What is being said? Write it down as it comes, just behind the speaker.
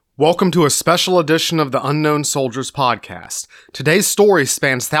Welcome to a special edition of the Unknown Soldiers podcast. Today's story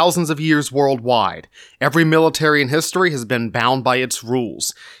spans thousands of years worldwide. Every military in history has been bound by its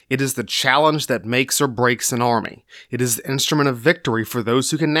rules. It is the challenge that makes or breaks an army. It is the instrument of victory for those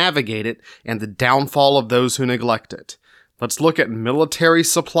who can navigate it and the downfall of those who neglect it. Let's look at military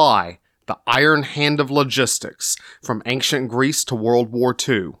supply, the iron hand of logistics, from ancient Greece to World War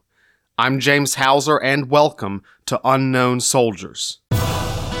II. I'm James Hauser, and welcome to Unknown Soldiers.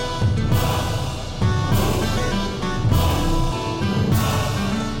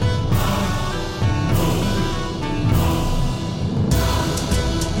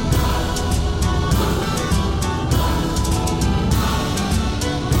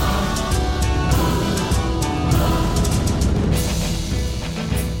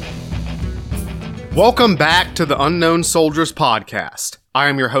 Welcome back to the Unknown Soldiers podcast. I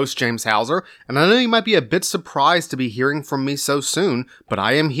am your host, James Hauser, and I know you might be a bit surprised to be hearing from me so soon, but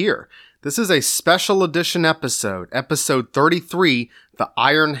I am here. This is a special edition episode, episode 33, The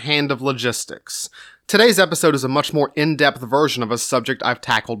Iron Hand of Logistics. Today's episode is a much more in-depth version of a subject I've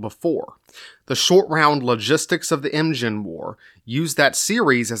tackled before. The short round Logistics of the Imjin War used that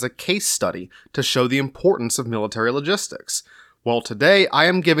series as a case study to show the importance of military logistics. Well, today I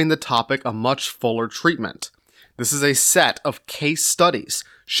am giving the topic a much fuller treatment. This is a set of case studies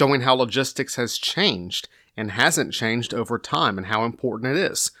showing how logistics has changed and hasn't changed over time and how important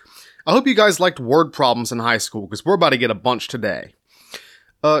it is. I hope you guys liked word problems in high school because we're about to get a bunch today.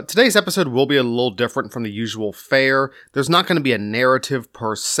 Today's episode will be a little different from the usual fare. There's not going to be a narrative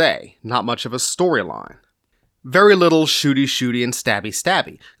per se, not much of a storyline. Very little shooty and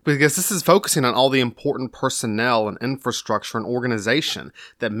stabby, because this is focusing on all the important personnel and infrastructure and organization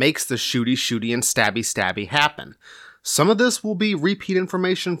that makes the shooty and stabby happen. Some of this will be repeat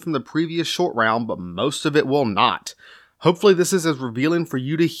information from the previous short round, but most of it will not. Hopefully this is as revealing for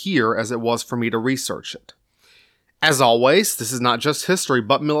you to hear as it was for me to research it. As always, this is not just history,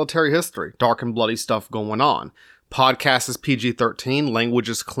 but military history. Dark and bloody stuff going on. Podcast is PG-13, language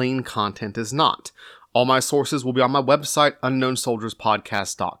is clean, content is not. All my sources will be on my website,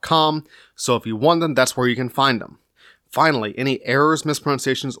 unknownsoldierspodcast.com, so if you want them, that's where you can find them. Finally, any errors,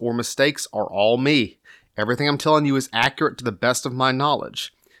 mispronunciations, or mistakes are all me. Everything I'm telling you is accurate to the best of my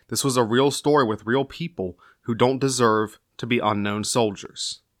knowledge. This was a real story with real people who don't deserve to be unknown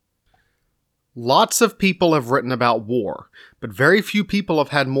soldiers. Lots of people have written about war, but very few people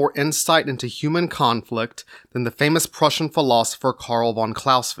have had more insight into human conflict than the famous Prussian philosopher Karl von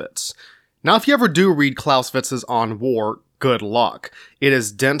Clausewitz. Now, if you ever do read Clausewitz's On War, good luck. It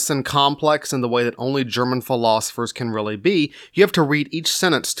is dense and complex in the way that only German philosophers can really be. You have to read each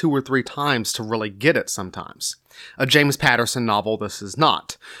sentence 2 or 3 times to really get it sometimes. A James Patterson novel, this is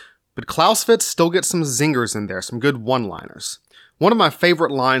not. But Clausewitz still gets some zingers in there, some good one-liners. One of my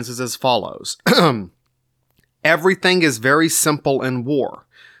favorite lines is as follows. Everything is very simple in war,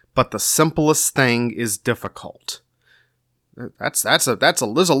 but the simplest thing is difficult.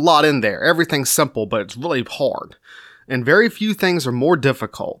 There's a lot in there. Everything's simple, but it's really hard. And very few things are more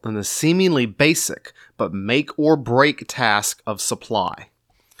difficult than the seemingly basic, but make or break task of supply.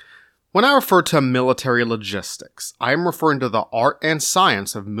 When I refer to military logistics, I am referring to the art and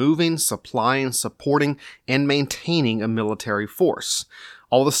science of moving, supplying, supporting, and maintaining a military force.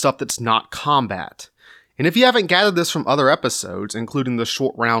 All the stuff that's not combat. And if you haven't gathered this from other episodes, including the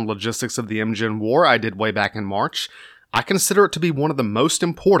short round Logistics of the Imjin War I did way back in March, I consider it to be one of the most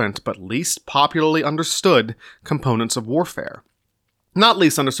important but least popularly understood components of warfare. Not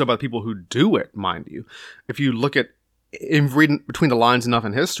least understood by the people who do it, mind you. If you look at reading between the lines enough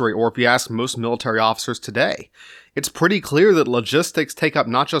in history, or if you ask most military officers today, it's pretty clear that logistics take up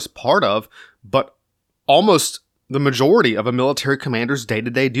not just part of, but almost the majority of a military commander's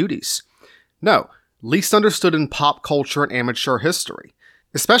day-to-day duties. No, least understood in pop culture and amateur history.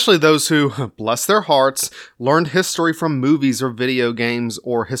 Especially those who, bless their hearts, learned history from movies or video games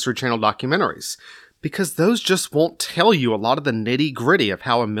or History Channel documentaries. Because those just won't tell you a lot of the nitty-gritty of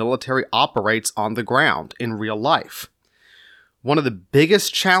how a military operates on the ground in real life. One of the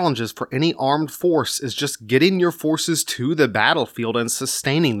biggest challenges for any armed force is just getting your forces to the battlefield and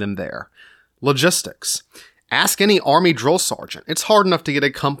sustaining them there. Logistics. Ask any Army drill sergeant. It's hard enough to get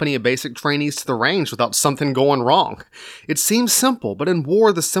a company of basic trainees to the range without something going wrong. It seems simple, but in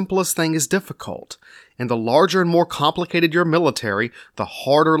war, the simplest thing is difficult. And the larger and more complicated your military, the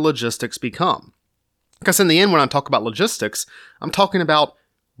harder logistics become. Because in the end, when I talk about logistics, I'm talking about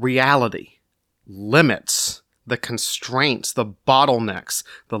reality, limits, the constraints, the bottlenecks,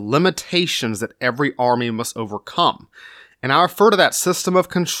 the limitations that every army must overcome. And I refer to that system of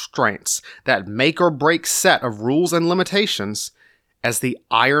constraints, that make or break set of rules and limitations, as the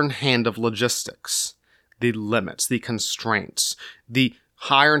iron hand of logistics, the limits, the constraints, the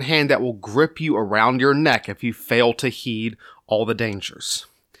iron hand that will grip you around your neck if you fail to heed all the dangers.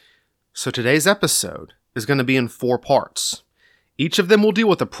 So today's episode is going to be in 4 parts. Each of them will deal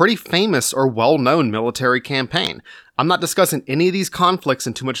with a pretty famous or well-known military campaign. I'm not discussing any of these conflicts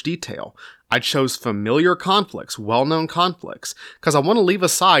in too much detail. I chose familiar conflicts, well-known conflicts, because I want to leave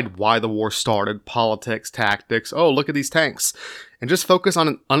aside why the war started, politics, tactics, oh, look at these tanks, and just focus on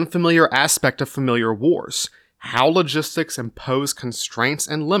an unfamiliar aspect of familiar wars, how logistics impose constraints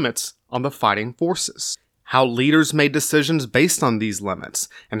and limits on the fighting forces, how leaders made decisions based on these limits,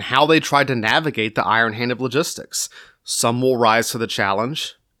 and how they tried to navigate the iron hand of logistics. Some will rise to the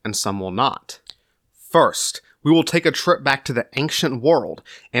challenge, and some will not. First, we will take a trip back to the ancient world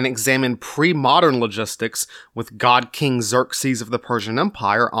and examine pre-modern logistics with God King Xerxes of the Persian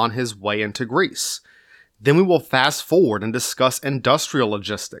Empire on his way into Greece. Then we will fast forward and discuss industrial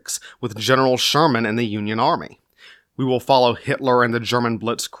logistics with General Sherman and the Union Army. We will follow Hitler and the German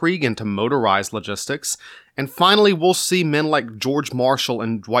Blitzkrieg into motorized logistics, and finally we'll see men like George Marshall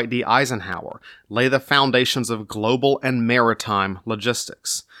and Dwight D. Eisenhower lay the foundations of global and maritime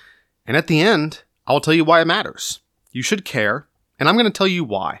logistics. And at the end, I'll tell you why it matters. You should care, and I'm going to tell you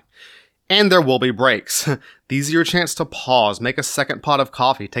why. And there will be breaks. These are your chance to pause, make a second pot of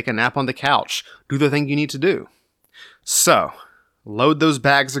coffee, take a nap on the couch, do the thing you need to do. So, load those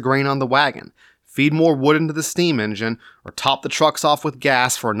bags of grain on the wagon, feed more wood into the steam engine, or top the trucks off with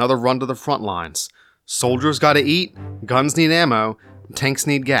gas for another run to the front lines. Soldiers gotta eat, guns need ammo, and tanks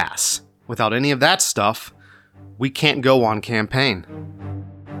need gas. Without any of that stuff, we can't go on campaign.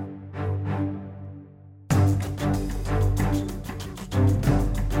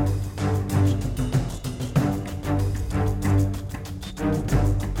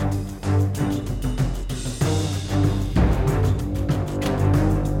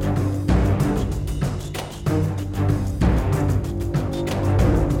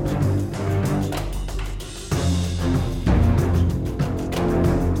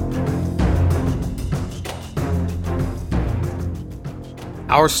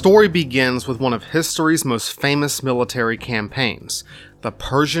 Our story begins with one of history's most famous military campaigns, the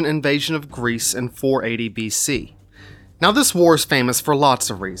Persian invasion of Greece in 480 BC. Now this war is famous for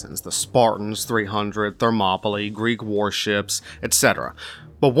lots of reasons, the Spartans, 300, Thermopylae, Greek warships, etc.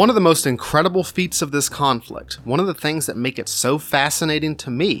 But one of the most incredible feats of this conflict, one of the things that make it so fascinating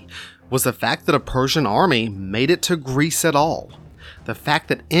to me, was the fact that a Persian army made it to Greece at all. The fact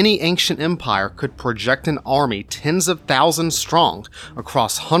that any ancient empire could project an army tens of thousands strong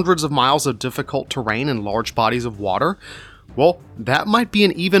across hundreds of miles of difficult terrain and large bodies of water, well, that might be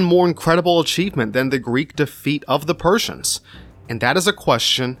an even more incredible achievement than the Greek defeat of the Persians. And that is a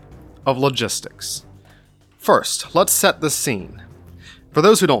question of logistics. First, let's set the scene. For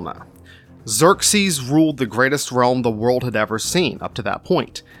those who don't know, Xerxes ruled the greatest realm the world had ever seen up to that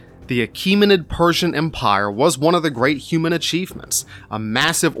point. The Achaemenid Persian Empire was one of the great human achievements, a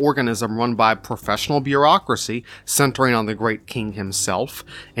massive organism run by professional bureaucracy centering on the great king himself,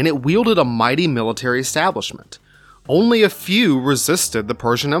 and it wielded a mighty military establishment. Only a few resisted the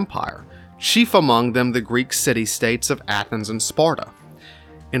Persian Empire, chief among them the Greek city-states of Athens and Sparta.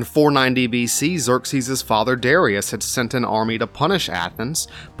 In 490 BC, Xerxes' father Darius had sent an army to punish Athens,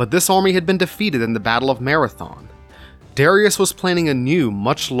 but this army had been defeated in the Battle of Marathon. Darius was planning a new,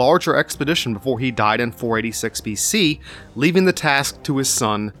 much larger expedition before he died in 486 BC, leaving the task to his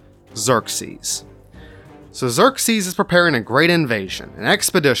son, Xerxes. So Xerxes is preparing a great invasion, an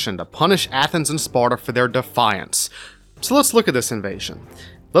expedition to punish Athens and Sparta for their defiance. So let's look at this invasion.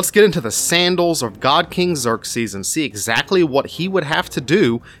 Let's get into the sandals of God King Xerxes and see exactly what he would have to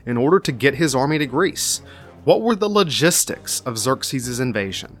do in order to get his army to Greece. What were the logistics of Xerxes'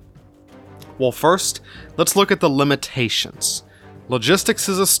 invasion? Well, first, let's look at the limitations. Logistics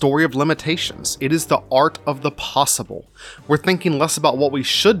is a story of limitations. It is the art of the possible. We're thinking less about what we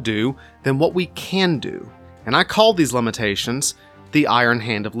should do than what we can do. And I call these limitations the iron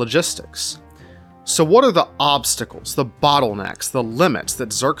hand of logistics. So what are the obstacles, the bottlenecks, the limits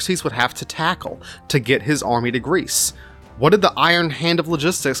that Xerxes would have to tackle to get his army to Greece? What did the iron hand of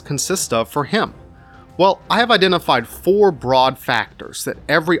logistics consist of for him? Well, I have identified 4 broad factors that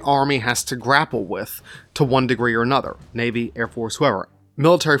every army has to grapple with to one degree or another. Navy, Air Force, whoever.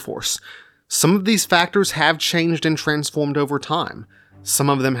 Military force. Some of these factors have changed and transformed over time. Some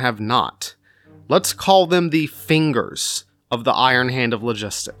of them have not. Let's call them the fingers of the iron hand of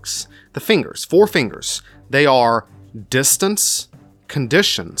logistics. The fingers, 4 fingers. They are distance,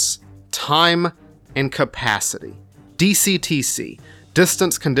 conditions, time, and capacity. DCTC.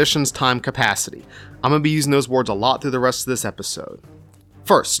 Distance, conditions, time, capacity. I'm going to be using those words a lot through the rest of this episode.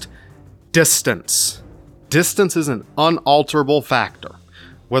 First, distance. Distance is an unalterable factor.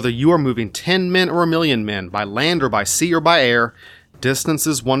 Whether you are moving 10 men or a million men, by land or by sea or by air, distance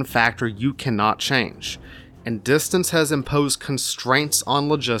is one factor you cannot change. And distance has imposed constraints on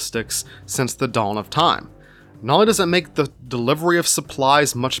logistics since the dawn of time. Not only does it make the delivery of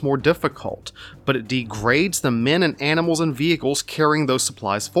supplies much more difficult, but it degrades the men and animals and vehicles carrying those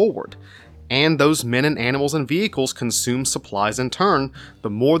supplies forward. And those men and animals and vehicles consume supplies in turn.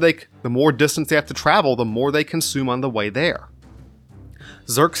 The more distance they have to travel, the more they consume on the way there.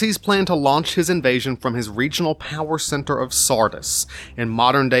 Xerxes planned to launch his invasion from his regional power center of Sardis in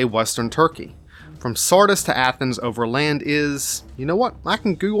modern-day Western Turkey. From Sardis to Athens over land is, you know what, I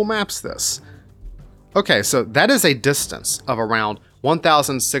can Google Maps this. Okay, so that is a distance of around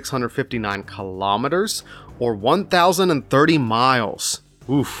 1,659 kilometers or 1,030 miles.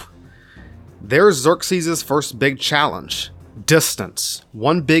 Oof. There's Xerxes' first big challenge. Distance.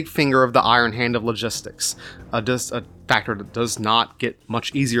 One big finger of the iron hand of logistics. A factor that does not get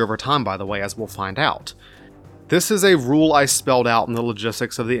much easier over time, by the way, as we'll find out. This is a rule I spelled out in the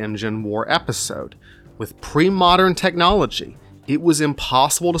Logistics of the Engine War episode. With pre-modern technology, it was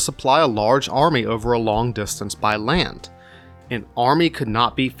impossible to supply a large army over a long distance by land. An army could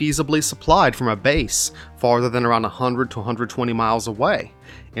not be feasibly supplied from a base farther than around 100 to 120 miles away,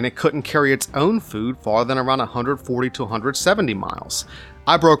 and it couldn't carry its own food farther than around 140 to 170 miles.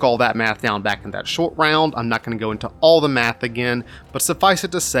 I broke all that math down back in that short round. I'm not going to go into all the math again, but suffice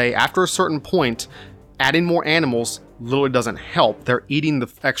it to say, after a certain point, adding more animals literally doesn't help. They're eating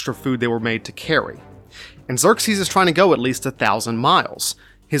the extra food they were made to carry. And Xerxes is trying to go at least 1,000 miles.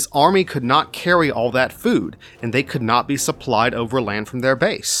 His army could not carry all that food, and they could not be supplied over land from their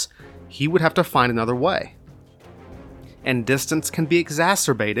base. He would have to find another way. And distance can be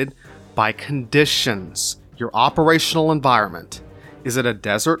exacerbated by conditions, your operational environment. Is it a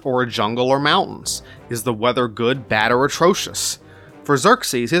desert or a jungle or mountains? Is the weather good, bad, or atrocious? For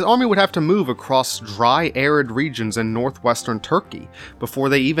Xerxes, his army would have to move across dry, arid regions in northwestern Turkey before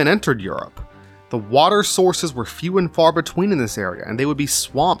they even entered Europe. The water sources were few and far between in this area, and they would be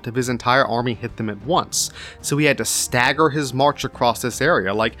swamped if his entire army hit them at once. So he had to stagger his march across this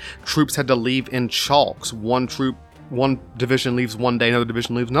area, like troops had to leave in chalks. One division leaves one day, another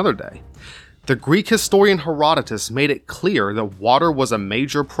division leaves another day. The Greek historian Herodotus made it clear that water was a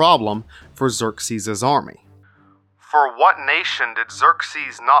major problem for Xerxes' army. For what nation did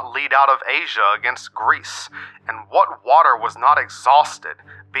Xerxes not lead out of Asia against Greece? And what water was not exhausted,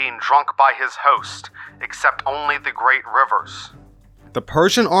 being drunk by his host, except only the great rivers? The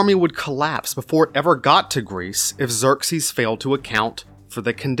Persian army would collapse before it ever got to Greece if Xerxes failed to account for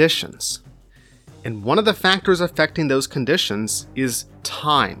the conditions. And one of the factors affecting those conditions is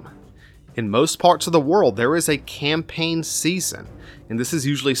time. In most parts of the world, there is a campaign season, and this is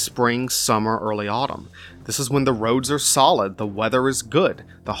usually spring, summer, early autumn. This is when the roads are solid, the weather is good,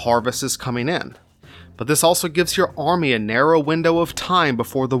 the harvest is coming in. But this also gives your army a narrow window of time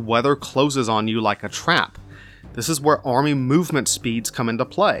before the weather closes on you like a trap. This is where army movement speeds come into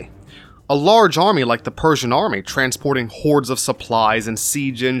play. A large army like the Persian army, transporting hordes of supplies and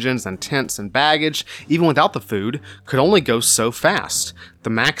siege engines and tents and baggage, even without the food, could only go so fast. The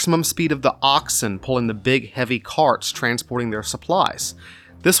maximum speed of the oxen pulling the big heavy carts transporting their supplies.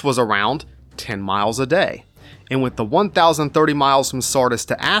 This was around 10 miles a day. And with the 1,030 miles from Sardis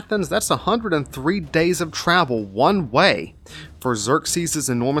to Athens, that's 103 days of travel one way for Xerxes'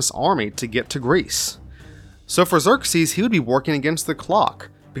 enormous army to get to Greece. So for Xerxes, he would be working against the clock,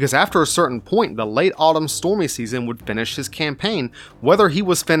 because after a certain point, the late autumn stormy season would finish his campaign, whether he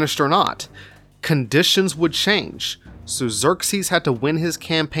was finished or not. Conditions would change, so Xerxes had to win his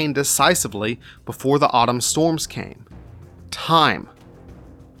campaign decisively before the autumn storms came. Time.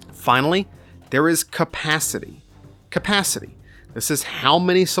 Finally, there is capacity. Capacity. This is how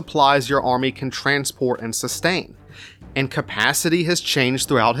many supplies your army can transport and sustain. And capacity has changed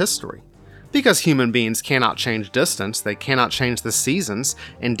throughout history. Because human beings cannot change distance, they cannot change the seasons,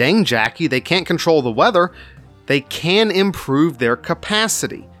 and dang Jackie, they can't control the weather, they can improve their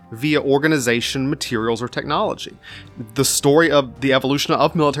capacity via organization, materials, or technology. The story of the evolution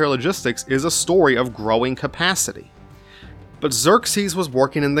of military logistics is a story of growing capacity. But Xerxes was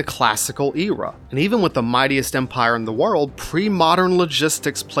working in the classical era, and even with the mightiest empire in the world, pre-modern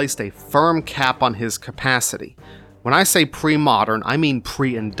logistics placed a firm cap on his capacity. When I say pre-modern, I mean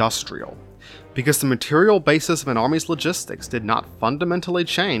pre-industrial. Because the material basis of an army's logistics did not fundamentally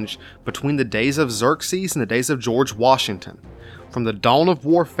change between the days of Xerxes and the days of George Washington. From the dawn of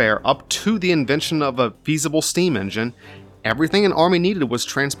warfare up to the invention of a feasible steam engine, Everything an army needed was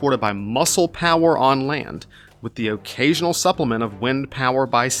transported by muscle power on land, with the occasional supplement of wind power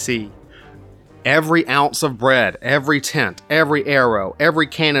by sea. Every ounce of bread, every tent, every arrow, every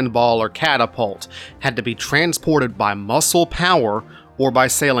cannonball or catapult had to be transported by muscle power or by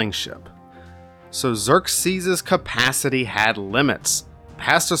sailing ship. So Xerxes' capacity had limits.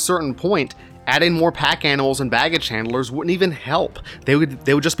 Past a certain point, adding more pack animals and baggage handlers wouldn't even help. They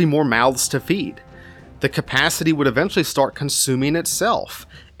would just be more mouths to feed. The capacity would eventually start consuming itself.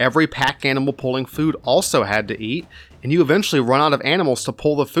 Every pack animal pulling food also had to eat, and you eventually run out of animals to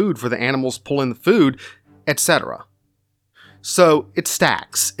pull the food for the animals pulling the food, etc. So it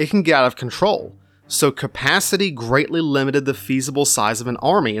stacks. It can get out of control. So capacity greatly limited the feasible size of an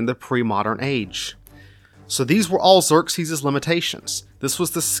army in the pre-modern age. So these were all Xerxes' limitations. This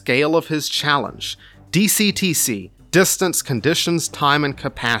was the scale of his challenge. DCTC, distance, conditions, time, and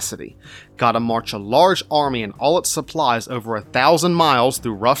capacity. Gotta march a large army and all its supplies over 1,000 miles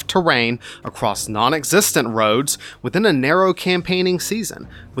through rough terrain, across non-existent roads, within a narrow campaigning season,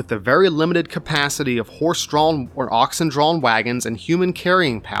 with the very limited capacity of horse-drawn or oxen-drawn wagons and human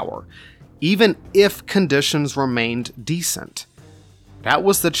carrying power, even if conditions remained decent. That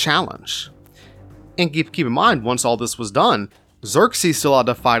was the challenge. And keep in mind, once all this was done, Xerxes still had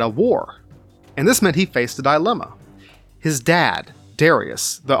to fight a war. And this meant he faced a dilemma. His dad,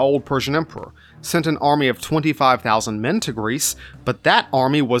 Darius, the old Persian emperor, sent an army of 25,000 men to Greece, but that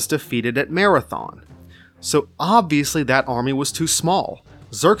army was defeated at Marathon. So obviously that army was too small.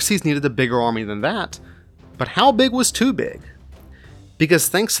 Xerxes needed a bigger army than that, but how big was too big? Because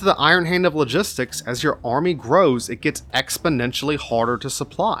thanks to the iron hand of logistics, as your army grows, it gets exponentially harder to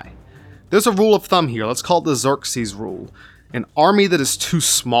supply. There's a rule of thumb here, let's call it the Xerxes rule. An army that is too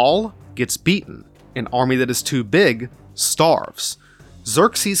small gets beaten. An army that is too big starves.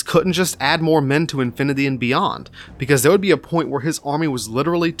 Xerxes couldn't just add more men to infinity and beyond, because there would be a point where his army was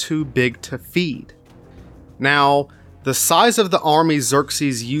literally too big to feed. Now, the size of the army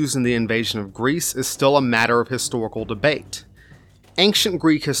Xerxes used in the invasion of Greece is still a matter of historical debate. Ancient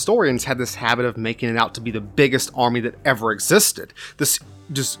Greek historians had this habit of making it out to be the biggest army that ever existed. This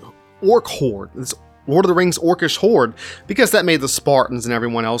just orc horde, this Lord of the Rings orcish horde, because that made the Spartans and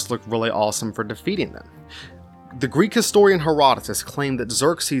everyone else look really awesome for defeating them. The Greek historian Herodotus claimed that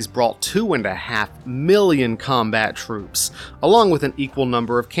Xerxes brought 2.5 million combat troops, along with an equal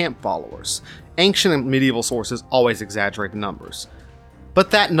number of camp followers. Ancient and medieval sources always exaggerate the numbers. But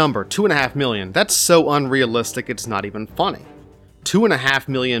that number, 2.5 million, that's so unrealistic it's not even funny. 2.5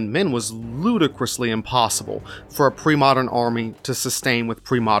 million men was ludicrously impossible for a pre-modern army to sustain with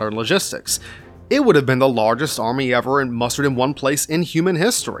pre-modern logistics. It would have been the largest army ever mustered in one place in human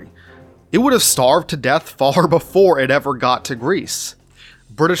history. It would have starved to death far before it ever got to Greece.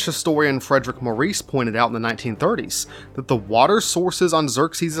 British historian Frederick Maurice pointed out in the 1930s that the water sources on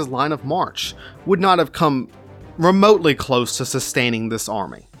Xerxes' line of march would not have come remotely close to sustaining this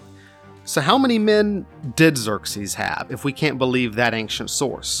army. So how many men did Xerxes have, if we can't believe that ancient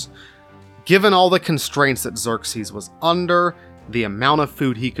source? Given all the constraints that Xerxes was under, the amount of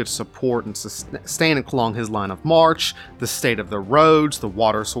food he could support and sustain along his line of march, the state of the roads, the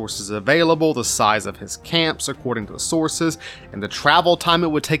water sources available, the size of his camps according to the sources, and the travel time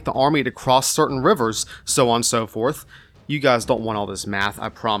it would take the army to cross certain rivers, so on and so forth. You guys don't want all this math, I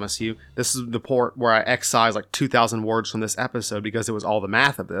promise you. This is the part where I excised like 2,000 words from this episode because it was all the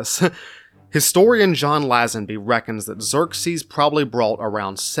math of this. Historian John Lazenby reckons that Xerxes probably brought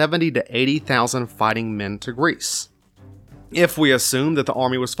around 70 to 80,000 fighting men to Greece. If we assume that the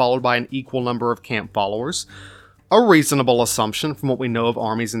army was followed by an equal number of camp followers, a reasonable assumption from what we know of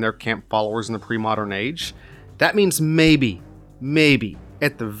armies and their camp followers in the pre-modern age, that means maybe,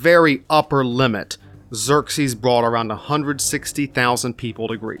 at the very upper limit, Xerxes brought around 160,000 people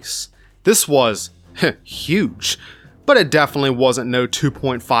to Greece. This was huge, but it definitely wasn't no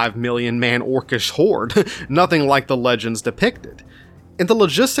 2.5 million man orcish horde, nothing like the legends depicted. And the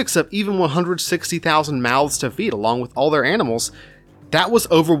logistics of even 160,000 mouths to feed along with all their animals, that was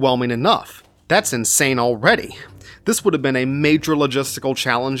overwhelming enough. That's insane already. This would have been a major logistical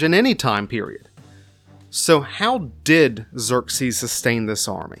challenge in any time period. So how did Xerxes sustain this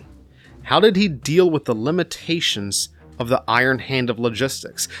army? How did he deal with the limitations of the iron hand of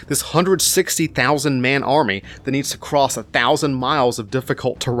logistics, this 160,000 man army that needs to cross 1,000 miles of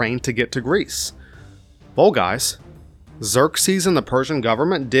difficult terrain to get to Greece? Well guys, Xerxes and the Persian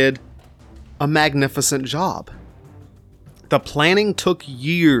government did a magnificent job. The planning took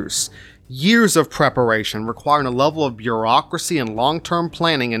years of preparation, requiring a level of bureaucracy and long-term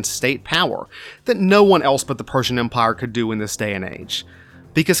planning and state power that no one else but the Persian Empire could do in this day and age.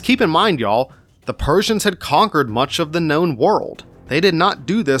 Because keep in mind, y'all, The Persians had conquered much of the known world. They did not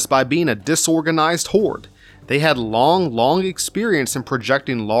do this by being a disorganized horde. They had long experience in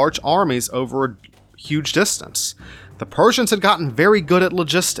projecting large armies over a huge distance. The Persians had gotten very good at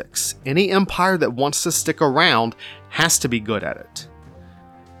logistics. Any empire that wants to stick around has to be good at it.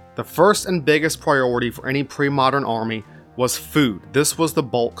 The first and biggest priority for any pre-modern army was food. This was the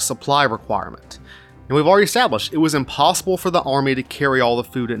bulk supply requirement. And we've already established it was impossible for the army to carry all the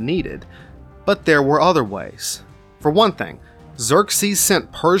food it needed, but there were other ways. For one thing, Xerxes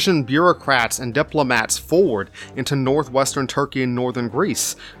sent Persian bureaucrats and diplomats forward into northwestern Turkey and northern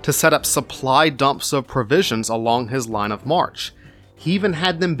Greece to set up supply dumps of provisions along his line of march. He even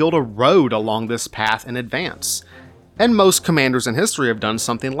had them build a road along this path in advance. And most commanders in history have done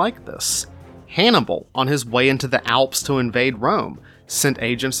something like this. Hannibal, on his way into the Alps to invade Rome, sent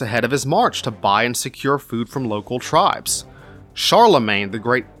agents ahead of his march to buy and secure food from local tribes. Charlemagne, the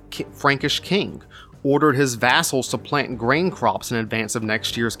great Frankish king, ordered his vassals to plant grain crops in advance of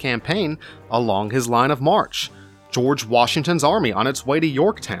next year's campaign along his line of march. George Washington's army, on its way to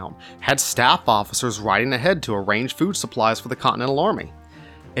Yorktown, had staff officers riding ahead to arrange food supplies for the Continental Army.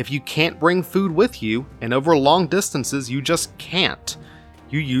 If you can't bring food with you, and over long distances you just can't,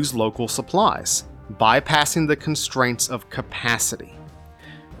 you use local supplies, bypassing the constraints of capacity.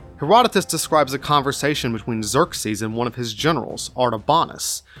 Herodotus describes a conversation between Xerxes and one of his generals,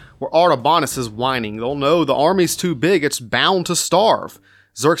 Artabanus, where Artabanus is whining, "Oh no, the army's too big, it's bound to starve."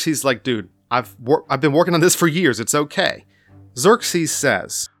 Xerxes is like, "Dude, I've been working on this for years, it's okay." Xerxes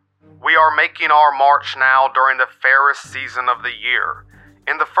says, "We are making our march now during the fairest season of the year.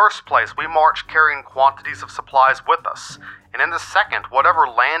 In the first place, we march carrying quantities of supplies with us, and in the second, whatever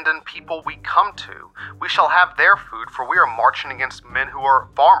land and people we come to, we shall have their food, for we are marching against men who are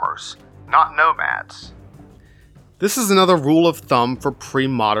farmers, not nomads." This is another rule of thumb for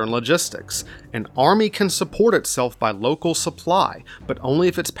pre-modern logistics. An army can support itself by local supply, but only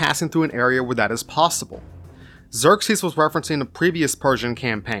if it's passing through an area where that is possible. Xerxes was referencing a previous Persian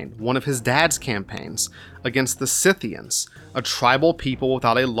campaign, one of his dad's campaigns, against the Scythians, a tribal people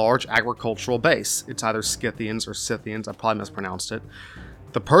without a large agricultural base. It's either Scythians or Scythians, I probably mispronounced it.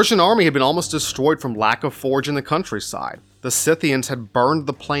 The Persian army had been almost destroyed from lack of forage in the countryside. The Scythians had burned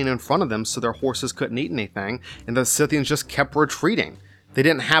the plain in front of them so their horses couldn't eat anything, and the Scythians just kept retreating. They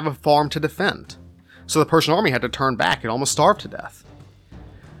didn't have a farm to defend. So the Persian army had to turn back and almost starved to death.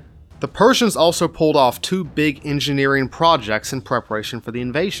 The Persians also pulled off two big engineering projects in preparation for the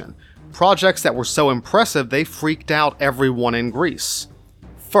invasion. Projects that were so impressive they freaked out everyone in Greece.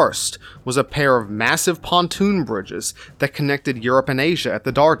 First was a pair of massive pontoon bridges that connected Europe and Asia at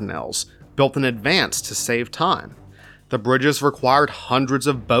the Dardanelles, built in advance to save time. The bridges required hundreds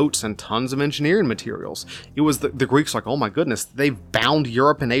of boats and tons of engineering materials. It was the Greeks like, oh my goodness, they've bound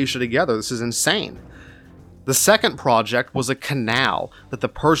Europe and Asia together, this is insane. The second project was a canal that the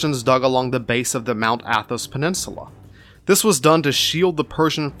Persians dug along the base of the Mount Athos Peninsula. This was done to shield the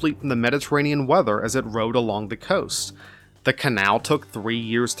Persian fleet from the Mediterranean weather as it rode along the coast. The canal took 3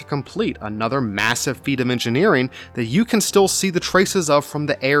 years to complete, another massive feat of engineering that you can still see the traces of from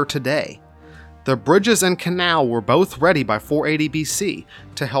the air today. The bridges and canal were both ready by 480 BC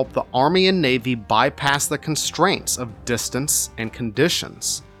to help the army and navy bypass the constraints of distance and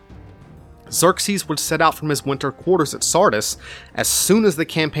conditions. Xerxes would set out from his winter quarters at Sardis as soon as the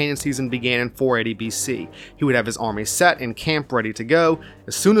campaign season began in 480 BC. He would have his army set in camp ready to go.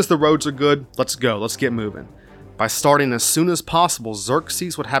 As soon as the roads are good, let's go, let's get moving. By starting as soon as possible,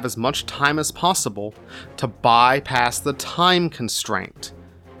 Xerxes would have as much time as possible to bypass the time constraint.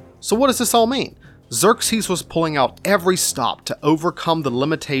 So what does this all mean? Xerxes was pulling out every stop to overcome the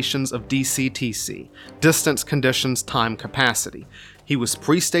limitations of DCTC, distance, conditions, time, capacity. He was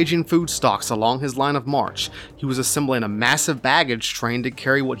pre-staging food stocks along his line of march. He was assembling a massive baggage train to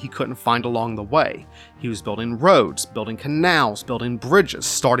carry what he couldn't find along the way. He was building roads, building canals, building bridges,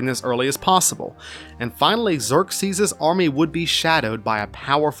 starting as early as possible. And finally, Xerxes' army would be shadowed by a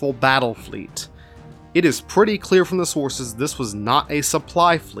powerful battle fleet. It is pretty clear from the sources this was not a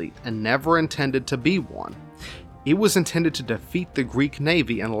supply fleet and never intended to be one. It was intended to defeat the Greek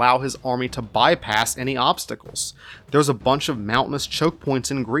navy and allow his army to bypass any obstacles. There's a bunch of mountainous choke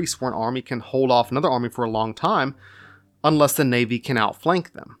points in Greece where an army can hold off another army for a long time, unless the navy can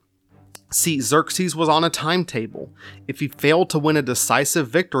outflank them. See, Xerxes was on a timetable. If he failed to win a decisive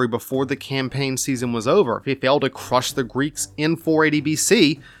victory before the campaign season was over, if he failed to crush the Greeks in 480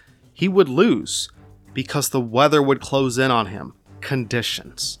 BC, he would lose, because the weather would close in on him.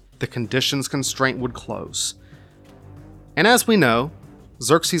 Conditions. The conditions constraint would close. And as we know,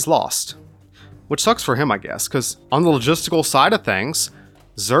 Xerxes lost. Which sucks for him, I guess, because on the logistical side of things,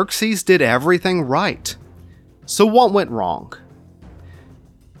 Xerxes did everything right. So what went wrong?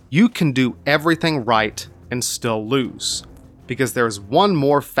 You can do everything right and still lose, because there is one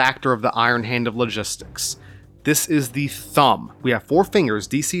more factor of the iron hand of logistics. This is the thumb. We have 4 fingers,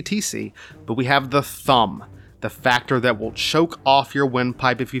 DCTC, but we have the thumb, the factor that will choke off your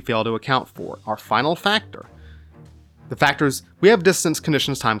windpipe if you fail to account for it. Our final factor. The factors, we have distance,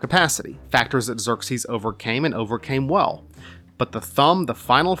 conditions, time, capacity, factors that Xerxes overcame and overcame well. But the thumb, the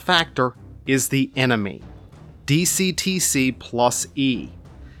final factor, is the enemy. DCTC plus E.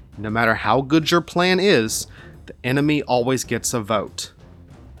 No matter how good your plan is, the enemy always gets a vote.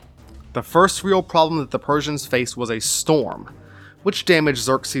 The first real problem that the Persians faced was a storm, which damaged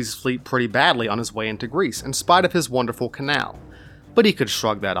Xerxes' fleet pretty badly on his way into Greece, in spite of his wonderful canal. But he could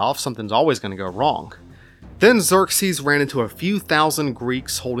shrug that off, something's always going to go wrong. Then Xerxes ran into a few thousand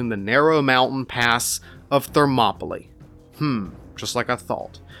Greeks holding the narrow mountain pass of Thermopylae. Just like I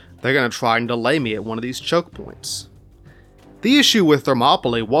thought. They're going to try and delay me at one of these choke points. The issue with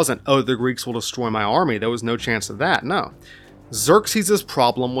Thermopylae wasn't, oh, the Greeks will destroy my army. There was no chance of that, no. Xerxes'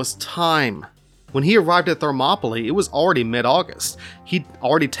 problem was time. When he arrived at Thermopylae, it was already mid-August. He'd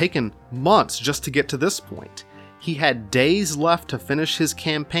already taken months just to get to this point. He had days left to finish his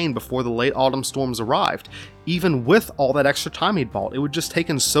campaign before the late autumn storms arrived. Even with all that extra time he'd bought, it would just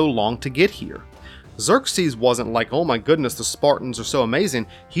taken so long to get here. Xerxes wasn't like, oh my goodness, the Spartans are so amazing.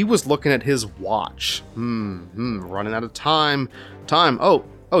 He was looking at his watch. Running out of time. Oh,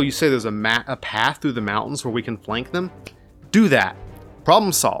 you say there's a path through the mountains where we can flank them? Do that.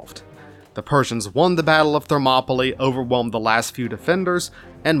 Problem solved. The Persians won the Battle of Thermopylae, overwhelmed the last few defenders,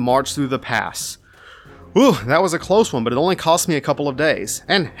 and marched through the pass. Whew, that was a close one, but it only cost me a couple of days.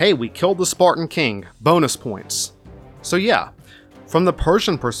 And hey, we killed the Spartan king. Bonus points. So yeah, from the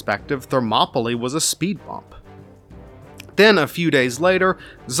Persian perspective, Thermopylae was a speed bump. Then, a few days later,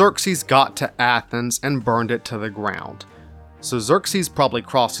 Xerxes got to Athens and burned it to the ground. So Xerxes probably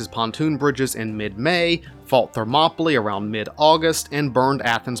crossed his pontoon bridges in mid-May, fought Thermopylae around mid-August, and burned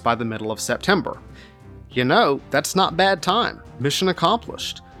Athens by the middle of September. You know, that's not bad time. Mission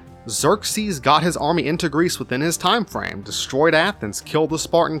accomplished. Xerxes got his army into Greece within his time frame, destroyed Athens, killed the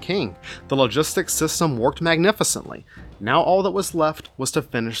Spartan king. The logistics system worked magnificently. Now all that was left was to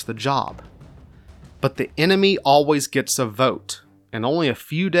finish the job. But the enemy always gets a vote, and only a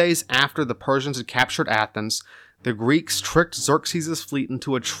few days after the Persians had captured Athens, the Greeks tricked Xerxes' fleet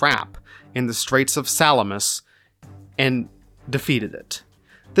into a trap in the Straits of Salamis and defeated it.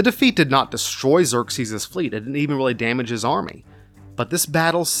 The defeat did not destroy Xerxes' fleet, it didn't even really damage his army. But this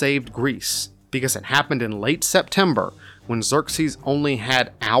battle saved Greece, because it happened in late September, when Xerxes only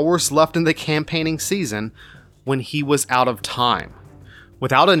had hours left in the campaigning season, when he was out of time.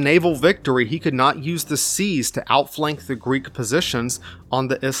 Without a naval victory, he could not use the seas to outflank the Greek positions on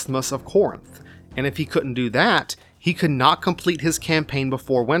the Isthmus of Corinth, and if he couldn't do that, he could not complete his campaign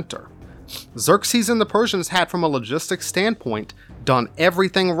before winter. Xerxes and the Persians had, from a logistics standpoint, done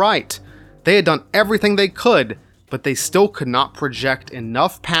everything right. They had done everything they could, but they still could not project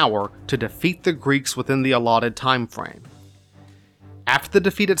enough power to defeat the Greeks within the allotted time frame. After the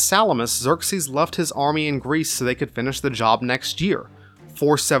defeat at Salamis, Xerxes left his army in Greece so they could finish the job next year,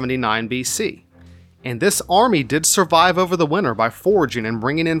 479 BC. And this army did survive over the winter by foraging and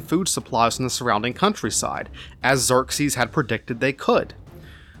bringing in food supplies from the surrounding countryside, as Xerxes had predicted they could.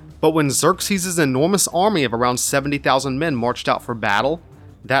 But when Xerxes' enormous army of around 70,000 men marched out for battle,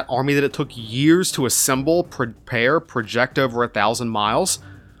 that army that it took years to assemble, prepare, project over 1,000 miles,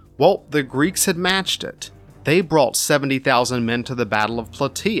 well, the Greeks had matched it. They brought 70,000 men to the Battle of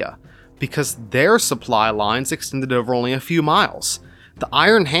Plataea, because their supply lines extended over only a few miles. The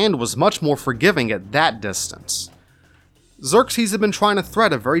Iron Hand was much more forgiving at that distance. Xerxes had been trying to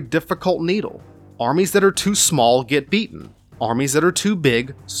thread a very difficult needle. Armies that are too small get beaten. Armies that are too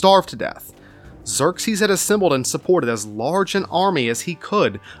big starve to death. Xerxes had assembled and supported as large an army as he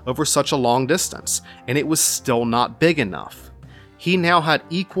could over such a long distance, and it was still not big enough. He now had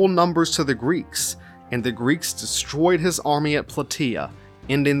equal numbers to the Greeks, and the Greeks destroyed his army at Plataea,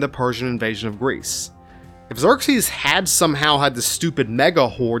 ending the Persian invasion of Greece. If Xerxes had somehow had the stupid mega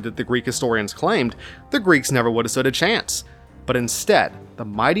horde that the Greek historians claimed, the Greeks never would have stood a chance. But instead, the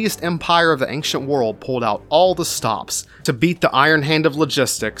mightiest empire of the ancient world pulled out all the stops to beat the Iron Hand of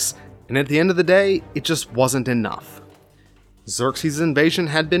logistics, and at the end of the day, it just wasn't enough. Xerxes' invasion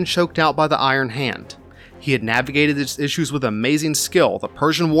had been choked out by the Iron Hand. He had navigated its issues with amazing skill. The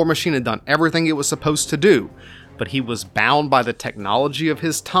Persian war machine had done everything it was supposed to do, but he was bound by the technology of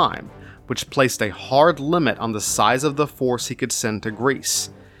his time, which placed a hard limit on the size of the force he could send to Greece.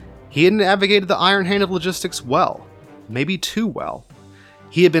 He had navigated the Iron Hand of logistics well, maybe too well.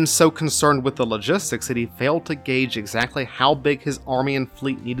 He had been so concerned with the logistics that he failed to gauge exactly how big his army and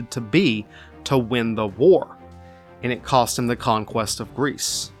fleet needed to be to win the war, and it cost him the conquest of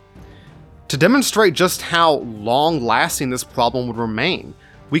Greece. To demonstrate just how long-lasting this problem would remain,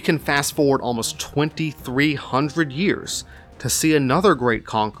 we can fast forward almost 2,300 years to see another great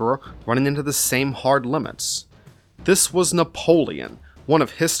conqueror running into the same hard limits. This was Napoleon, one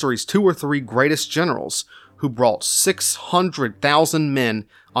of history's 2 or 3 greatest generals, who brought 600,000 men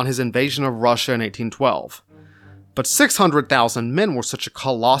on his invasion of Russia in 1812. But 600,000 men were such a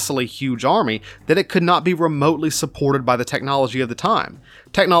colossally huge army that it could not be remotely supported by the technology of the time,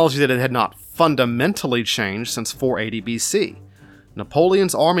 technology that had not fundamentally changed since 480 BC.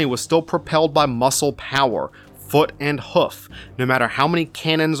 Napoleon's army was still propelled by muscle power, foot and hoof, no matter how many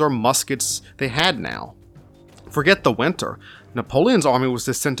cannons or muskets they had now. Forget the winter. Napoleon's army was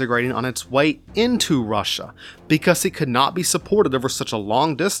disintegrating on its way into Russia because it could not be supported over such a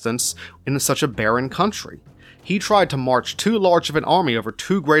long distance in such a barren country. He tried to march too large of an army over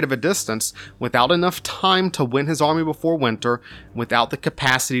too great of a distance without enough time to win his army before winter, without the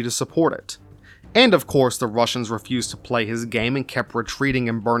capacity to support it. And of course, the Russians refused to play his game and kept retreating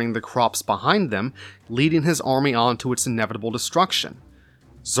and burning the crops behind them, leading his army on to its inevitable destruction.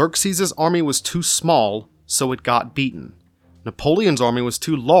 Xerxes' army was too small, so it got beaten. Napoleon's army was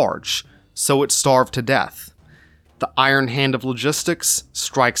too large, so it starved to death. The iron hand of logistics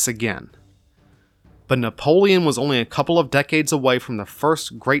strikes again. But Napoleon was only a couple of decades away from the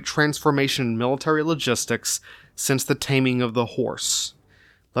first great transformation in military logistics since the taming of the horse.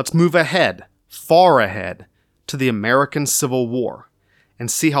 Let's move ahead, far ahead, to the American Civil War,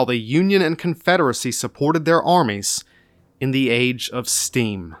 and see how the Union and Confederacy supported their armies in the age of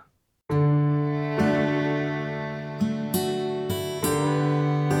steam.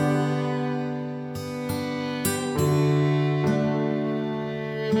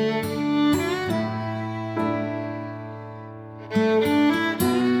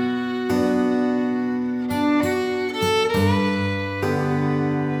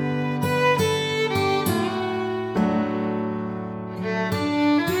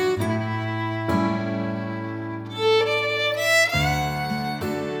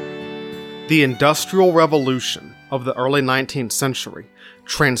 The Industrial Revolution of the early 19th century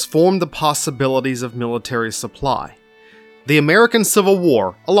transformed the possibilities of military supply. The American Civil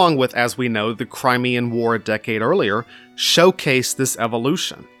War, along with, as we know, the Crimean War a decade earlier, showcased this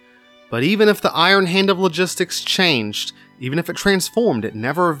evolution. But even if the iron hand of logistics changed, even if it transformed, it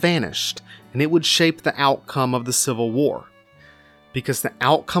never vanished, and it would shape the outcome of the Civil War. Because the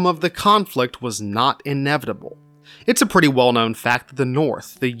outcome of the conflict was not inevitable. It's a pretty well-known fact that the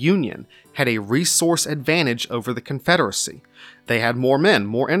North, the Union, had a resource advantage over the Confederacy. They had more men,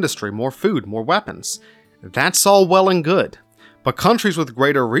 more industry, more food, more weapons. That's all well and good, but countries with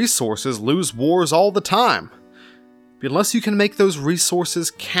greater resources lose wars all the time. Unless you can make those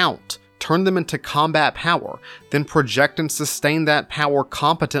resources count, turn them into combat power, then project and sustain that power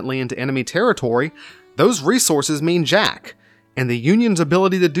competently into enemy territory, those resources mean jack, and the Union's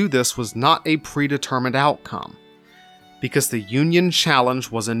ability to do this was not a predetermined outcome. Because the Union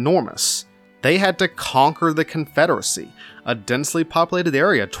challenge was enormous. They had to conquer the Confederacy, a densely populated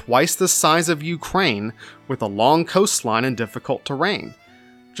area twice the size of Ukraine, with a long coastline and difficult terrain.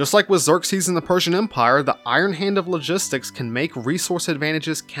 Just like with Xerxes and the Persian Empire, the iron hand of logistics can make resource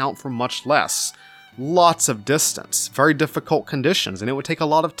advantages count for much less. Lots of distance, very difficult conditions, and it would take a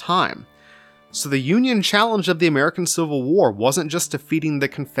lot of time. So the Union challenge of the American Civil War wasn't just defeating the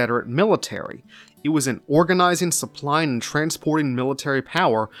Confederate military, it was in organizing, supplying, and transporting military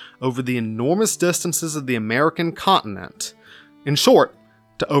power over the enormous distances of the American continent. In short,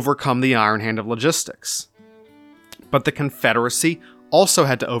 to overcome the iron hand of logistics. But the Confederacy also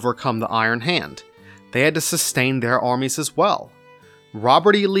had to overcome the iron hand. They had to sustain their armies as well.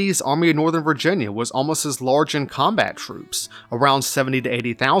 Robert E. Lee's Army of Northern Virginia was almost as large in combat troops, around 70 to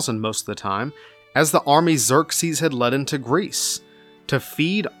 80,000 most of the time, as the army Xerxes had led into Greece. To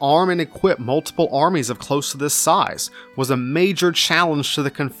feed, arm, and equip multiple armies of close to this size was a major challenge to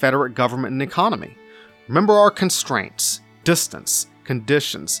the Confederate government and economy. Remember our constraints: distance,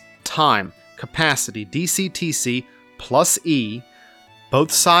 conditions, time, capacity, DCTC, plus E.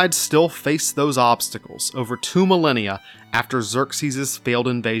 Both sides still faced those obstacles over 2 millennia after Xerxes' failed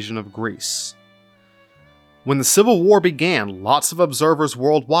invasion of Greece. When the Civil War began, lots of observers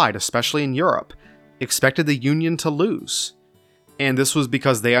worldwide, especially in Europe, expected the Union to lose. And this was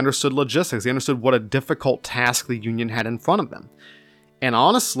because they understood logistics, they understood what a difficult task the Union had in front of them. And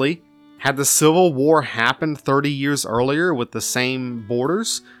honestly, had the Civil War happened 30 years earlier with the same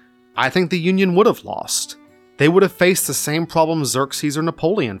borders, I think the Union would have lost. They would have faced the same problem Xerxes or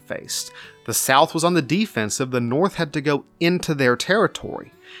Napoleon faced. The South was on the defensive, the North had to go into their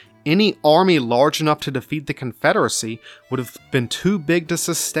territory. Any army large enough to defeat the Confederacy would have been too big to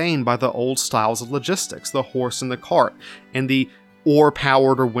sustain by the old styles of logistics, the horse and the cart, and the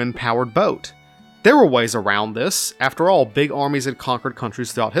oar-powered or wind-powered boat. There were ways around this. After all, big armies had conquered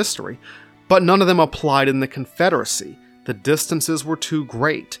countries throughout history, but none of them applied in the Confederacy. The distances were too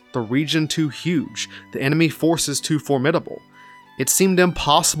great, the region too huge, the enemy forces too formidable. It seemed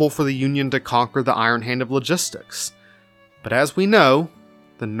impossible for the Union to conquer the iron hand of logistics. But as we know,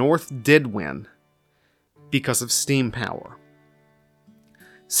 the North did win because of steam power.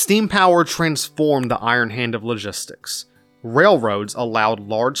 Steam power transformed the iron hand of logistics. Railroads allowed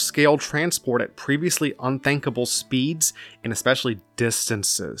large-scale transport at previously unthinkable speeds and especially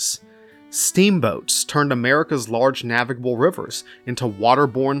distances. Steamboats turned America's large navigable rivers into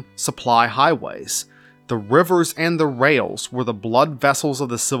waterborne supply highways. The rivers and the rails were the blood vessels of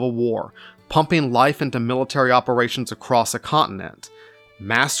the Civil War, pumping life into military operations across a continent.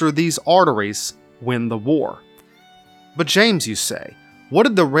 Master these arteries, win the war. But James, you say, what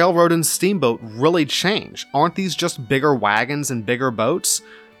did the railroad and steamboat really change? Aren't these just bigger wagons and bigger boats?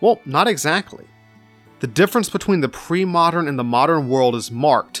 Well, not exactly. The difference between the pre-modern and the modern world is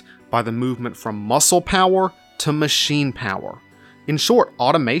marked by the movement from muscle power to machine power. In short,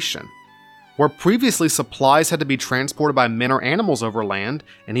 automation. Where previously supplies had to be transported by men or animals over land,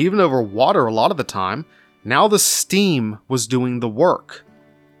 and even over water a lot of the time, now the steam was doing the work.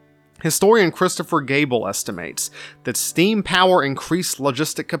 Historian Christopher Gable estimates that steam power increased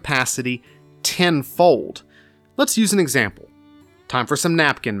logistic capacity tenfold. Let's use an example. Time for some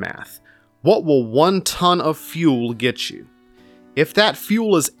napkin math. What will 1 ton of fuel get you? If that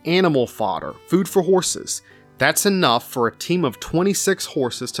fuel is animal fodder, food for horses, that's enough for a team of 26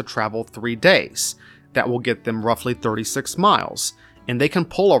 horses to travel 3 days. That will get them roughly 36 miles, and they can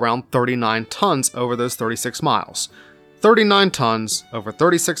pull around 39 tons over those 36 miles. 39 tons over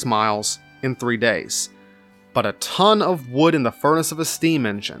 36 miles in 3 days. But a ton of wood in the furnace of a steam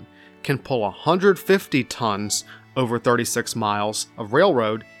engine can pull 150 tons over 36 miles of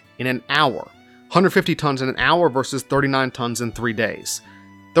railroad in an hour. 150 tons in an hour versus 39 tons in 3 days.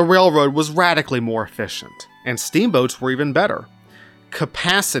 The railroad was radically more efficient, and steamboats were even better.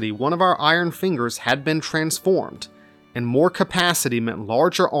 Capacity, one of our iron fingers, had been transformed, and more capacity meant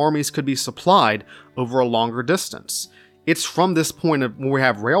larger armies could be supplied over a longer distance. It's from this point of where we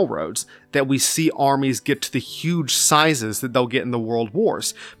have railroads that we see armies get to the huge sizes that they'll get in the world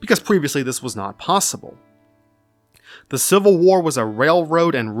wars, because previously this was not possible. The Civil War was a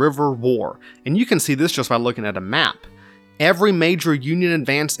railroad and river war, and you can see this just by looking at a map. Every major Union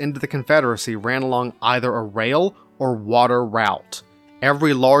advance into the Confederacy ran along either a rail or water route.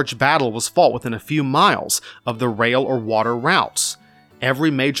 Every large battle was fought within a few miles of the rail or water routes.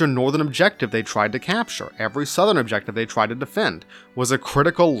 Every major northern objective they tried to capture, every southern objective they tried to defend, was a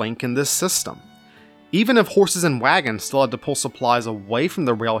critical link in this system. Even if horses and wagons still had to pull supplies away from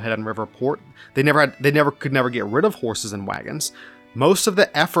the railhead and river port, they could never get rid of horses and wagons. Most of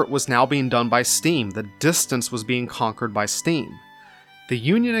the effort was now being done by steam. The distance was being conquered by steam. The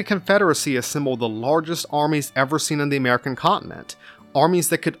Union and Confederacy assembled the largest armies ever seen on the American continent, armies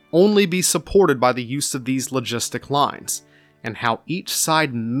that could only be supported by the use of these logistic lines. And how each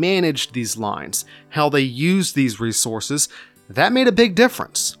side managed these lines, how they used these resources, that made a big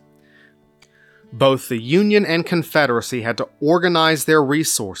difference. Both the Union and Confederacy had to organize their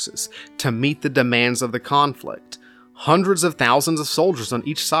resources to meet the demands of the conflict. Hundreds of thousands of soldiers on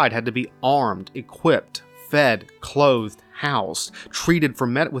each side had to be armed, equipped, fed, clothed, housed, treated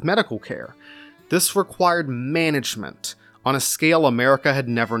with medical care. This required management on a scale America had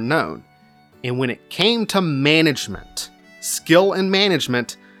never known. And when it came to management, skill and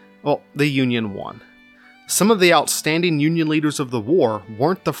management, well, the Union won. Some of the outstanding Union leaders of the war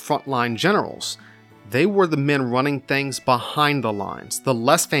weren't the frontline generals. They were the men running things behind the lines, the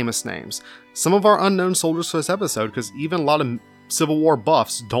less famous names. Some of our unknown soldiers for this episode, because even a lot of Civil War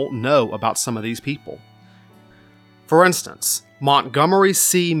buffs don't know about some of these people. For instance, Montgomery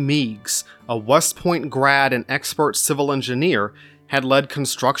C. Meigs, a West Point grad and expert civil engineer, had led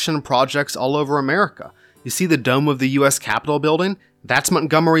construction projects all over America. You see the dome of the U.S. Capitol building? That's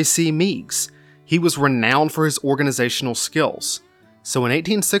Montgomery C. Meigs. He was renowned for his organizational skills. So in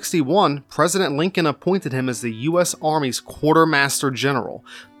 1861, President Lincoln appointed him as the U.S. Army's Quartermaster General,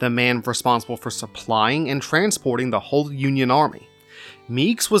 the man responsible for supplying and transporting the whole Union Army.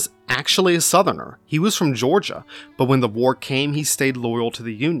 Meigs was actually a Southerner. He was from Georgia, but when the war came, he stayed loyal to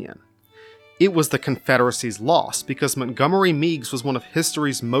the Union. It was the Confederacy's loss because Montgomery Meigs was one of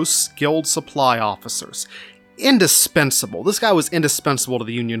history's most skilled supply officers. indispensable. This guy was indispensable to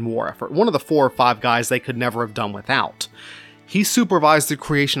the Union war effort, one of the 4 or 5 guys they could never have done without. He supervised the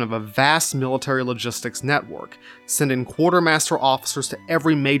creation of a vast military logistics network, sending quartermaster officers to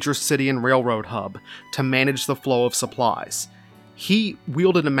every major city and railroad hub to manage the flow of supplies. He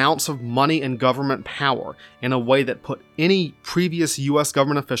wielded amounts of money and government power in a way that put any previous US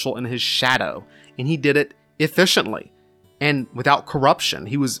government official in his shadow, and he did it efficiently and without corruption.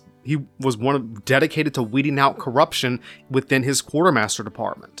 He was dedicated to weeding out corruption within his quartermaster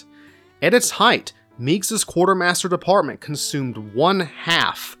department. At its height, Meigs's quartermaster department consumed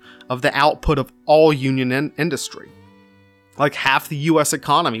 1/2 of the output of all Union industry. Like half the US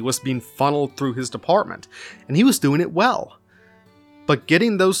economy was being funneled through his department, and he was doing it well. But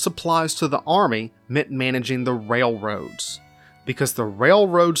getting those supplies to the army meant managing the railroads. Because the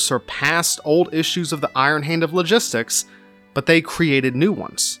railroads surpassed old issues of the iron hand of logistics, but they created new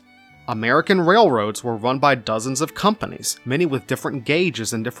ones. American railroads were run by dozens of companies, many with different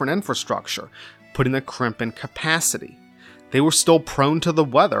gauges and different infrastructure, putting a crimp in capacity. They were still prone to the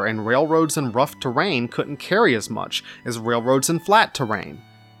weather, and railroads in rough terrain couldn't carry as much as railroads in flat terrain.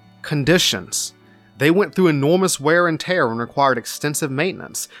 Conditions. They went through enormous wear and tear and required extensive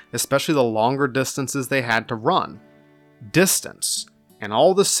maintenance, especially the longer distances they had to run. Distance. And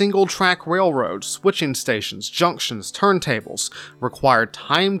all the single-track railroads, switching stations, junctions, turntables required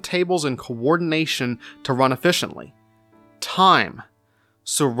timetables and coordination to run efficiently. Time.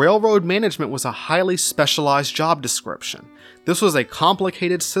 So railroad management was a highly specialized job description. This was a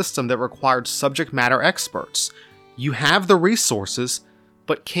complicated system that required subject matter experts. You have the resources,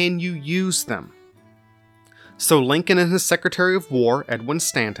 but can you use them? So Lincoln and his Secretary of War, Edwin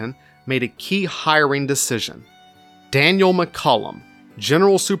Stanton, made a key hiring decision. Daniel McCullum,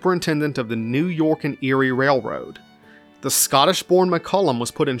 General Superintendent of the New York and Erie Railroad. The Scottish-born McCullum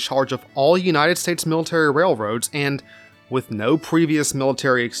was put in charge of all United States military railroads and, with no previous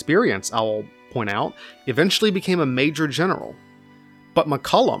military experience, I will point out, eventually became a major general. But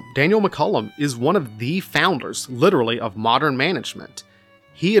Daniel McCullum, is one of the founders, literally, of modern management.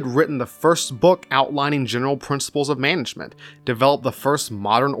 He had written the first book outlining general principles of management, developed the first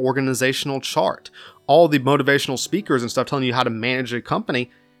modern organizational chart, all the motivational speakers and stuff telling you how to manage a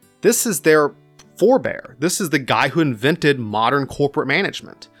company. This is their forebear. This is the guy who invented modern corporate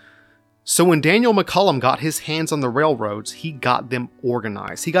management. So when Daniel McCullum got his hands on the railroads, he got them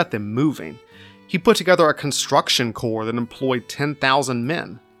organized. He got them moving. He put together a construction corps that employed 10,000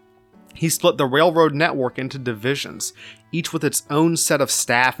 men. He split the railroad network into divisions, each with its own set of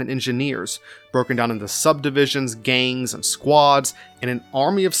staff and engineers, broken down into subdivisions, gangs, and squads, and an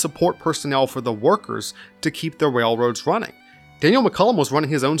army of support personnel for the workers to keep the railroads running. Daniel McCullum was running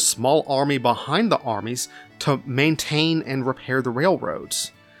his own small army behind the armies to maintain and repair the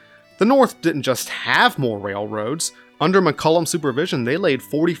railroads. The North didn't just have more railroads. Under McCullum's supervision, they laid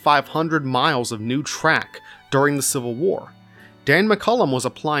 4,500 miles of new track during the Civil War. Dan McCullum was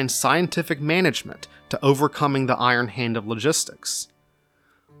applying scientific management to overcoming the iron hand of logistics.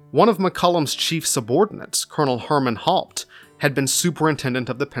 One of McCullum's chief subordinates, Colonel Herman Haupt, had been superintendent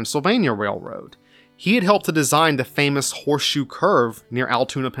of the Pennsylvania Railroad. He had helped to design the famous Horseshoe Curve near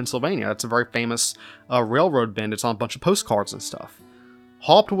Altoona, Pennsylvania. That's a very famous railroad bend. It's on a bunch of postcards and stuff.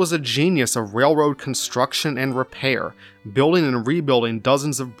 Haupt was a genius of railroad construction and repair, building and rebuilding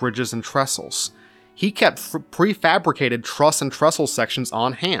dozens of bridges and trestles. He kept prefabricated truss and trestle sections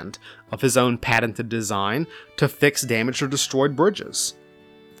on hand of his own patented design to fix damaged or destroyed bridges.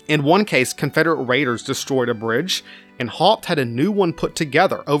 In one case, Confederate raiders destroyed a bridge, and Haupt had a new one put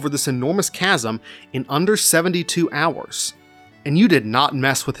together over this enormous chasm in under 72 hours. And you did not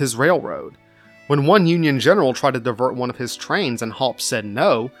mess with his railroad. When one Union general tried to divert one of his trains and Haupt said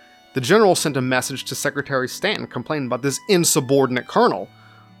no, the general sent a message to Secretary Stanton complaining about this insubordinate colonel,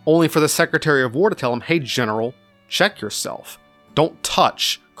 only for the Secretary of War to tell him, "Hey General, check yourself. Don't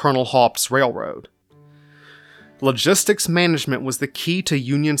touch Colonel Haupt's railroad." Logistics management was the key to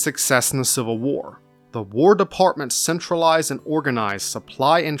Union success in the Civil War. The War Department centralized and organized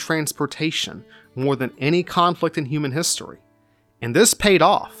supply and transportation more than any conflict in human history. And this paid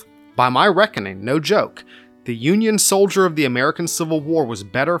off. By my reckoning, no joke, the Union soldier of the American Civil War was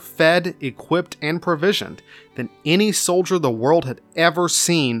better fed, equipped, and provisioned than any soldier the world had ever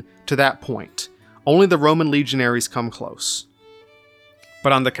seen to that point. Only the Roman legionaries come close.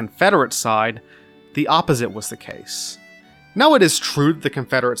 But on the Confederate side, the opposite was the case. Now it is true that the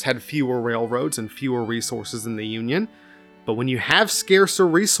Confederates had fewer railroads and fewer resources than the Union, but when you have scarcer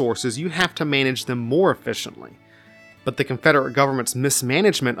resources, you have to manage them more efficiently. But the Confederate government's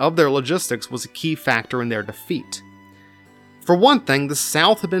mismanagement of their logistics was a key factor in their defeat. For one thing, the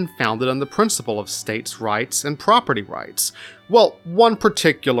South had been founded on the principle of states' rights and property rights. Well, one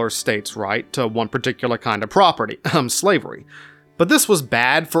particular state's right to one particular kind of property, slavery. But this was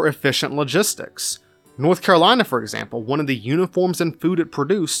bad for efficient logistics. North Carolina, for example, wanted the uniforms and food it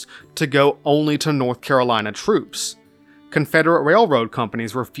produced to go only to North Carolina troops. Confederate railroad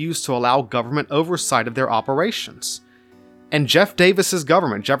companies refused to allow government oversight of their operations. And Jeff Davis's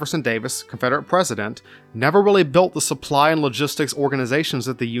government, Jefferson Davis, Confederate president, never really built the supply and logistics organizations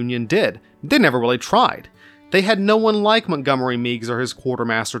that the Union did. They never really tried. They had no one like Montgomery Meigs or his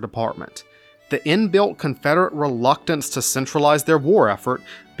quartermaster department. The inbuilt Confederate reluctance to centralize their war effort,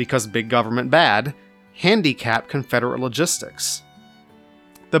 because big government bad, handicapped Confederate logistics.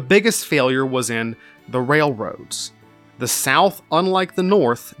 The biggest failure was in the railroads. The South, unlike the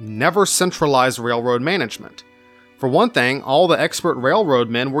North, never centralized railroad management. For one thing, all the expert railroad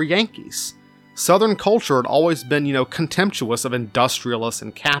men were Yankees. Southern culture had always been, contemptuous of industrialists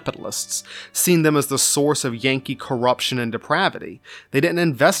and capitalists, seeing them as the source of Yankee corruption and depravity. They didn't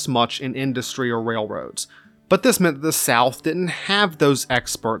invest much in industry or railroads. But this meant that the South didn't have those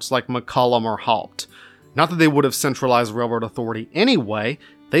experts like McCollum or Haupt. Not that they would have centralized railroad authority anyway,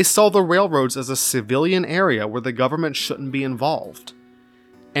 they saw the railroads as a civilian area where the government shouldn't be involved.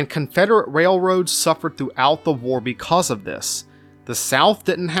 And Confederate railroads suffered throughout the war because of this. The South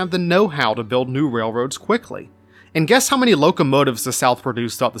didn't have the know-how to build new railroads quickly. And guess how many locomotives the South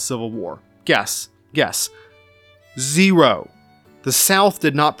produced throughout the Civil War? Guess. 0. The South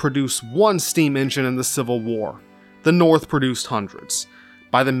did not produce one steam engine in the Civil War. The North produced hundreds.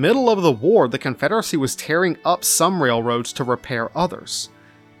 By the middle of the war, the Confederacy was tearing up some railroads to repair others.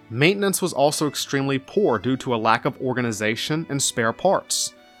 Maintenance was also extremely poor due to a lack of organization and spare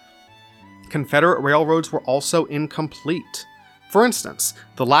parts. Confederate railroads were also incomplete. For instance,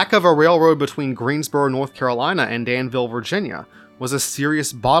 the lack of a railroad between Greensboro, North Carolina and Danville, Virginia was a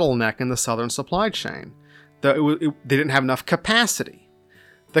serious bottleneck in the Southern supply chain. They didn't have enough capacity.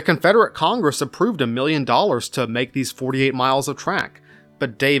 The Confederate Congress approved $1 million to make these 48 miles of track,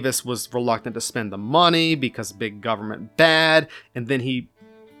 but Davis was reluctant to spend the money because big government bad, and then he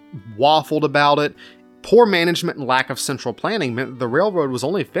waffled about it. Poor management and lack of central planning meant that the railroad was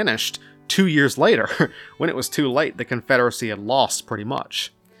only finished 2 years later. When it was too late, the Confederacy had lost pretty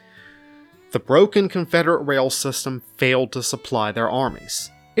much. The broken Confederate rail system failed to supply their armies.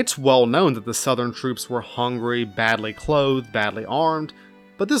 It's well known that the Southern troops were hungry, badly clothed, badly armed,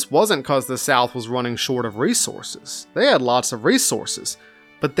 but this wasn't because the South was running short of resources. They had lots of resources,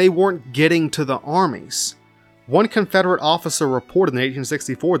 but they weren't getting to the armies. One Confederate officer reported in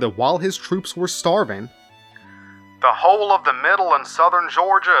 1864 that while his troops were starving, "The whole of the middle and southern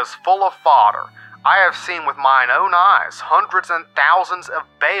Georgia is full of fodder. I have seen with mine own eyes hundreds and thousands of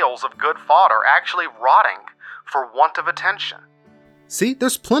bales of good fodder actually rotting for want of attention." See,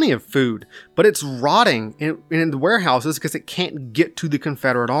 there's plenty of food, but it's rotting in the warehouses because it can't get to the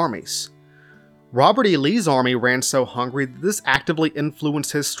Confederate armies. Robert E. Lee's army ran so hungry that this actively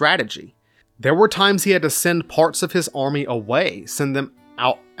influenced his strategy. There were times he had to send parts of his army away, send them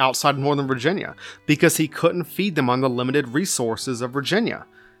outside Northern Virginia, because he couldn't feed them on the limited resources of Virginia.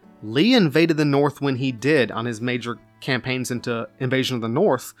 Lee invaded the North when he did on his major campaigns into invasion of the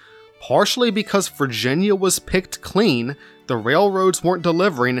North, partially because Virginia was picked clean, the railroads weren't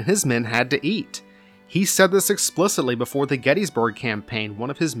delivering, and his men had to eat. He said this explicitly before the Gettysburg Campaign. One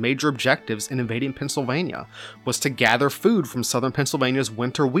of his major objectives in invading Pennsylvania was to gather food from southern Pennsylvania's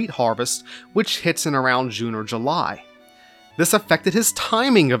winter wheat harvest, which hits in around June or July. This affected his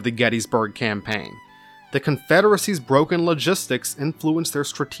timing of the Gettysburg Campaign. The Confederacy's broken logistics influenced their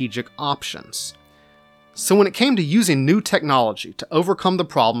strategic options. So when it came to using new technology to overcome the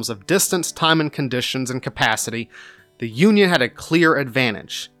problems of distance, time and conditions, and capacity, the Union had a clear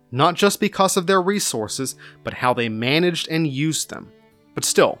advantage, not just because of their resources, but how they managed and used them. But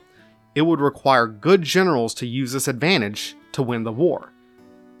still, it would require good generals to use this advantage to win the war.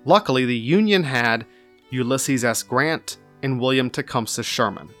 Luckily, the Union had Ulysses S. Grant and William Tecumseh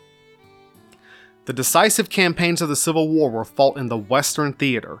Sherman. The decisive campaigns of the Civil War were fought in the Western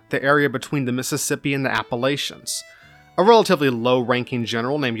Theater, the area between the Mississippi and the Appalachians. A relatively low-ranking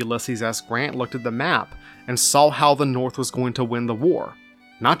general named Ulysses S. Grant looked at the map and saw how the North was going to win the war.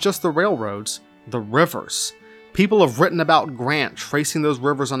 Not just the railroads, the rivers. People have written about Grant tracing those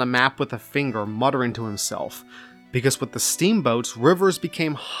rivers on a map with a finger, muttering to himself. Because with the steamboats, rivers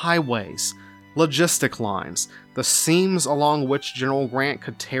became highways, logistic lines, the seams along which General Grant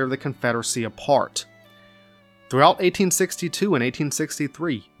could tear the Confederacy apart. Throughout 1862 and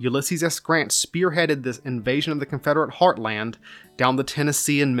 1863, Ulysses S. Grant spearheaded this invasion of the Confederate heartland down the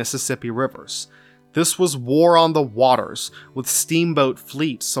Tennessee and Mississippi rivers. This was war on the waters, with steamboat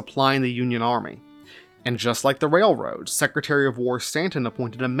fleets supplying the Union Army. And just like the railroads, Secretary of War Stanton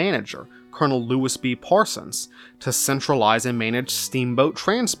appointed a manager, Colonel Lewis B. Parsons, to centralize and manage steamboat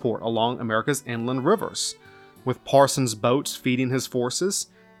transport along America's inland rivers. With Parsons' boats feeding his forces,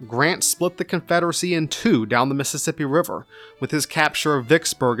 Grant split the Confederacy in two down the Mississippi River, with his capture of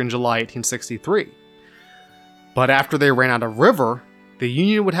Vicksburg in July 1863. But after they ran out of river, the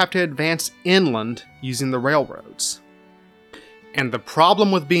Union would have to advance inland using the railroads. And the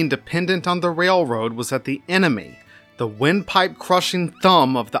problem with being dependent on the railroad was that the enemy, the windpipe-crushing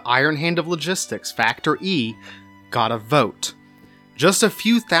thumb of the iron hand of logistics, Factor E, got a vote. Just a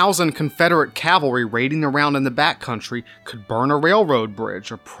few thousand Confederate cavalry raiding around in the backcountry could burn a railroad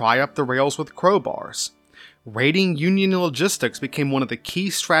bridge or pry up the rails with crowbars. Raiding Union logistics became one of the key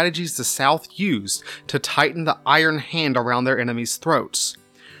strategies the South used to tighten the iron hand around their enemies' throats.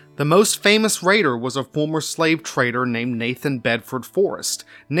 The most famous raider was a former slave trader named Nathan Bedford Forrest,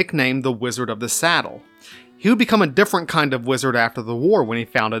 nicknamed the Wizard of the Saddle. He would become a different kind of wizard after the war when he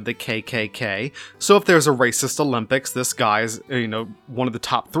founded the KKK, so if there's a racist Olympics, this guy is, one of the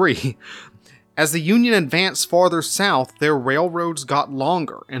top three. As the Union advanced farther south, their railroads got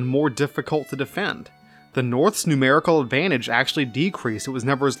longer and more difficult to defend. The North's numerical advantage actually decreased. It was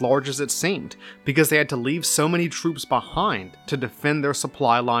never as large as it seemed, because they had to leave so many troops behind to defend their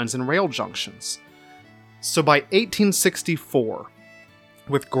supply lines and rail junctions. So by 1864,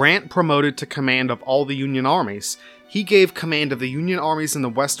 with Grant promoted to command of all the Union armies, he gave command of the Union armies in the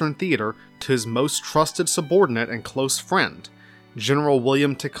Western Theater to his most trusted subordinate and close friend, General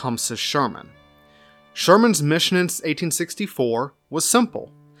William Tecumseh Sherman. Sherman's mission in 1864 was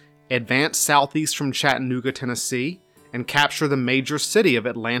simple: advance southeast from Chattanooga, Tennessee, and capture the major city of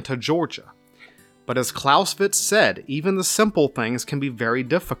Atlanta, Georgia. But as Clausewitz said, even the simple things can be very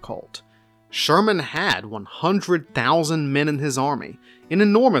difficult. Sherman had 100,000 men in his army, an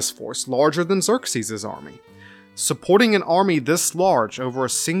enormous force larger than Xerxes' army. Supporting an army this large over a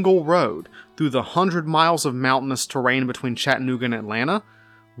single road through the 100 miles of mountainous terrain between Chattanooga and Atlanta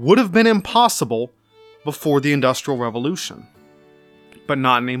would have been impossible before the Industrial Revolution. But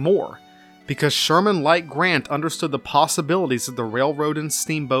not anymore, because Sherman, like Grant, understood the possibilities that the railroad and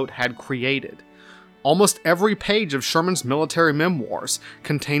steamboat had created. Almost every page of Sherman's military memoirs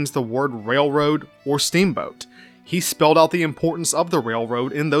contains the word railroad or steamboat. He spelled out the importance of the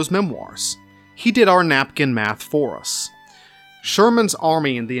railroad in those memoirs. He did our napkin math for us. Sherman's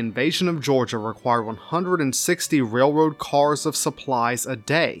army in the invasion of Georgia required 160 railroad cars of supplies a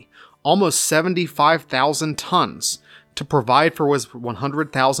day, almost 75,000 tons, to provide for his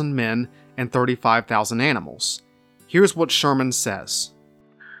 100,000 men and 35,000 animals. Here's what Sherman says.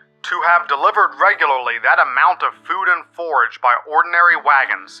 To have delivered regularly that amount of food and forage by ordinary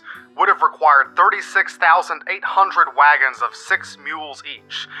wagons would have required 36,800 wagons of 6 mules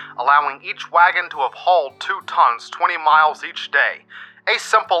each, allowing each wagon to have hauled 2 tons 20 miles each day, a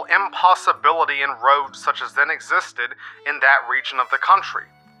simple impossibility in roads such as then existed in that region of the country.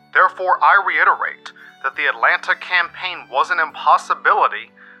 Therefore, I reiterate that the Atlanta campaign was an impossibility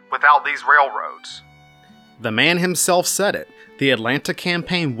without these railroads. The man himself said it. The Atlanta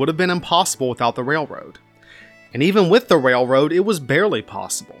campaign would have been impossible without the railroad. And even with the railroad, it was barely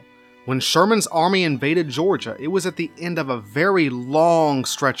possible. When Sherman's army invaded Georgia, it was at the end of a very long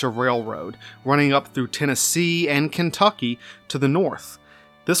stretch of railroad, running up through Tennessee and Kentucky to the north.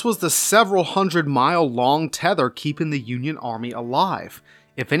 This was the several hundred-mile-long tether keeping the Union Army alive.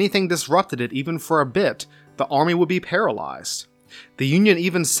 If anything disrupted it even for a bit, the army would be paralyzed. The Union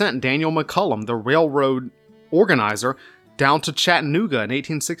even sent Daniel McCullum, the railroad organizer, down to Chattanooga in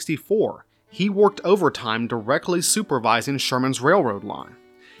 1864. He worked overtime directly supervising Sherman's railroad line.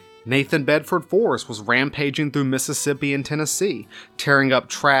 Nathan Bedford Forrest was rampaging through Mississippi and Tennessee, tearing up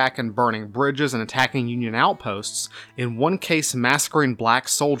track and burning bridges and attacking Union outposts, in one case massacring black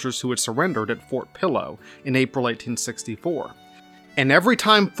soldiers who had surrendered at Fort Pillow in April 1864. And every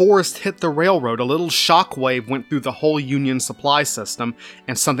time Forrest hit the railroad, a little shockwave went through the whole Union supply system,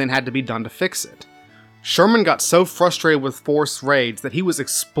 and something had to be done to fix it. Sherman got so frustrated with Forrest's raids that he was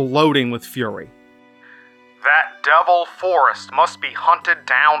exploding with fury. That devil Forrest must be hunted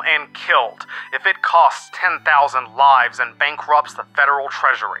down and killed if it costs 10,000 lives and bankrupts the federal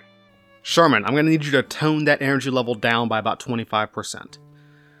treasury. Sherman, I'm going to need you to tone that energy level down by about 25%.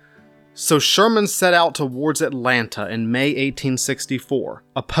 So Sherman set out towards Atlanta in May 1864,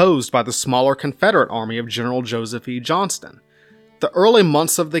 opposed by the smaller Confederate army of General Joseph E. Johnston. The early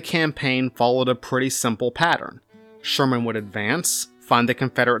months of the campaign followed a pretty simple pattern. Sherman would advance, find the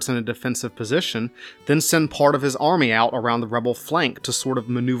Confederates in a defensive position, then send part of his army out around the rebel flank to sort of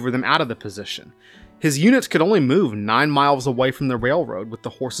maneuver them out of the position. His units could only move 9 miles away from the railroad with the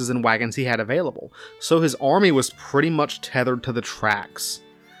horses and wagons he had available, so his army was pretty much tethered to the tracks.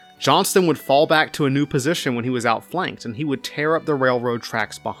 Johnston would fall back to a new position when he was outflanked, and he would tear up the railroad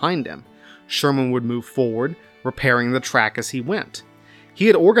tracks behind him. Sherman would move forward, repairing the track as he went. He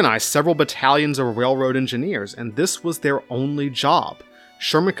had organized several battalions of railroad engineers, and this was their only job.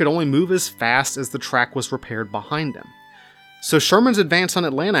 Sherman could only move as fast as the track was repaired behind him. So Sherman's advance on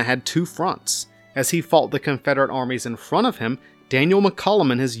Atlanta had two fronts. As he fought the Confederate armies in front of him, Daniel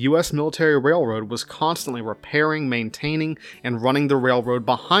McCullum and his U.S. military railroad was constantly repairing, maintaining, and running the railroad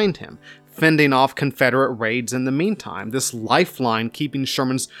behind him, fending off Confederate raids in the meantime, this lifeline keeping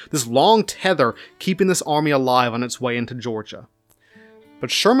this long tether keeping this army alive on its way into Georgia.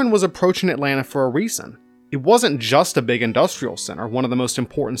 But Sherman was approaching Atlanta for a reason. It wasn't just a big industrial center, one of the most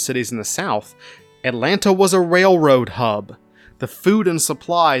important cities in the South. Atlanta was a railroad hub. The food and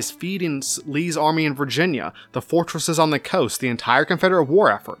supplies feeding Lee's army in Virginia, the fortresses on the coast, the entire Confederate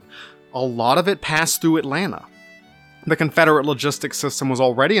war effort, a lot of it passed through Atlanta. The Confederate logistics system was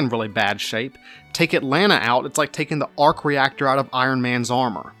already in really bad shape. Take Atlanta out, it's like taking the arc reactor out of Iron Man's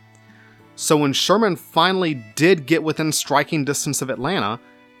armor. So when Sherman finally did get within striking distance of Atlanta,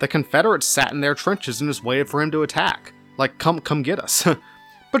 the Confederates sat in their trenches and just waited for him to attack. Like, come get us.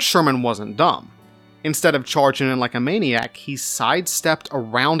 But Sherman wasn't dumb. Instead of charging in like a maniac, he sidestepped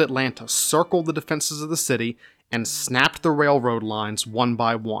around Atlanta, circled the defenses of the city, and snapped the railroad lines one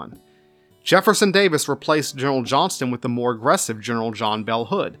by one. Jefferson Davis replaced General Johnston with the more aggressive General John Bell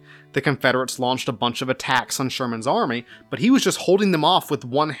Hood. The Confederates launched a bunch of attacks on Sherman's army, but he was just holding them off with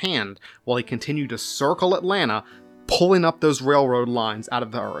one hand while he continued to circle Atlanta, pulling up those railroad lines out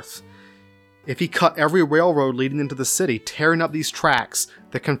of the earth. If he cut every railroad leading into the city, tearing up these tracks,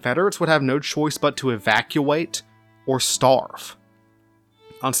 the Confederates would have no choice but to evacuate or starve.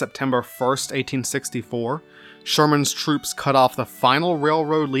 On September 1st, 1864, Sherman's troops cut off the final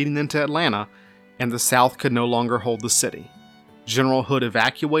railroad leading into Atlanta, and the South could no longer hold the city. General Hood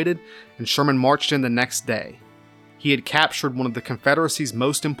evacuated, and Sherman marched in the next day. He had captured one of the Confederacy's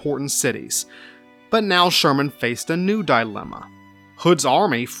most important cities, but now Sherman faced a new dilemma. Hood's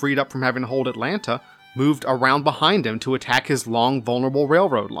army, freed up from having to hold Atlanta, moved around behind him to attack his long, vulnerable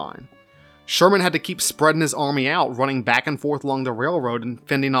railroad line. Sherman had to keep spreading his army out, running back and forth along the railroad and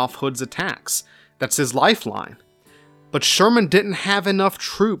fending off Hood's attacks. That's his lifeline. But Sherman didn't have enough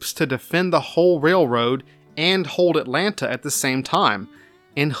troops to defend the whole railroad and hold Atlanta at the same time,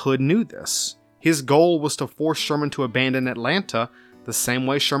 and Hood knew this. His goal was to force Sherman to abandon Atlanta the same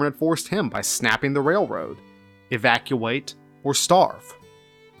way Sherman had forced him, by snapping the railroad. Evacuate or starve.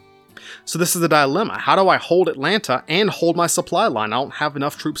 So this is the dilemma. How do I hold Atlanta and hold my supply line? I don't have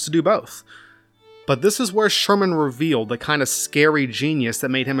enough troops to do both. But this is where Sherman revealed the kind of scary genius that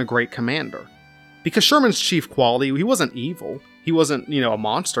made him a great commander. Because Sherman's chief quality, he wasn't evil. He wasn't, a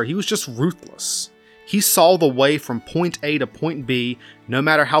monster. He was just ruthless. He saw the way from point A to point B, no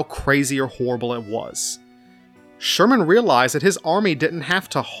matter how crazy or horrible it was. Sherman realized that his army didn't have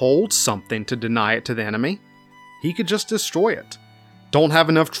to hold something to deny it to the enemy. He could just destroy it. Don't have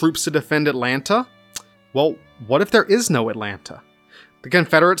enough troops to defend Atlanta? Well, what if there is no Atlanta? The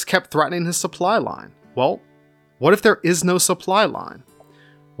Confederates kept threatening his supply line. Well, what if there is no supply line?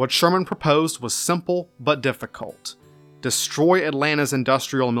 What Sherman proposed was simple but difficult. Destroy Atlanta's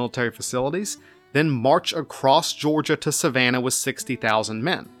industrial and military facilities, then march across Georgia to Savannah with 60,000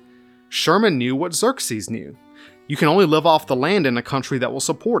 men. Sherman knew what Xerxes knew. You can only live off the land in a country that will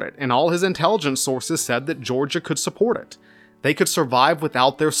support it, and all his intelligence sources said that Georgia could support it. They could survive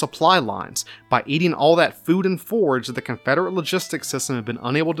without their supply lines, by eating all that food and forage that the Confederate logistics system had been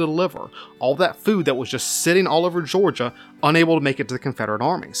unable to deliver, all that food that was just sitting all over Georgia, unable to make it to the Confederate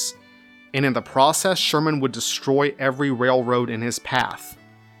armies. And in the process, Sherman would destroy every railroad in his path.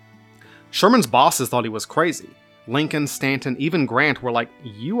 Sherman's bosses thought he was crazy. Lincoln, Stanton, even Grant were like,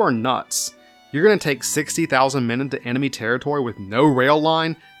 "You are nuts. You're going to take 60,000 men into enemy territory with no rail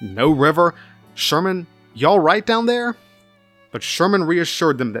line, no river. Sherman, y'all right down there?" But Sherman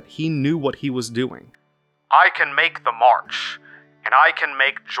reassured them that he knew what he was doing. "I can make the march, and I can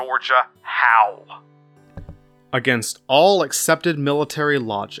make Georgia howl." Against all accepted military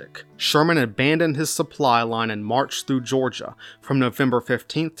logic, Sherman abandoned his supply line and marched through Georgia from November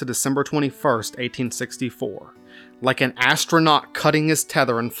 15th to December 21st, 1864, like an astronaut cutting his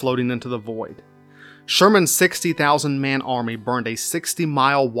tether and floating into the void. Sherman's 60,000-man army burned a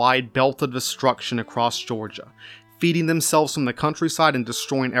 60-mile wide belt of destruction across Georgia, feeding themselves from the countryside and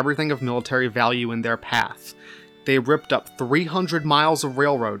destroying everything of military value in their path. They ripped up 300 miles of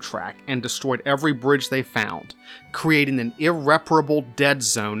railroad track and destroyed every bridge they found, creating an irreparable dead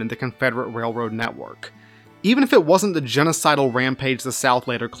zone in the Confederate railroad network. Even if it wasn't the genocidal rampage the South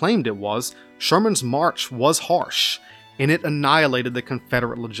later claimed it was, Sherman's march was harsh, and it annihilated the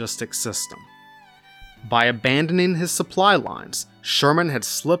Confederate logistics system. By abandoning his supply lines, Sherman had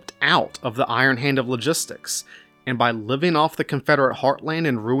slipped out of the iron hand of logistics, and by living off the Confederate heartland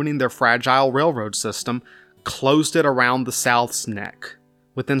and ruining their fragile railroad system, closed it around the South's neck.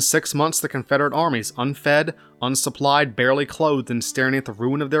 Within 6 months, the Confederate armies, unfed, unsupplied, barely clothed, and staring at the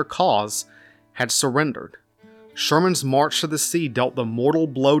ruin of their cause, had surrendered. Sherman's march to the sea dealt the mortal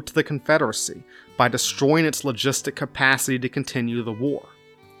blow to the Confederacy by destroying its logistic capacity to continue the war.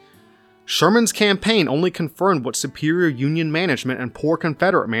 Sherman's campaign only confirmed what superior Union management and poor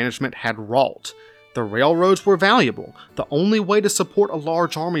Confederate management had wrought. The railroads were valuable, the only way to support a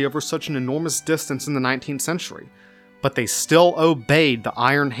large army over such an enormous distance in the 19th century. But they still obeyed the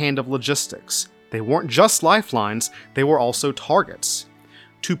iron hand of logistics. They weren't just lifelines, they were also targets.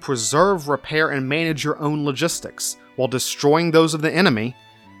 To preserve, repair, and manage your own logistics, while destroying those of the enemy,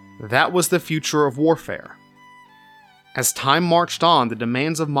 that was the future of warfare. As time marched on, the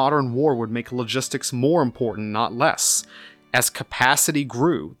demands of modern war would make logistics more important, not less. As capacity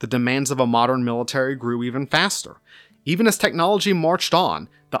grew, the demands of a modern military grew even faster. Even as technology marched on,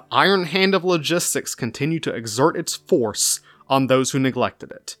 the iron hand of logistics continued to exert its force on those who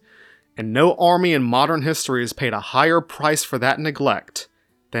neglected it. And no army in modern history has paid a higher price for that neglect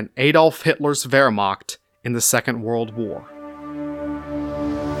than Adolf Hitler's Wehrmacht in the Second World War.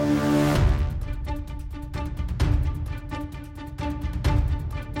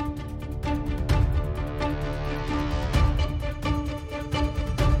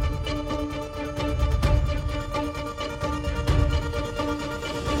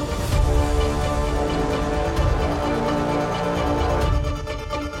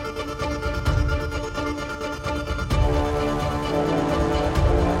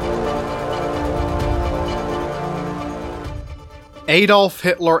 Adolf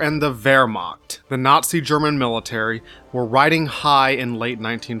Hitler and the Wehrmacht, the Nazi German military, were riding high in late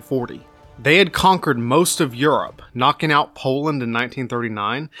 1940. They had conquered most of Europe, knocking out Poland in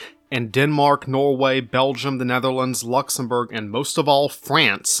 1939, and Denmark, Norway, Belgium, the Netherlands, Luxembourg, and most of all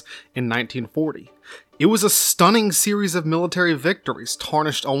France in 1940. It was a stunning series of military victories,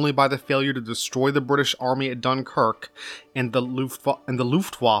 tarnished only by the failure to destroy the British Army at Dunkirk and the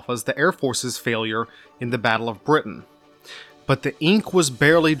Luftwaffe's, the Air Force's failure in the Battle of Britain. But the ink was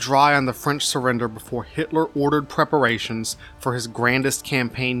barely dry on the French surrender before Hitler ordered preparations for his grandest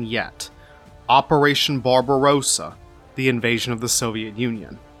campaign yet, Operation Barbarossa, the invasion of the Soviet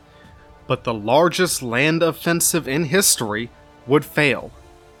Union. But the largest land offensive in history would fail,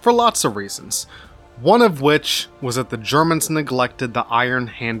 for lots of reasons, one of which was that the Germans neglected the iron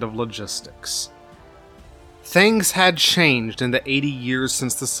hand of logistics. Things had changed in the 80 years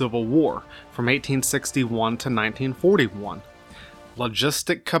since the Civil War, from 1861 to 1941.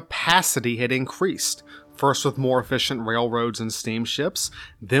 Logistic capacity had increased, first with more efficient railroads and steamships,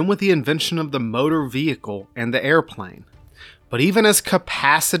 then with the invention of the motor vehicle and the airplane. But even as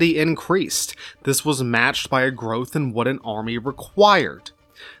capacity increased, this was matched by a growth in what an army required.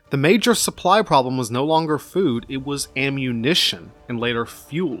 The major supply problem was no longer food, it was ammunition, and later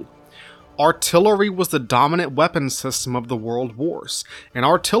fuel. Artillery was the dominant weapon system of the world wars, and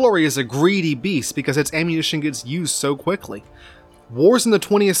artillery is a greedy beast because its ammunition gets used so quickly. Wars in the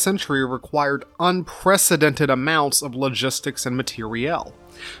 20th century required unprecedented amounts of logistics and materiel.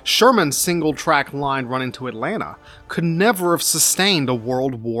 Sherman's single-track line running to Atlanta could never have sustained a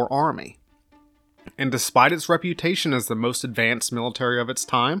World War army. And despite its reputation as the most advanced military of its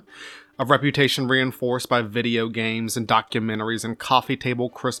time, a reputation reinforced by video games and documentaries and coffee table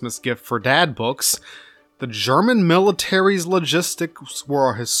Christmas gift for dad books, the German military's logistics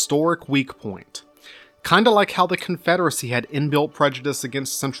were a historic weak point. Kinda like how the Confederacy had inbuilt prejudice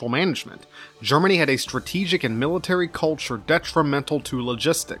against central management, Germany had a strategic and military culture detrimental to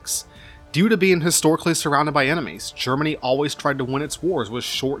logistics. Due to being historically surrounded by enemies, Germany always tried to win its wars with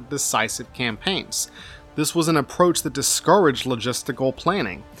short, decisive campaigns. This was an approach that discouraged logistical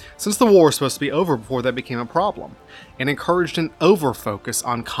planning, since the war was supposed to be over before that became a problem, and encouraged an over-focus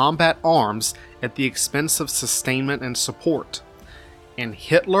on combat arms at the expense of sustainment and support. And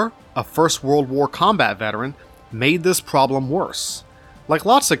Hitler, a First World War combat veteran, made this problem worse. Like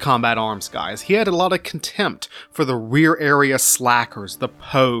lots of combat arms guys, he had a lot of contempt for the rear area slackers, the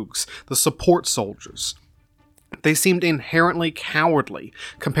pogues, the support soldiers. They seemed inherently cowardly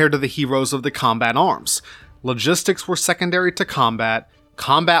compared to the heroes of the combat arms. Logistics were secondary to combat,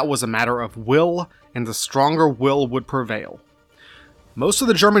 Combat was a matter of will, and the stronger will would prevail. Most of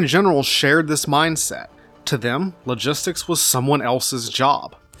the German generals shared this mindset. To them, logistics was someone else's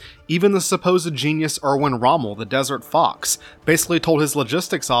job. Even the supposed genius Erwin Rommel, the Desert Fox, basically told his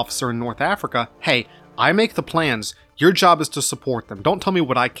logistics officer in North Africa, "Hey, I make the plans, your job is to support them, don't tell me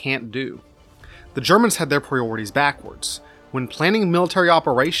what I can't do." The Germans had their priorities backwards. When planning military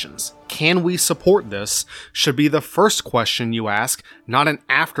operations, can we support this, should be the first question you ask, not an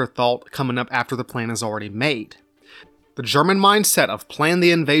afterthought coming up after the plan is already made. The German mindset of plan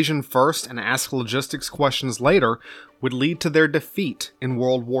the invasion first and ask logistics questions later would lead to their defeat in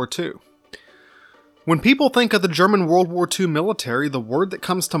World War II. When people think of the German World War II military, the word that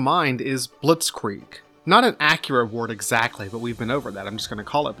comes to mind is blitzkrieg. Not an accurate word exactly, but we've been over that. I'm just going to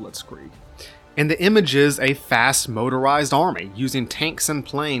call it blitzkrieg. And the image is a fast motorized army using tanks and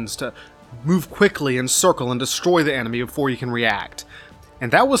planes to move quickly and circle and destroy the enemy before you can react.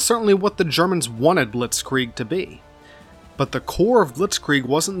 And that was certainly what the Germans wanted blitzkrieg to be. But the core of blitzkrieg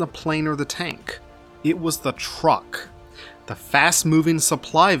wasn't the plane or the tank. It was the truck. The fast-moving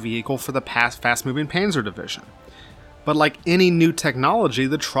supply vehicle for the fast-moving Panzer Division. But like any new technology,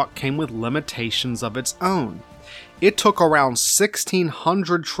 the truck came with limitations of its own. It took around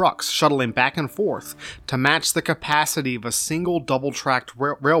 1,600 trucks shuttling back and forth to match the capacity of a single double-tracked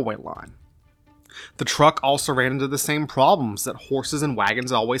railway line. The truck also ran into the same problems that horses and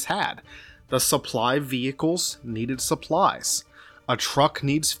wagons always had. The supply vehicles needed supplies. A truck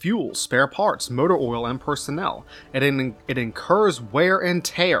needs fuel, spare parts, motor oil, and personnel. It incurs wear and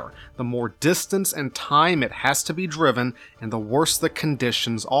tear the more distance and time it has to be driven, and the worse the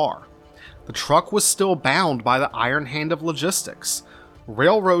conditions are. The truck was still bound by the iron hand of logistics.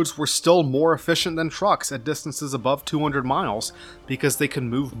 Railroads were still more efficient than trucks at distances above 200 miles because they could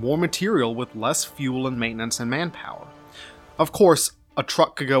move more material with less fuel and maintenance and manpower. Of course, a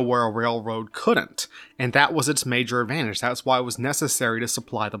truck could go where a railroad couldn't, and that was its major advantage. That's why it was necessary to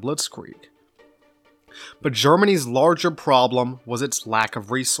supply the blitzkrieg. But Germany's larger problem was its lack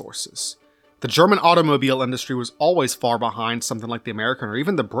of resources. The German automobile industry was always far behind something like the American or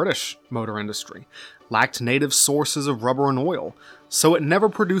even the British motor industry, lacked native sources of rubber and oil, so it never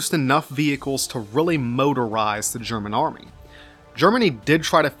produced enough vehicles to really motorize the German army. Germany did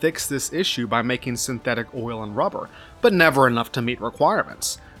try to fix this issue by making synthetic oil and rubber, but never enough to meet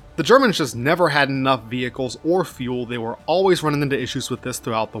requirements. The Germans just never had enough vehicles or fuel. They were always running into issues with this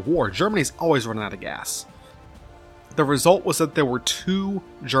throughout the war. Germany's always running out of gas. The result was that there were two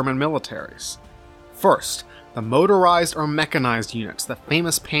German militaries. First, the motorized or mechanized units, the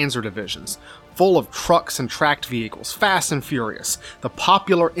famous Panzer divisions, full of trucks and tracked vehicles, fast and furious, the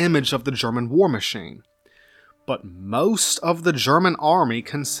popular image of the German war machine. But most of the German army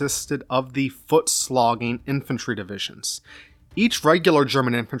consisted of the foot-slogging infantry divisions. Each regular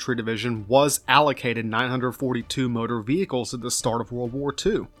German infantry division was allocated 942 motor vehicles at the start of World War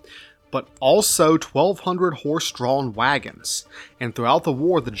II, but also 1,200 horse-drawn wagons. And throughout the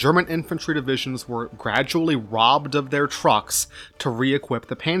war, the German infantry divisions were gradually robbed of their trucks to re-equip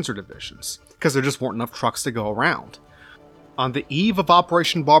the Panzer divisions, because there just weren't enough trucks to go around. On the eve of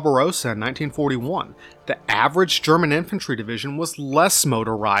Operation Barbarossa in 1941, the average German infantry division was less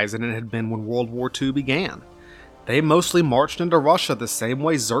motorized than it had been when World War II began. They mostly marched into Russia the same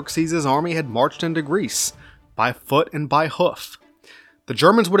way Xerxes' army had marched into Greece, by foot and by hoof. The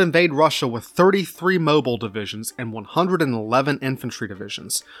Germans would invade Russia with 33 mobile divisions and 111 infantry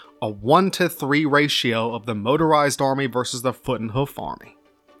divisions, a 1-to-3 ratio of the motorized army versus the foot and hoof army.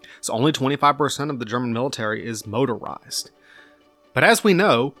 So only 25% of the German military is motorized. But as we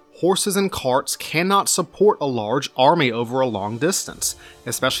know, horses and carts cannot support a large army over a long distance,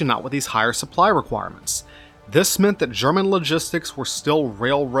 especially not with these higher supply requirements. This meant that German logistics were still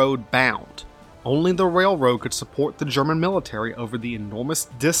railroad bound. Only the railroad could support the German military over the enormous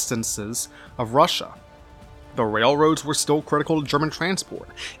distances of Russia. The railroads were still critical to German transport,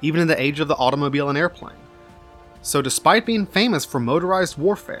 even in the age of the automobile and airplane. So despite being famous for motorized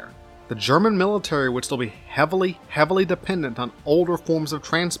warfare, the German military would still be heavily dependent on older forms of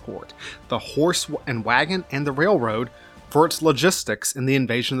transport, the horse and wagon and the railroad, for its logistics in the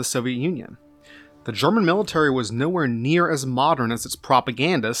invasion of the Soviet Union. The German military was nowhere near as modern as its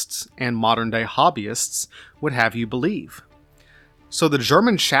propagandists and modern-day hobbyists would have you believe. So the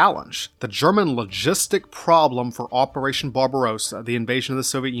German challenge, the German logistic problem for Operation Barbarossa, the invasion of the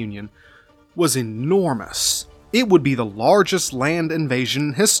Soviet Union, was enormous. It would be the largest land invasion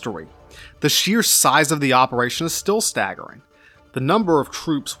in history. The sheer size of the operation is still staggering. The number of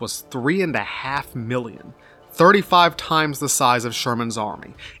troops was 3.5 million, 35 times the size of Sherman's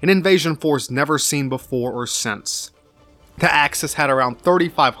army, an invasion force never seen before or since. The Axis had around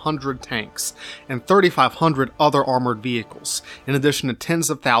 3,500 tanks and 3,500 other armored vehicles, in addition to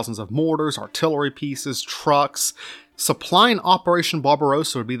tens of thousands of mortars, artillery pieces, trucks. Supplying Operation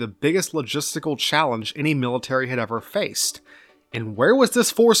Barbarossa would be the biggest logistical challenge any military had ever faced. And where was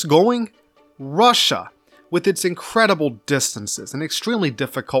this force going? Russia, with its incredible distances and extremely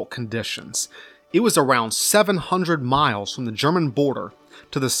difficult conditions. It was around 700 miles from the German border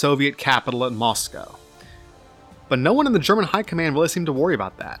to the Soviet capital at Moscow. But no one in the German high command really seemed to worry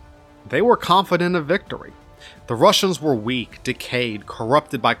about that. They were confident of victory. The Russians were weak, decayed,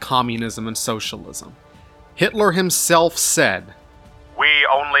 corrupted by communism and socialism. Hitler himself said, "We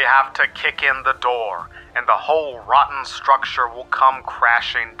only have to kick in the door, and the whole rotten structure will come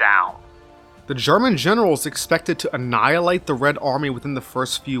crashing down." The German generals expected to annihilate the Red Army within the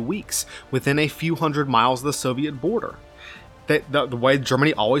first few weeks, within a few hundred miles of the Soviet border. The way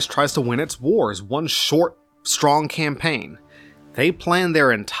Germany always tries to win its wars, one short, strong campaign. They planned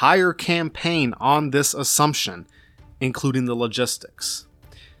their entire campaign on this assumption, including the logistics.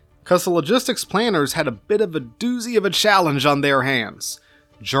 Because the logistics planners had a bit of a doozy of a challenge on their hands.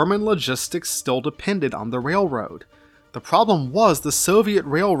 German logistics still depended on the railroad. The problem was the Soviet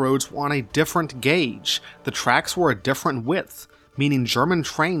railroads were on a different gauge. The tracks were a different width, meaning German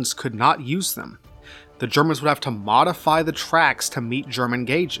trains could not use them. The Germans would have to modify the tracks to meet German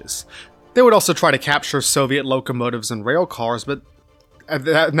gauges. They would also try to capture Soviet locomotives and rail cars, but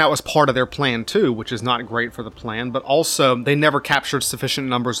that was part of their plan too, which is not great for the plan, but also they never captured sufficient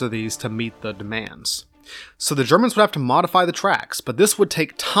numbers of these to meet the demands. So the Germans would have to modify the tracks, but this would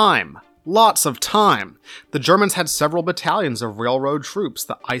take time. Lots of time. The Germans had several battalions of railroad troops,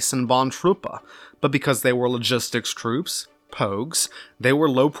 the Eisenbahntruppe, but because they were logistics troops, POGs, they were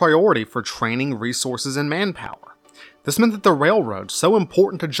low priority for training, resources, and manpower. This meant that the railroad, so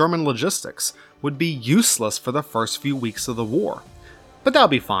important to German logistics, would be useless for the first few weeks of the war. But that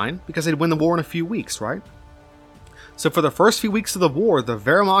would be fine, because they'd win the war in a few weeks, right? So for the first few weeks of the war, the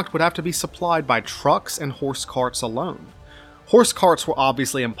Wehrmacht would have to be supplied by trucks and horse carts alone. Horse carts were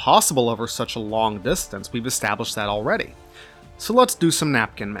obviously impossible over such a long distance, we've established that already. So let's do some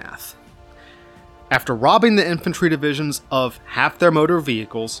napkin math. After robbing the infantry divisions of half their motor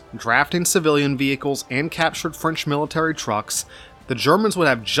vehicles, drafting civilian vehicles, and captured French military trucks, the Germans would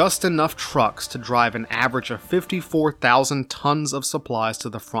have just enough trucks to drive an average of 54,000 tons of supplies to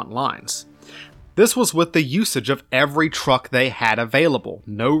the front lines. This was with the usage of every truck they had available,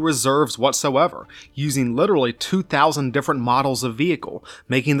 no reserves whatsoever, using literally 2,000 different models of vehicle,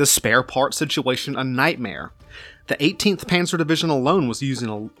 making the spare part situation a nightmare. The 18th Panzer Division alone was using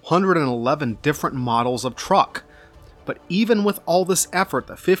 111 different models of truck. But even with all this effort,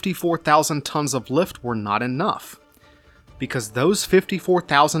 the 54,000 tons of lift were not enough. Because those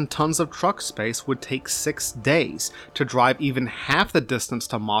 54,000 tons of truck space would take 6 days to drive even half the distance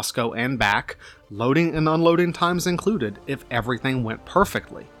to Moscow and back, loading and unloading times included, if everything went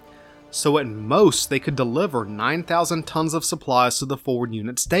perfectly. So at most, they could deliver 9,000 tons of supplies to the forward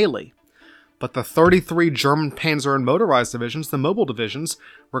units daily. But the 33 German Panzer and motorized divisions, the mobile divisions,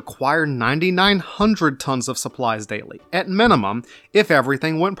 required 9,900 tons of supplies daily, at minimum, if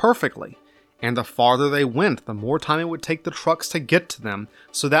everything went perfectly. And the farther they went, the more time it would take the trucks to get to them,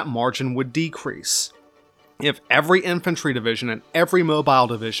 so that margin would decrease. If every infantry division and every mobile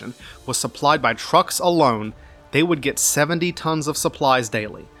division was supplied by trucks alone, they would get 70 tons of supplies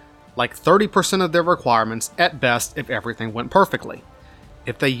daily, like 30% of their requirements at best if everything went perfectly.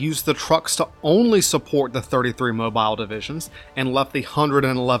 If they used the trucks to only support the 33 mobile divisions and left the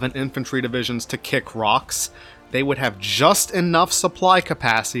 111 infantry divisions to kick rocks, they would have just enough supply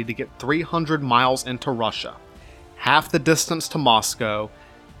capacity to get 300 miles into Russia, half the distance to Moscow,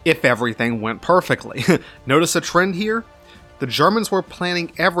 if everything went perfectly. Notice a trend here? The Germans were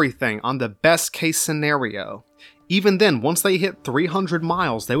planning everything on the best case scenario. Even then, once they hit 300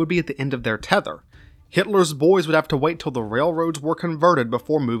 miles, they would be at the end of their tether. Hitler's boys would have to wait till the railroads were converted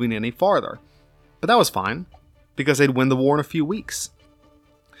before moving any farther. But that was fine, because they'd win the war in a few weeks.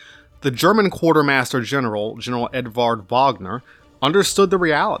 The German Quartermaster General, General Eduard Wagner, understood the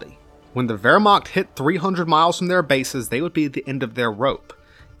reality. When the Wehrmacht hit 300 miles from their bases, they would be at the end of their rope,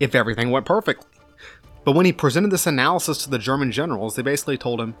 if everything went perfectly. But when he presented this analysis to the German generals, they basically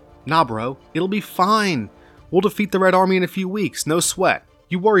told him, "Nah bro, it'll be fine. We'll defeat the Red Army in a few weeks, no sweat.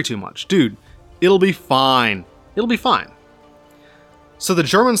 You worry too much. Dude, it'll be fine. It'll be fine." So the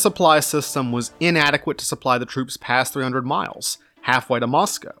German supply system was inadequate to supply the troops past 300 miles, halfway to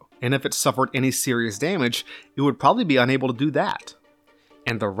Moscow. And if it suffered any serious damage, it would probably be unable to do that.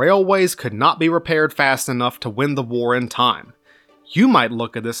 And the railways could not be repaired fast enough to win the war in time. You might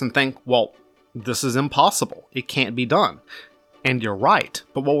look at this and think, well, This is impossible. It can't be done. And you're right,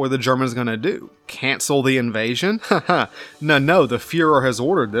 but what were the Germans going to do? Cancel the invasion? No, the Fuhrer has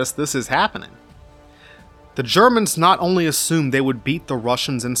ordered this. This is happening. The Germans not only assumed they would beat the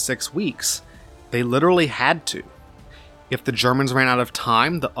Russians in 6 weeks, they literally had to. If the Germans ran out of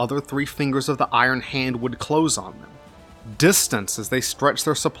time, the other 3 fingers of the Iron Hand would close on them. Distance as they stretched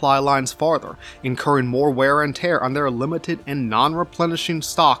their supply lines farther, incurring more wear and tear on their limited and non-replenishing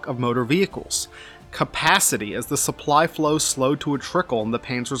stock of motor vehicles. Capacity as the supply flow slowed to a trickle and the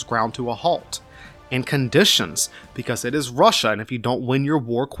panzers ground to a halt. And conditions, because it is Russia, and if you don't win your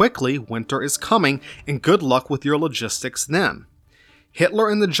war quickly, winter is coming, and good luck with your logistics then. Hitler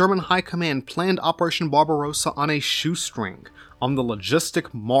and the German High Command planned Operation Barbarossa on a shoestring, on the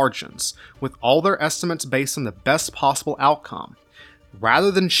logistic margins, with all their estimates based on the best possible outcome.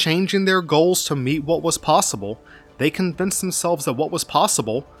 Rather than changing their goals to meet what was possible, they convinced themselves that what was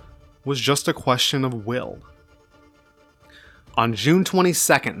possible was just a question of will. On June 22,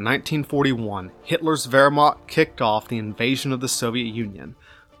 1941, Hitler's Wehrmacht kicked off the invasion of the Soviet Union,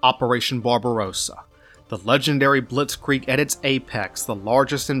 Operation Barbarossa, the legendary blitzkrieg at its apex, the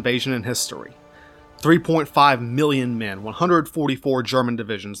largest invasion in history. 3.5 million men, 144 German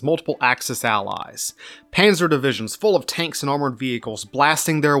divisions, multiple Axis allies, panzer divisions full of tanks and armored vehicles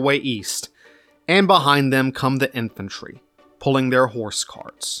blasting their way east, and behind them come the infantry, pulling their horse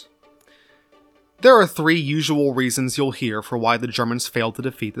carts. There are 3 usual reasons you'll hear for why the Germans failed to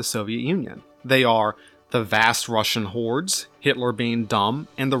defeat the Soviet Union. They are the vast Russian hordes, Hitler being dumb,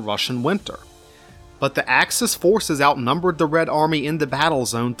 and the Russian winter. But the Axis forces outnumbered the Red Army in the battle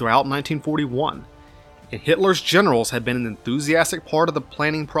zone throughout 1941, and Hitler's generals had been an enthusiastic part of the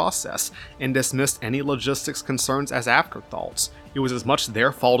planning process and dismissed any logistics concerns as afterthoughts. It was as much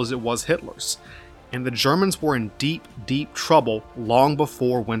their fault as it was Hitler's, and the Germans were in deep, deep trouble long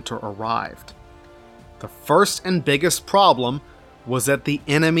before winter arrived. The first and biggest problem was that the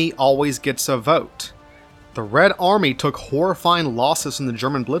enemy always gets a vote. The Red Army took horrifying losses in the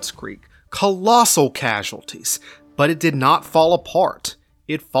German Blitzkrieg, colossal casualties, but it did not fall apart.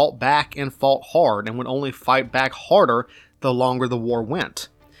 It fought back and fought hard and would only fight back harder the longer the war went.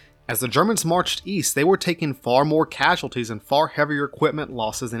 As the Germans marched east, they were taking far more casualties and far heavier equipment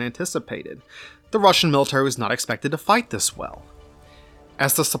losses than anticipated. The Russian military was not expected to fight this well.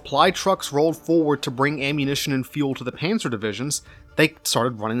 As the supply trucks rolled forward to bring ammunition and fuel to the panzer divisions, they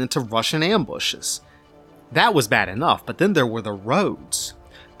started running into Russian ambushes. That was bad enough, but then there were the roads.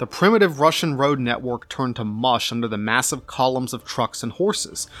 The primitive Russian road network turned to mush under the massive columns of trucks and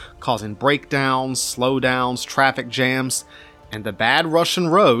horses, causing breakdowns, slowdowns, traffic jams, and the bad Russian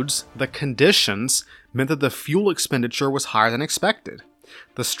roads, the conditions, meant that the fuel expenditure was higher than expected.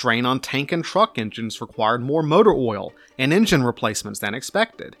 The strain on tank and truck engines required more motor oil and engine replacements than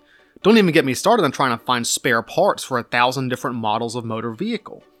expected. Don't even get me started on trying to find spare parts for 1,000 different models of motor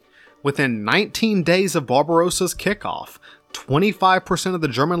vehicle. Within 19 days of Barbarossa's kickoff, 25% of the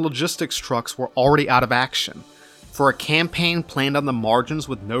German logistics trucks were already out of action. For a campaign planned on the margins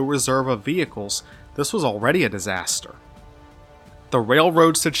with no reserve of vehicles, this was already a disaster. The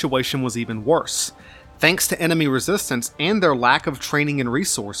railroad situation was even worse. Thanks to enemy resistance and their lack of training and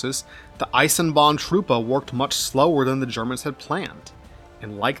resources, the Eisenbahntruppe worked much slower than the Germans had planned.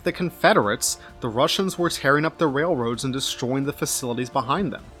 And like the Confederates, the Russians were tearing up the railroads and destroying the facilities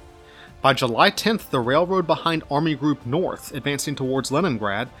behind them. By July 10th, the railroad behind Army Group North, advancing towards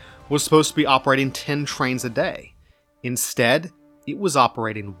Leningrad, was supposed to be operating 10 trains a day. Instead, it was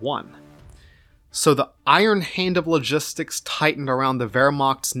operating 1. So the iron hand of logistics tightened around the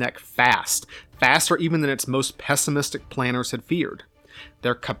Wehrmacht's neck fast, faster even than its most pessimistic planners had feared.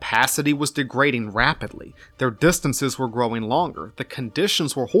 Their capacity was degrading rapidly, their distances were growing longer, the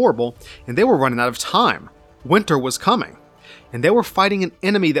conditions were horrible, and they were running out of time. Winter was coming, and they were fighting an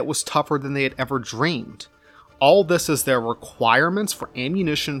enemy that was tougher than they had ever dreamed. All this as their requirements for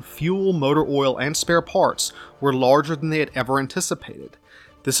ammunition, fuel, motor oil, and spare parts were larger than they had ever anticipated.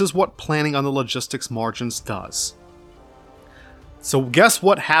 This is what planning on the logistics margins does. So guess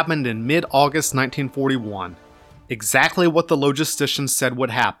what happened in mid-August 1941? Exactly what the logisticians said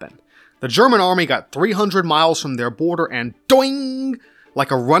would happen. The German army got 300 miles from their border and doing! Like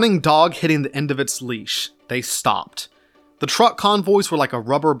a running dog hitting the end of its leash, they stopped. The truck convoys were like a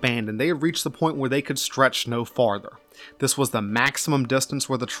rubber band and they had reached the point where they could stretch no farther. This was the maximum distance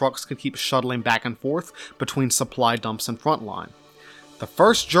where the trucks could keep shuttling back and forth between supply dumps and frontline. The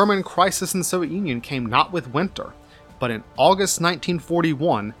first German crisis in the Soviet Union came not with winter, but in August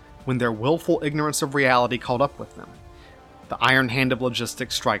 1941 when their willful ignorance of reality caught up with them. The iron hand of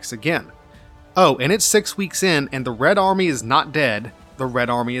logistics strikes again. Oh, and it's 6 weeks in and the Red Army is not dead, the Red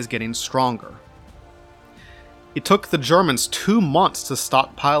Army is getting stronger. It took the Germans 2 months to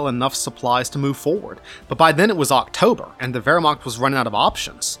stockpile enough supplies to move forward, but by then it was October, and the Wehrmacht was running out of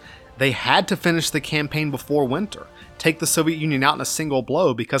options. They had to finish the campaign before winter, take the Soviet Union out in a single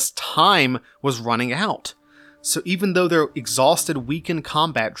blow because time was running out. So even though their exhausted, weakened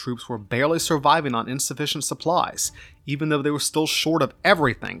combat troops were barely surviving on insufficient supplies, even though they were still short of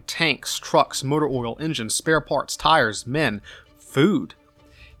everything — tanks, trucks, motor oil, engines, spare parts, tires, men, food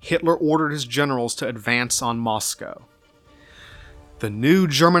 — Hitler ordered his generals to advance on Moscow. The new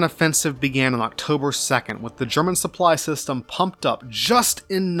German offensive began on October 2nd, with the German supply system pumped up just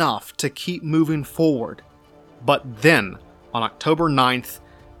enough to keep moving forward. But then, on October 9th,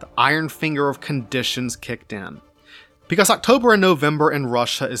 the iron finger of conditions kicked in. Because October and November in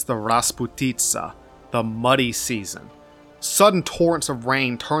Russia is the Rasputitsa, the muddy season. Sudden torrents of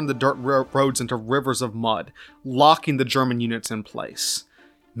rain turned the dirt roads into rivers of mud, locking the German units in place.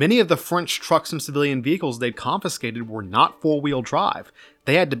 Many of the French trucks and civilian vehicles they'd confiscated were not four-wheel drive.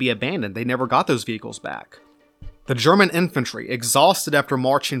 They had to be abandoned. They never got those vehicles back. The German infantry, exhausted after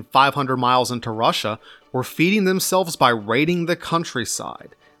marching 500 miles into Russia, were feeding themselves by raiding the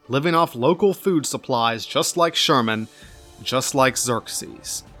countryside, living off local food supplies just like Sherman, just like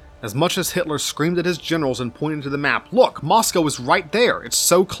Xerxes. As much as Hitler screamed at his generals and pointed to the map, "Look, Moscow is right there. It's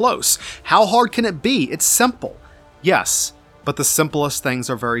so close. How hard can it be? It's simple." Yes, but the simplest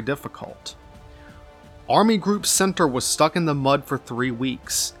things are very difficult. Army Group Center was stuck in the mud for 3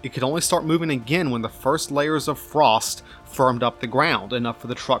 weeks. It could only start moving again when the first layers of frost firmed up the ground, enough for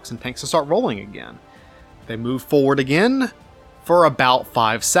the trucks and tanks to start rolling again. They moved forward again for about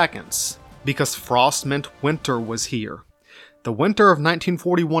 5 seconds, because frost meant winter was here. The winter of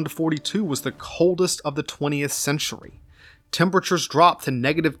 1941-42 was the coldest of the 20th century. Temperatures dropped to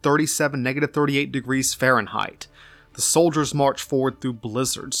 -37, -38 degrees Fahrenheit. The soldiers marched forward through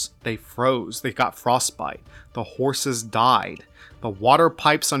blizzards. They froze. They got frostbite. The horses died. The water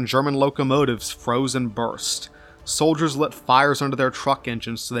pipes on German locomotives froze and burst. Soldiers lit fires under their truck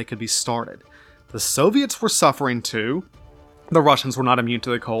engines so they could be started. The Soviets were suffering too. The Russians were not immune to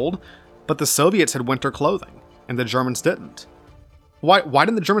the cold, but the Soviets had winter clothing, and the Germans didn't. Why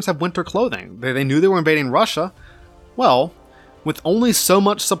didn't the Germans have winter clothing? They knew they were invading Russia. Well, with only so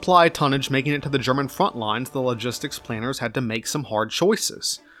much supply tonnage making it to the German front lines, the logistics planners had to make some hard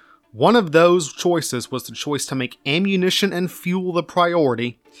choices. One of those choices was the choice to make ammunition and fuel the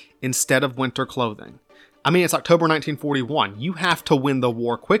priority instead of winter clothing. I mean, it's October 1941. You have to win the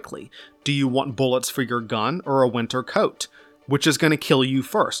war quickly. Do you want bullets for your gun or a winter coat? Which is going to kill you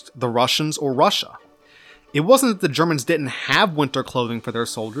first, the Russians or Russia? It wasn't that the Germans didn't have winter clothing for their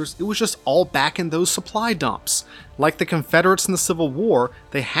soldiers, it was just all back in those supply dumps. Like the Confederates in the Civil War,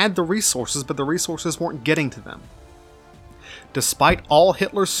 they had the resources, but the resources weren't getting to them. Despite all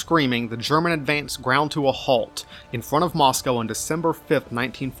Hitler's screaming, the German advance ground to a halt in front of Moscow on December 5th,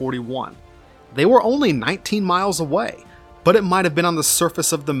 1941. They were only 19 miles away, but it might have been on the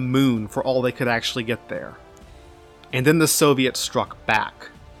surface of the moon for all they could actually get there. And then the Soviets struck back.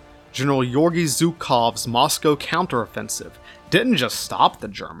 General Georgy Zhukov's Moscow counteroffensive didn't just stop the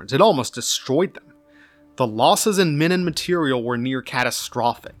Germans, it almost destroyed them. The losses in men and material were near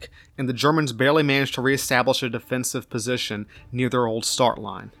catastrophic, and the Germans barely managed to re-establish a defensive position near their old start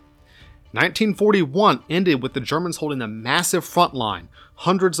line. 1941 ended with the Germans holding a massive front line,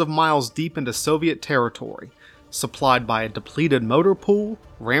 hundreds of miles deep into Soviet territory, supplied by a depleted motor pool,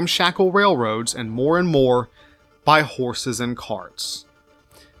 ramshackle railroads, and more by horses and carts.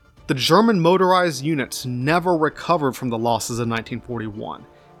 The German motorized units never recovered from the losses of 1941.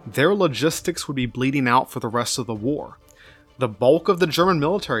 Their logistics would be bleeding out for the rest of the war. The bulk of the German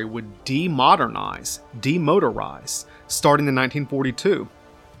military would demotorize, starting in 1942,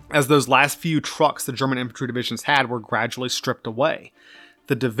 as those last few trucks the German infantry divisions had were gradually stripped away.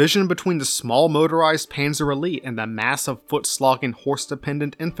 The division between the small motorized Panzer Elite and the mass of foot-slogging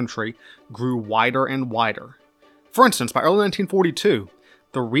horse-dependent infantry grew wider and wider. For instance, by early 1942,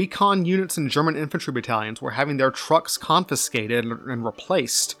 the recon units and German infantry battalions were having their trucks confiscated and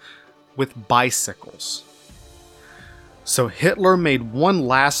replaced with bicycles. So Hitler made one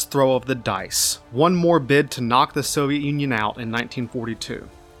last throw of the dice, one more bid to knock the Soviet Union out in 1942.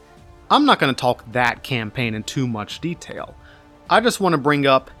 I'm not going to talk that campaign in too much detail. I just want to bring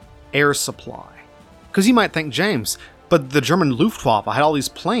up air supply. Because you might think, James, but the German Luftwaffe had all these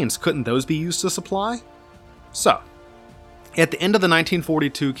planes, couldn't those be used to supply? So, at the end of the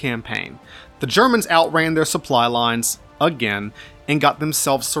 1942 campaign, the Germans outran their supply lines again and got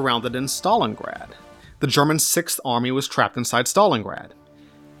themselves surrounded in Stalingrad. The German 6th Army was trapped inside Stalingrad.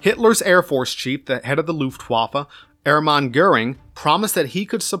 Hitler's Air Force chief, the head of the Luftwaffe, Hermann Göring, promised that he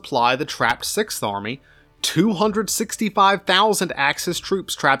could supply the trapped 6th Army 265,000 Axis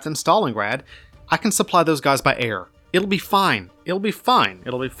troops trapped in Stalingrad, I can supply those guys by air. It'll be fine. It'll be fine.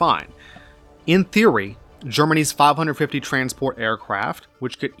 It'll be fine. In theory, Germany's 550 transport aircraft,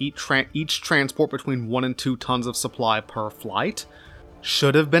 which could each transport between 1 and 2 tons of supply per flight,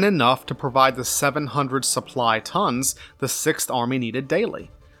 should have been enough to provide the 700 supply tons the 6th Army needed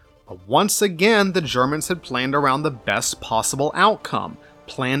daily. But once again, the Germans had planned around the best possible outcome,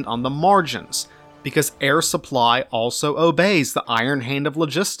 planned on the margins, because air supply also obeys the iron hand of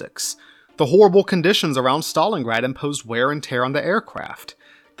logistics. The horrible conditions around Stalingrad imposed wear and tear on the aircraft.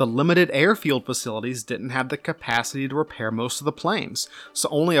 The limited airfield facilities didn't have the capacity to repair most of the planes, so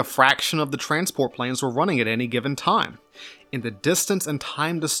only a fraction of the transport planes were running at any given time. And the distance and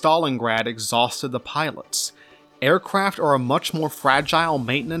time to Stalingrad exhausted the pilots. Aircraft are a much more fragile,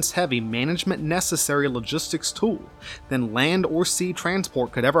 maintenance-heavy, management-necessary logistics tool than land or sea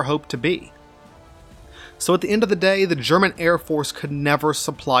transport could ever hope to be. So at the end of the day, the German Air Force could never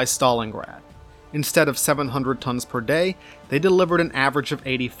supply Stalingrad. Instead of 700 tons per day, they delivered an average of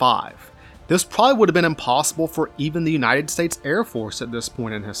 85. This probably would have been impossible for even the United States Air Force at this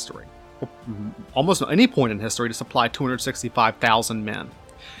point in history, or almost any point in history, to supply 265,000 men.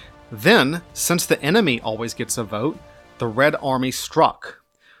 Then, since the enemy always gets a vote, the Red Army struck.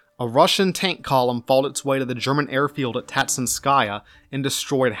 A Russian tank column fought its way to the German airfield at Tatsinskaya and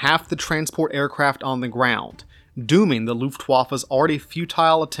destroyed half the transport aircraft on the ground, dooming the Luftwaffe's already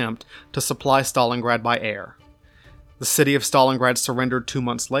futile attempt to supply Stalingrad by air. The city of Stalingrad surrendered 2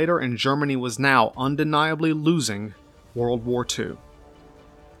 months later, and Germany was now undeniably losing World War II.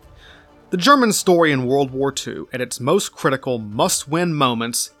 The German story in World War II, at its most critical, must-win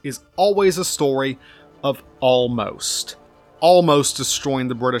moments, is always a story of almost. Almost destroying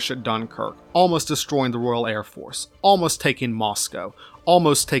the British at Dunkirk, almost destroying the Royal Air Force, almost taking Moscow,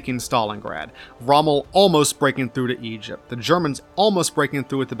 almost taking Stalingrad, Rommel almost breaking through to Egypt, the Germans almost breaking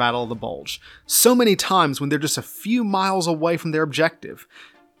through at the Battle of the Bulge. So many times when they're just a few miles away from their objective.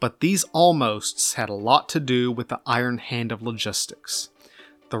 But these almosts had a lot to do with the iron hand of logistics.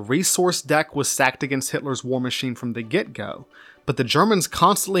 The resource deck was stacked against Hitler's war machine from the get-go, but the Germans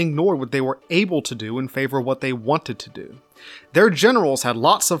constantly ignored what they were able to do in favor of what they wanted to do. Their generals had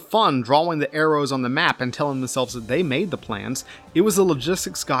lots of fun drawing the arrows on the map and telling themselves that they made the plans. It was the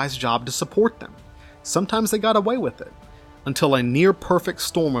logistics guys' job to support them. Sometimes they got away with it, until a near-perfect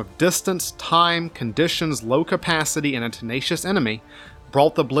storm of distance, time, conditions, low capacity, and a tenacious enemy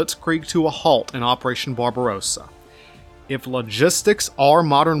brought the Blitzkrieg to a halt in Operation Barbarossa. If logistics are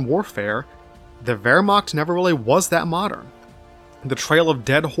modern warfare, the Wehrmacht never really was that modern. The trail of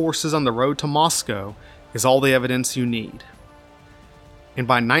dead horses on the road to Moscow is all the evidence you need. And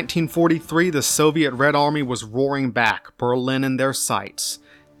by 1943, the Soviet Red Army was roaring back, Berlin in their sights,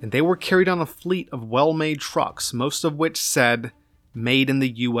 and they were carried on a fleet of well-made trucks, most of which said, "Made in the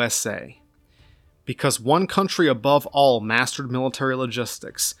USA." Because one country above all mastered military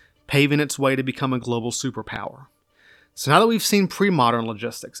logistics, paving its way to become a global superpower. So now that we've seen pre-modern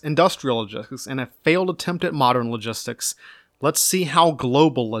logistics, industrial logistics, and a failed attempt at modern logistics, let's see how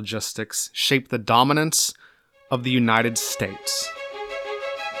global logistics shape the dominance of the United States.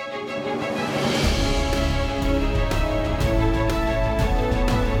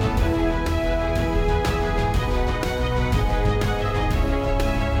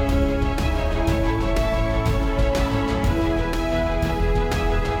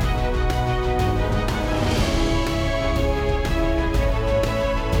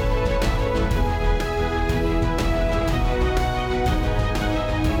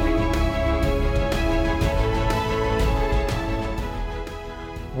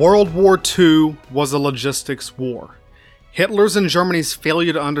 World War II was a logistics war. Hitler's and Germany's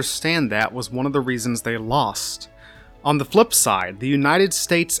failure to understand that was one of the reasons they lost. On the flip side, the United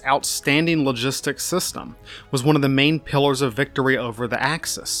States' outstanding logistics system was one of the main pillars of victory over the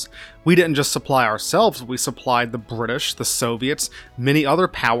Axis. We didn't just supply ourselves, we supplied the British, the Soviets, many other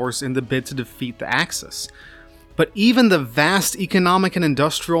powers in the bid to defeat the Axis. But even the vast economic and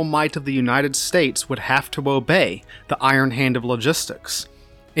industrial might of the United States would have to obey the iron hand of logistics.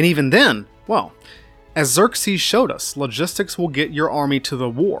 And even then, well, as Xerxes showed us, logistics will get your army to the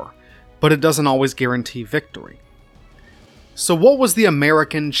war, but it doesn't always guarantee victory. So what was the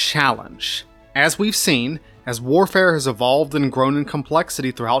American challenge? As we've seen, as warfare has evolved and grown in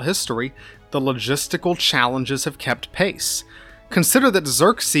complexity throughout history, the logistical challenges have kept pace. Consider that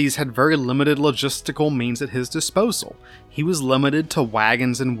Xerxes had very limited logistical means at his disposal. He was limited to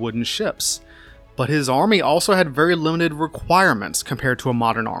wagons and wooden ships. But his army also had very limited requirements compared to a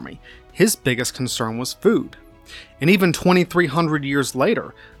modern army. His biggest concern was food. And even 2,300 years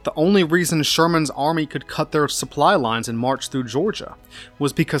later, the only reason Sherman's army could cut their supply lines and march through Georgia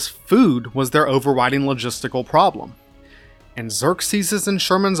was because food was their overriding logistical problem. And Xerxes' and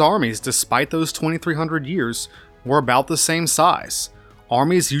Sherman's armies, despite those 2,300 years, were about the same size.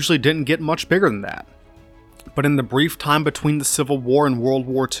 Armies usually didn't get much bigger than that. But in the brief time between the Civil War and World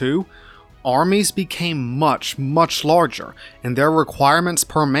War II, armies became much, much larger, and their requirements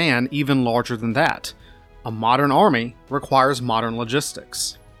per man even larger than that. A modern army requires modern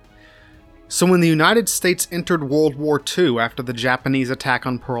logistics. So when the United States entered World War II after the Japanese attack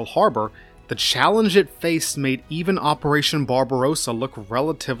on Pearl Harbor, the challenge it faced made even Operation Barbarossa look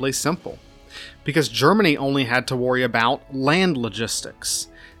relatively simple, because Germany only had to worry about land logistics.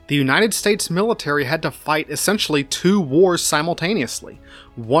 The United States military had to fight essentially two wars simultaneously,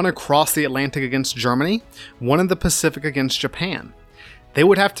 one across the Atlantic against Germany, one in the Pacific against Japan. They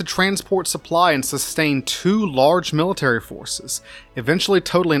would have to transport supply and sustain two large military forces, eventually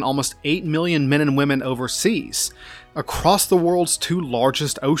totaling almost 8 million men and women overseas, across the world's two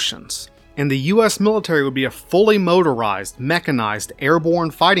largest oceans. And the US military would be a fully motorized, mechanized,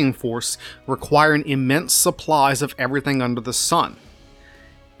 airborne fighting force requiring immense supplies of everything under the sun.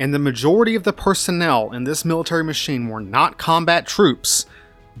 And the majority of the personnel in this military machine were not combat troops,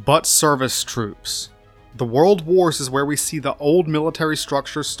 but service troops. The World Wars is where we see the old military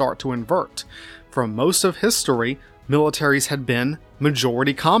structures start to invert. For most of history, militaries had been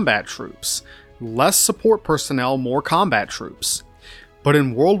majority combat troops. Less support personnel, more combat troops. But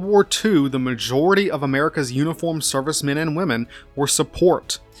in World War II, the majority of America's uniformed servicemen and women were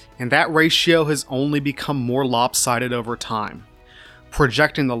support, and that ratio has only become more lopsided over time.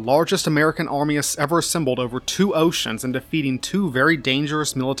 Projecting the largest American army ever assembled over two oceans and defeating two very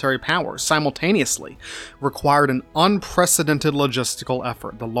dangerous military powers simultaneously required an unprecedented logistical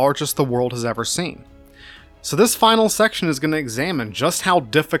effort, the largest the world has ever seen. So this final section is going to examine just how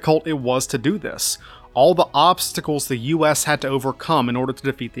difficult it was to do this, all the obstacles the US had to overcome in order to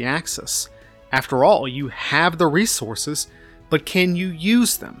defeat the Axis. After all, you have the resources, but can you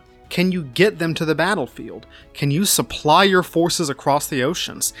use them? Can you get them to the battlefield? Can you supply your forces across the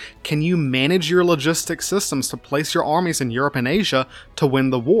oceans? Can you manage your logistic systems to place your armies in Europe and Asia to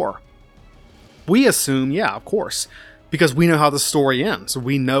win the war? We assume, yeah, of course, because we know how the story ends.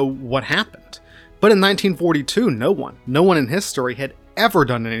 We know what happened. But in 1942, no one in history had ever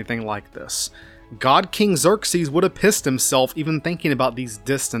done anything like this. God King Xerxes would have pissed himself even thinking about these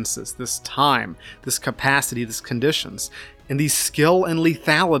distances, this time, this capacity, these conditions, and the skill and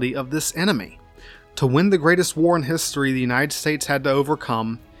lethality of this enemy. To win the greatest war in history, the United States had to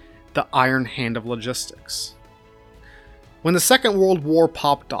overcome the iron hand of logistics. When the Second World War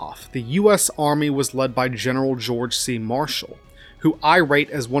popped off, the US Army was led by General George C. Marshall, who I rate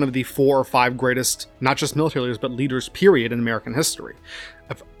as one of the 4 or 5 greatest, not just military leaders, but leaders period in American history.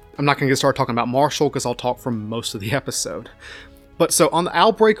 I'm not going to get started talking about Marshall because I'll talk for most of the episode. But so on the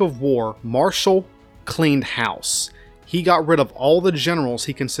outbreak of war, Marshall cleaned house. He got rid of all the generals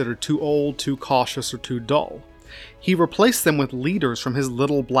he considered too old, too cautious, or too dull. He replaced them with leaders from his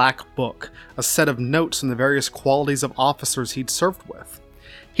little black book, a set of notes on the various qualities of officers he'd served with.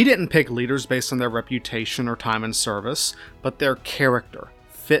 He didn't pick leaders based on their reputation or time in service, but their character,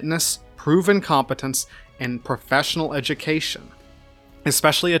 fitness, proven competence, and professional education,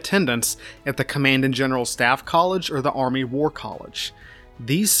 especially attendance at the Command and General Staff College or the Army War College.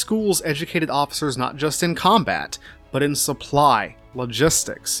 These schools educated officers not just in combat, but in supply,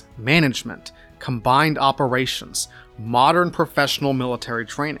 logistics, management, combined operations, modern professional military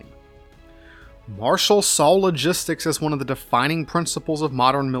training. Marshall saw logistics as one of the defining principles of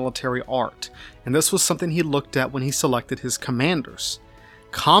modern military art, and this was something he looked at when he selected his commanders.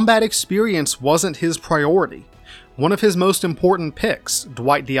 Combat experience wasn't his priority. One of his most important picks,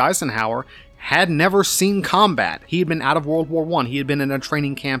 Dwight D. Eisenhower, had never seen combat. He had been out of World War I. He had been in a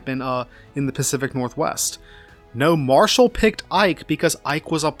training camp in the Pacific Northwest. No, Marshall picked Ike because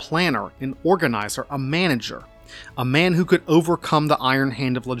Ike was a planner, an organizer, a manager, a man who could overcome the iron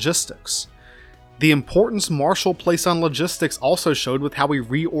hand of logistics. The importance Marshall placed on logistics also showed with how he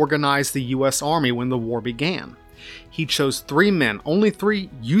reorganized the US Army when the war began. He chose 3 men, only 3,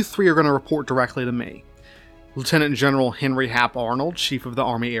 you 3 are going to report directly to me. Lieutenant General Henry Hap Arnold, Chief of the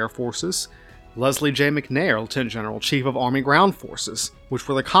Army Air Forces, Leslie J. McNair, Lieutenant General, Chief of Army Ground Forces, which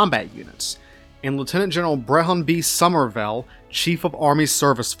were the combat units, and Lieutenant General Brehon B. Somervell, Chief of Army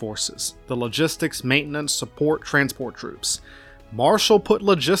Service Forces, the logistics, maintenance, support, transport troops. Marshall put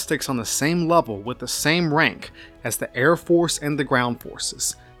logistics on the same level with the same rank as the Air Force and the Ground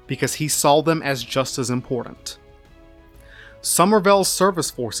Forces, because he saw them as just as important. Somerville's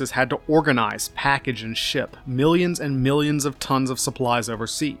service forces had to organize, package, and ship millions and millions of tons of supplies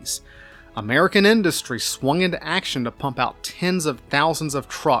overseas. American industry swung into action to pump out tens of thousands of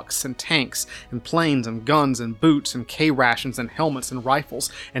trucks and tanks and planes and guns and boots and K-rations and helmets and rifles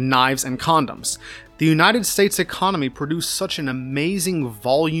and knives and condoms. The United States economy produced such an amazing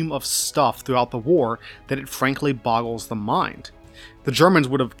volume of stuff throughout the war that it frankly boggles the mind. The Germans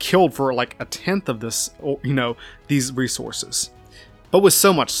would have killed for like a tenth of this, these resources. But with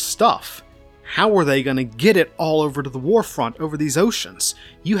so much stuff, how were they going to get it all over to the war front over these oceans?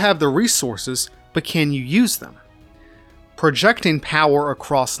 You have the resources, but can you use them? Projecting power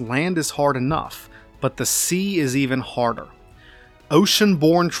across land is hard enough, but the sea is even harder.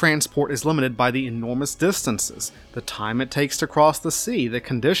 Ocean-borne transport is limited by the enormous distances, the time it takes to cross the sea,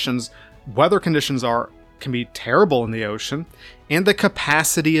 weather conditions can be terrible in the ocean, and the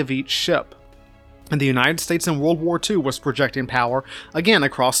capacity of each ship. And the United States in World War II was projecting power, again,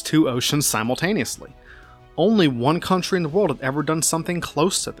 across two oceans simultaneously. Only one country in the world had ever done something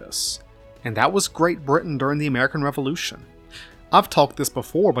close to this, and that was Great Britain during the American Revolution. I've talked this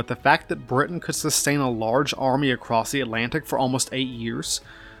before, but the fact that Britain could sustain a large army across the Atlantic for almost 8 years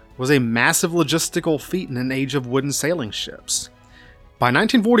was a massive logistical feat in an age of wooden sailing ships. By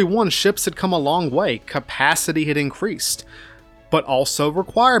 1941, ships had come a long way, capacity had increased, but also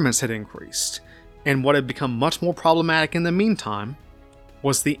requirements had increased. And what had become much more problematic in the meantime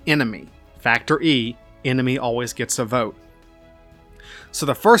was the enemy. Factor E, enemy always gets a vote. So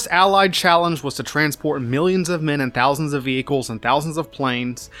the first Allied challenge was to transport millions of men and thousands of vehicles and thousands of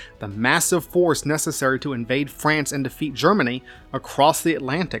planes, the massive force necessary to invade France and defeat Germany across the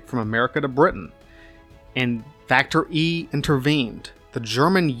Atlantic from America to Britain. And Factor E intervened. The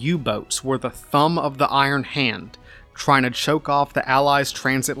German U-boats were the thumb of the Iron Hand, trying to choke off the Allies'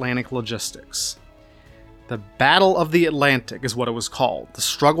 transatlantic logistics. The Battle of the Atlantic is what it was called. The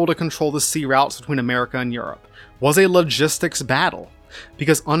struggle to control the sea routes between America and Europe was a logistics battle,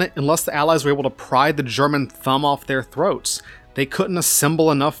 because unless the Allies were able to pry the German thumb off their throats, they couldn't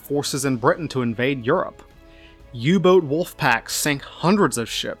assemble enough forces in Britain to invade Europe. U-boat wolf packs sank hundreds of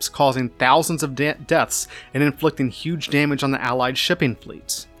ships, causing thousands of deaths and inflicting huge damage on the Allied shipping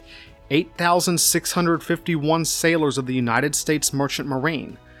fleets. 8,651 sailors of the United States Merchant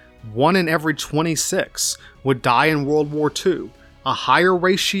Marine, 1 in every 26, would die in World War II, a higher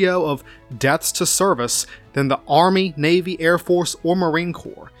ratio of deaths to service than the Army, Navy, Air Force, or Marine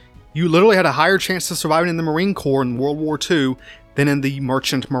Corps. You literally had a higher chance of surviving in the Marine Corps in World War II than in the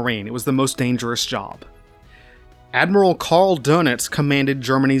Merchant Marine. It was the most dangerous job. Admiral Karl Dönitz commanded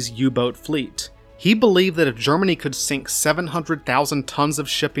Germany's U-boat fleet. He believed that if Germany could sink 700,000 tons of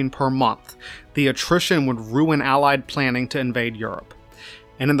shipping per month, the attrition would ruin Allied planning to invade Europe.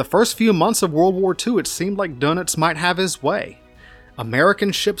 And in the first few months of World War II, it seemed like Dönitz might have his way.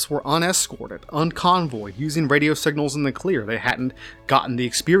 American ships were unescorted, unconvoyed, using radio signals in the clear. They hadn't gotten the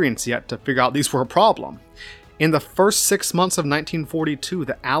experience yet to figure out these were a problem. In the first 6 months of 1942,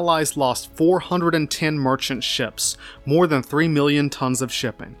 the Allies lost 410 merchant ships, more than 3 million tons of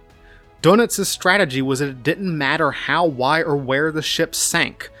shipping. Dönitz's strategy was that it didn't matter how, why, or where the ship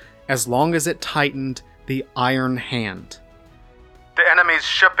sank, as long as it tightened the Iron Hand. The enemy's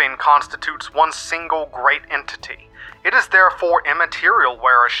shipping constitutes one single great entity. It is therefore immaterial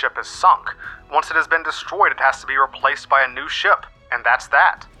where a ship is sunk. Once it has been destroyed, it has to be replaced by a new ship, and that's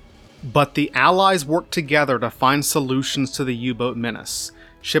that. But the Allies worked together to find solutions to the U-boat menace.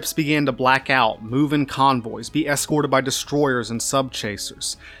 Ships began to black out, move in convoys, be escorted by destroyers and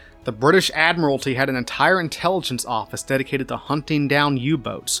sub-chasers. The British Admiralty had an entire intelligence office dedicated to hunting down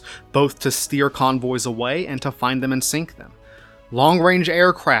U-boats, both to steer convoys away and to find them and sink them. Long-range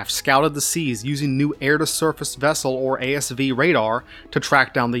aircraft scouted the seas using new air-to-surface vessel or ASV radar to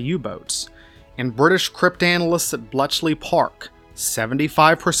track down the U-boats. And British cryptanalysts at Bletchley Park,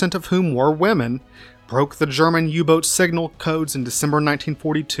 75% of whom were women, broke the German U-boat signal codes in December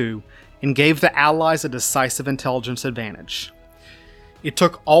 1942 and gave the Allies a decisive intelligence advantage. It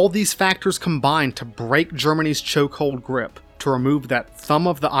took all these factors combined to break Germany's chokehold grip, to remove that thumb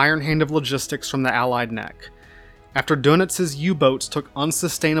of the iron hand of logistics from the Allied neck. After Dönitz's U-boats took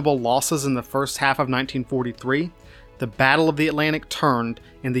unsustainable losses in the first half of 1943, the Battle of the Atlantic turned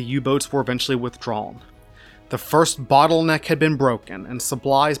and the U-boats were eventually withdrawn. The first bottleneck had been broken and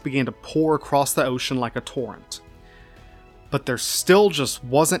supplies began to pour across the ocean like a torrent. But there still just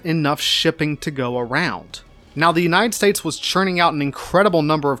wasn't enough shipping to go around. Now, the United States was churning out an incredible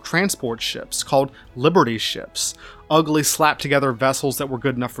number of transport ships called Liberty ships, ugly slapped together vessels that were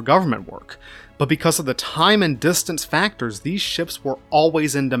good enough for government work. But because of the time and distance factors, these ships were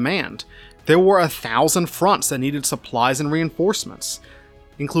always in demand. There were 1,000 fronts that needed supplies and reinforcements,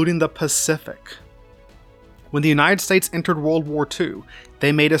 including the Pacific. When the United States entered World War II,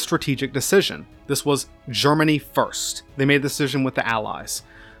 they made a strategic decision. This was Germany first. They made the decision with the Allies.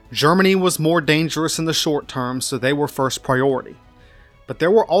 Germany was more dangerous in the short term, so they were first priority. But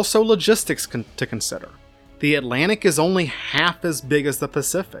there were also logistics to consider. The Atlantic is only half as big as the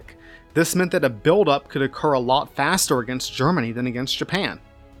Pacific. This meant that a buildup could occur a lot faster against Germany than against Japan.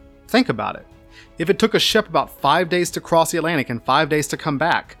 Think about it. If it took a ship about 5 days to cross the Atlantic and 5 days to come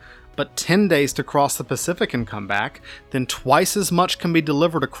back, but 10 days to cross the Pacific and come back, then twice as much can be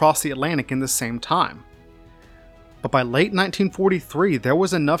delivered across the Atlantic in the same time. But by late 1943, there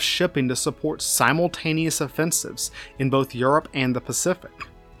was enough shipping to support simultaneous offensives in both Europe and the Pacific.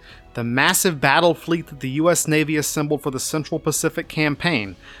 The massive battle fleet that the US Navy assembled for the Central Pacific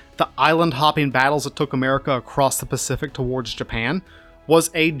Campaign, the island-hopping battles that took America across the Pacific towards Japan, was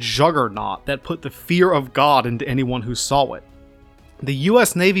a juggernaut that put the fear of God into anyone who saw it. The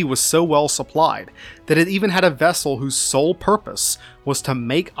US Navy was so well supplied that it even had a vessel whose sole purpose was to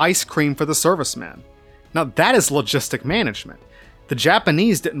make ice cream for the servicemen. Now that is logistic management. The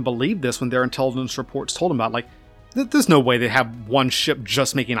Japanese didn't believe this when their intelligence reports told them about, there's no way they have one ship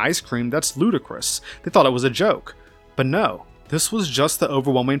just making ice cream, that's ludicrous. They thought it was a joke. But no, this was just the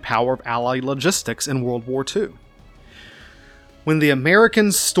overwhelming power of Allied logistics in World War II. When the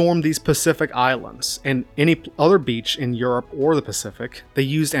Americans stormed these Pacific islands, and any other beach in Europe or the Pacific, they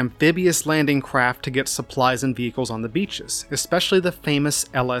used amphibious landing craft to get supplies and vehicles on the beaches, especially the famous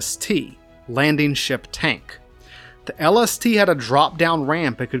LST, Landing Ship Tank. The LST had a drop-down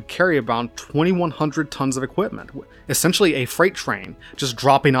ramp that could carry about 2,100 tons of equipment, essentially a freight train, just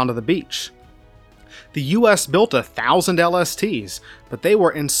dropping onto the beach. The US built 1,000 LSTs, but they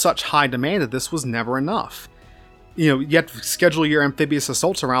were in such high demand that this was never enough. You have to schedule your amphibious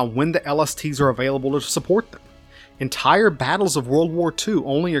assaults around when the LSTs are available to support them. Entire battles of World War II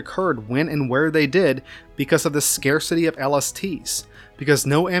only occurred when and where they did because of the scarcity of LSTs, because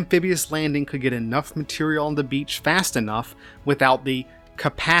no amphibious landing could get enough material on the beach fast enough without the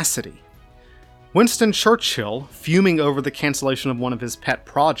capacity. Winston Churchill, fuming over the cancellation of one of his pet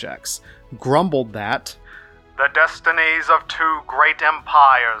projects, grumbled that the destinies of two great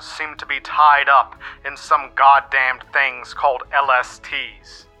empires seem to be tied up in some goddamned things called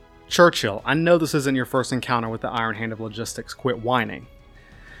LSTs. Churchill, I know this isn't your first encounter with the iron hand of logistics, quit whining.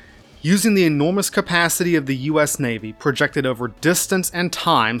 Using the enormous capacity of the US Navy projected over distance and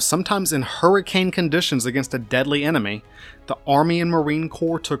time, sometimes in hurricane conditions against a deadly enemy, the Army and Marine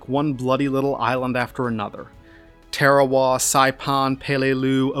Corps took one bloody little island after another. Tarawa, Saipan,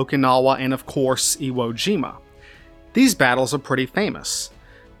 Peleliu, Okinawa, and of course, Iwo Jima. These battles are pretty famous,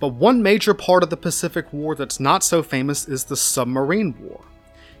 but one major part of the Pacific War that's not so famous is the submarine war.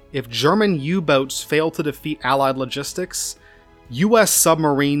 If German U-boats failed to defeat Allied logistics, US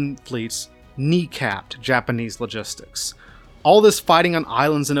submarine fleets kneecapped Japanese logistics. All this fighting on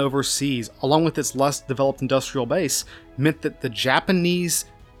islands and overseas, along with its less developed industrial base, meant that the Japanese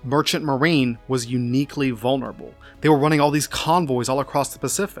merchant marine was uniquely vulnerable. They were running all these convoys all across the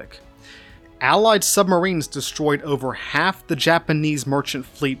Pacific. Allied submarines destroyed over half the Japanese merchant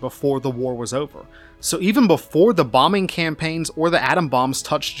fleet before the war was over. So even before the bombing campaigns or the atom bombs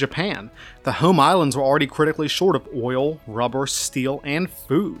touched Japan, the home islands were already critically short of oil, rubber, steel, and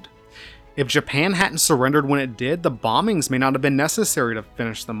food. If Japan hadn't surrendered when it did, the bombings may not have been necessary to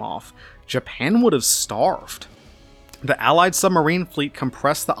finish them off. Japan would have starved. The Allied submarine fleet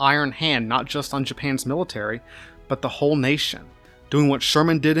compressed the iron hand not just on Japan's military, but the whole nation, doing what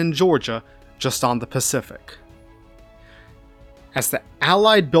Sherman did in Georgia, just on the Pacific. As the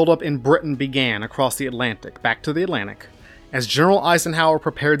Allied buildup in Britain began across the Atlantic, back to the Atlantic, as General Eisenhower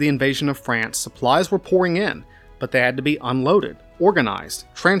prepared the invasion of France, supplies were pouring in, but they had to be unloaded, organized,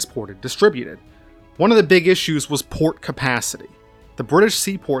 transported, distributed. One of the big issues was port capacity. The British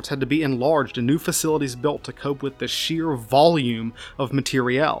seaports had to be enlarged and new facilities built to cope with the sheer volume of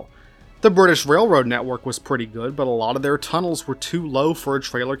materiel. The British railroad network was pretty good, but a lot of their tunnels were too low for a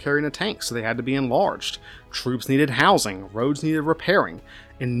trailer carrying a tank, so they had to be enlarged. Troops needed housing, roads needed repairing.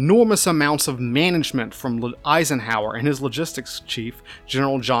 Enormous amounts of management from Eisenhower and his logistics chief,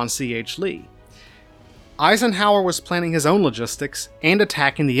 General John C.H. Lee. Eisenhower was planning his own logistics and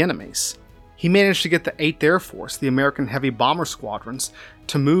attacking the enemies. He managed to get the 8th Air Force, the American heavy bomber squadrons,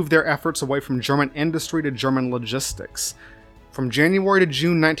 to move their efforts away from German industry to German logistics. From January to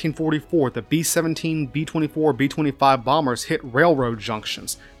June 1944, the B-17, B-24, B-25 bombers hit railroad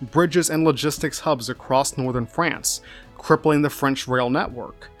junctions, bridges, and logistics hubs across northern France, crippling the French rail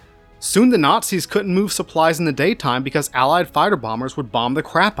network. Soon the Nazis couldn't move supplies in the daytime because Allied fighter bombers would bomb the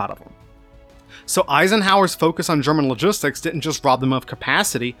crap out of them. So Eisenhower's focus on German logistics didn't just rob them of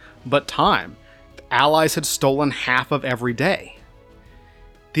capacity, but time. The Allies had stolen half of every day.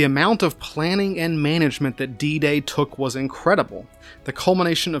 The amount of planning and management that D-Day took was incredible, the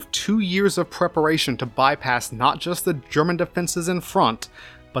culmination of 2 years of preparation to bypass not just the German defenses in front,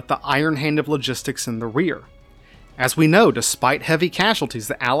 but the iron hand of logistics in the rear. As we know, despite heavy casualties,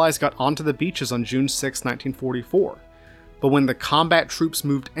 the Allies got onto the beaches on June 6, 1944. But when the combat troops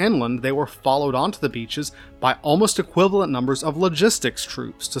moved inland, they were followed onto the beaches by almost equivalent numbers of logistics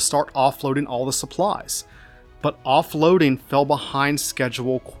troops to start offloading all the supplies. But offloading fell behind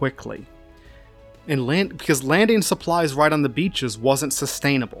schedule quickly. Because landing supplies right on the beaches wasn't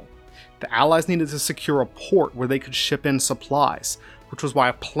sustainable. The Allies needed to secure a port where they could ship in supplies, which was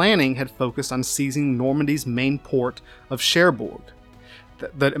why planning had focused on seizing Normandy's main port of Cherbourg.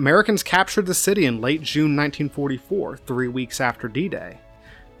 The Americans captured the city in late June 1944, 3 weeks after D-Day.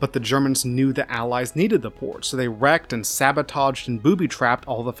 But the Germans knew the Allies needed the port, so they wrecked and sabotaged and booby-trapped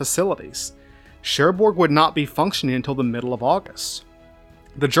all the facilities. Cherbourg would not be functioning until the middle of August.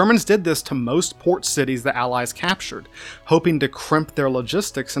 The Germans did this to most port cities the Allies captured, hoping to crimp their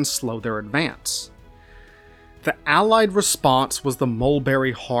logistics and slow their advance. The Allied response was the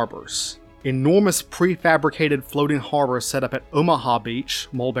Mulberry Harbors, enormous prefabricated floating harbors set up at Omaha Beach,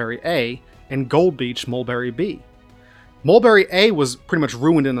 Mulberry A, and Gold Beach, Mulberry B. Mulberry A was pretty much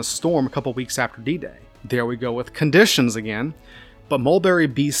ruined in a storm a couple weeks after D-Day. There we go with conditions again, but Mulberry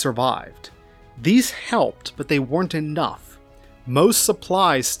B survived. These helped, but they weren't enough. Most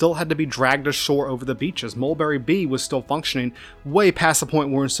supplies still had to be dragged ashore over the beaches. Mulberry B was still functioning way past the point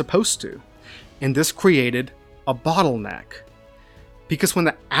where it was supposed to. And this created a bottleneck. Because when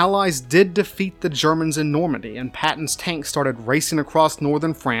the Allies did defeat the Germans in Normandy and Patton's tanks started racing across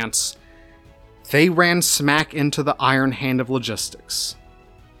northern France, they ran smack into the iron hand of logistics.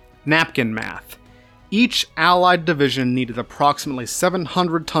 Napkin math. Each Allied division needed approximately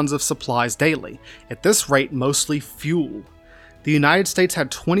 700 tons of supplies daily, at this rate mostly fuel. The United States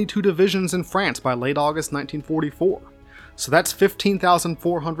had 22 divisions in France by late August 1944, so that's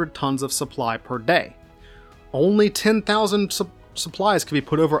 15,400 tons of supply per day. Only 10,000 supplies could be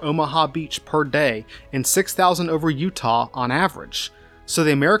put over Omaha Beach per day, and 6,000 over Utah on average. So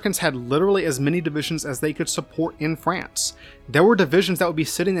the Americans had literally as many divisions as they could support in France. There were divisions that would be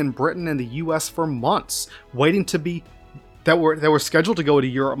sitting in Britain and the US for months, that were scheduled to go to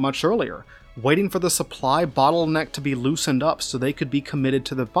Europe much earlier, waiting for the supply bottleneck to be loosened up so they could be committed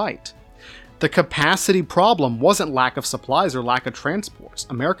to the fight. The capacity problem wasn't lack of supplies or lack of transports.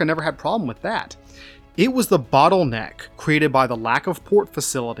 America never had a problem with that. It was the bottleneck created by the lack of port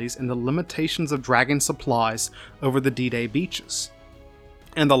facilities and the limitations of dragging supplies over the D-Day beaches.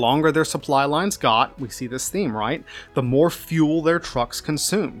 And the longer their supply lines got, we see this theme, right? The more fuel their trucks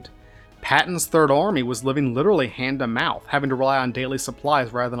consumed. Patton's Third Army was living literally hand to mouth, having to rely on daily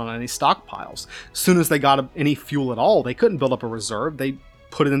supplies rather than on any stockpiles. As soon as they got any fuel at all, they couldn't build up a reserve, they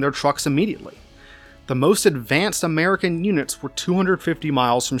put it in their trucks immediately. The most advanced American units were 250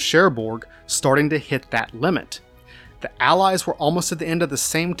 miles from Cherbourg, starting to hit that limit. The Allies were almost at the end of the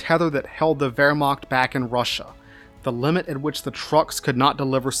same tether that held the Wehrmacht back in Russia, the limit at which the trucks could not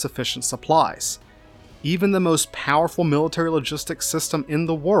deliver sufficient supplies. Even the most powerful military logistics system in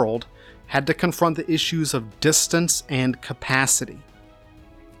the world had to confront the issues of distance and capacity.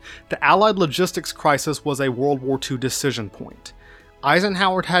 The Allied logistics crisis was a World War II decision point.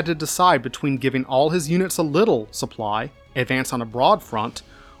 Eisenhower had to decide between giving all his units a little supply, advance on a broad front,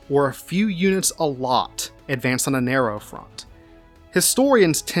 or a few units a lot, advance on a narrow front.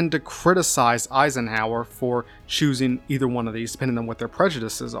 Historians tend to criticize Eisenhower for choosing either one of these, depending on what their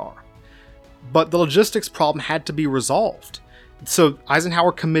prejudices are. But the logistics problem had to be resolved. So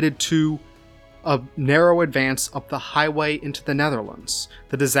Eisenhower committed to a narrow advance up the highway into the Netherlands,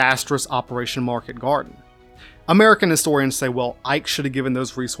 the disastrous Operation Market Garden. American historians say, well, Ike should have given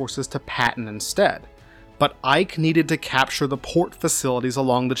those resources to Patton instead. But Ike needed to capture the port facilities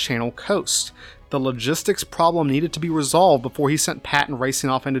along the Channel coast. The logistics problem needed to be resolved before he sent Patton racing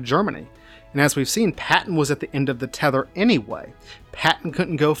off into Germany. And as we've seen, Patton was at the end of the tether anyway. Patton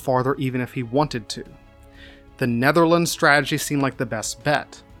couldn't go farther even if he wanted to. The Netherlands strategy seemed like the best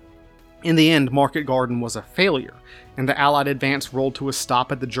bet. In the end, Market Garden was a failure, and the Allied advance rolled to a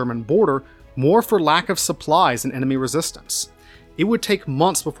stop at the German border, more for lack of supplies and enemy resistance. It would take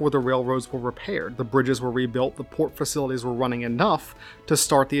months before the railroads were repaired, the bridges were rebuilt, the port facilities were running enough to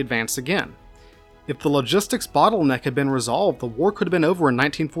start the advance again. If the logistics bottleneck had been resolved, the war could have been over in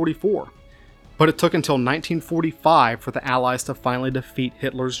 1944. but it took until 1945 for the Allies to finally defeat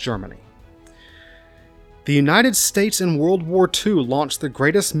Hitler's Germany. The United States in World War II launched the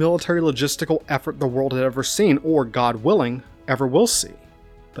greatest military logistical effort the world had ever seen, or, God willing, ever will see.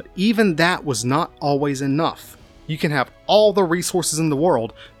 But even that was not always enough. You can have all the resources in the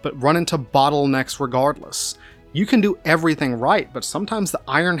world, but run into bottlenecks regardless. You can do everything right, but sometimes the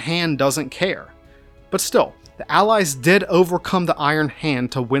Iron Hand doesn't care. But still, the Allies did overcome the Iron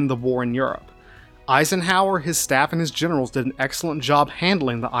Hand to win the war in Europe. Eisenhower, his staff, and his generals did an excellent job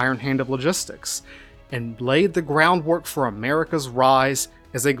handling the Iron Hand of logistics, and laid the groundwork for America's rise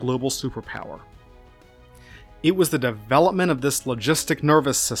as a global superpower. It was the development of this logistic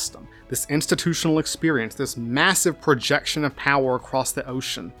nervous system, this institutional experience, this massive projection of power across the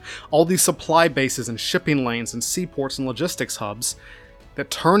ocean, all these supply bases and shipping lanes and seaports and logistics hubs,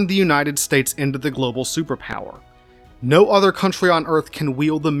 that turned the United States into the global superpower. No other country on Earth can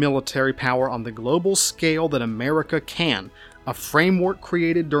wield the military power on the global scale that America can, a framework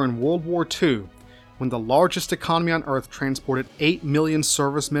created during World War II, when the largest economy on Earth transported 8 million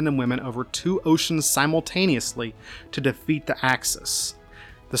servicemen and women over 2 oceans simultaneously to defeat the Axis.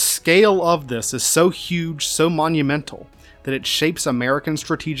 The scale of this is so huge, so monumental, that it shapes American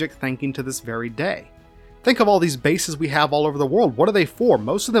strategic thinking to this very day. Think of all these bases we have all over the world. What are they for?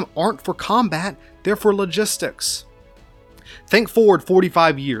 Most of them aren't for combat, they're for logistics. Think forward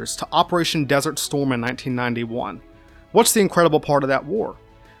 45 years to Operation Desert Storm in 1991. What's the incredible part of that war?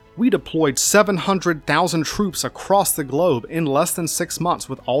 We deployed 700,000 troops across the globe in less than 6 months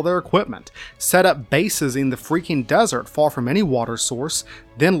with all their equipment, set up bases in the freaking desert far from any water source,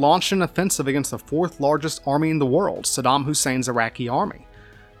 then launched an offensive against the 4th largest army in the world, Saddam Hussein's Iraqi army.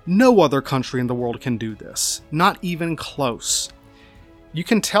 No other country in the world can do this, not even close. You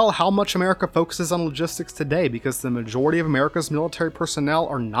can tell how much America focuses on logistics today because the majority of America's military personnel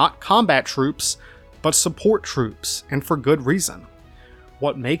are not combat troops, but support troops, and for good reason.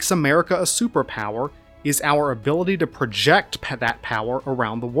 What makes America a superpower is our ability to project that power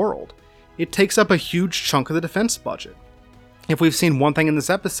around the world. It takes up a huge chunk of the defense budget. If we've seen one thing in this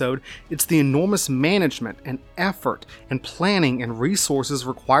episode, it's the enormous management and effort and planning and resources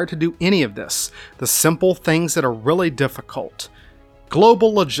required to do any of this, the simple things that are really difficult.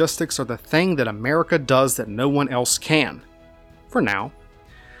 Global logistics are the thing that America does that no one else can. For now.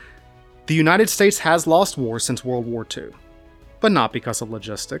 The United States has lost wars since World War II. But not because of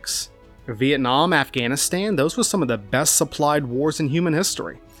logistics. Vietnam, Afghanistan, those were some of the best supplied wars in human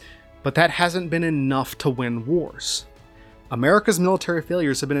history. But that hasn't been enough to win wars. America's military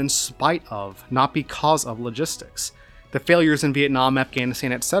failures have been in spite of, not because of, logistics. The failures in Vietnam,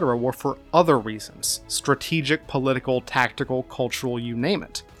 Afghanistan, etc. were for other reasons. Strategic, political, tactical, cultural, you name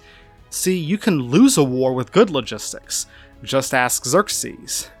it. See, you can lose a war with good logistics. Just ask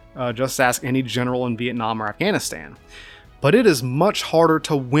Xerxes. Just ask any general in Vietnam or Afghanistan. But it is much harder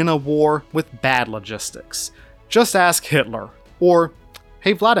to win a war with bad logistics. Just ask Hitler. Or,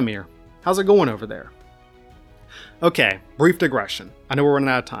 hey Vladimir, how's it going over there? Okay, brief digression. I know we're running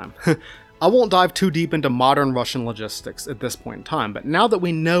out of time. I won't dive too deep into modern Russian logistics at this point in time, but now that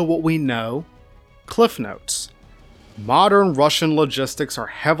we know what we know, Cliff Notes. Modern Russian logistics are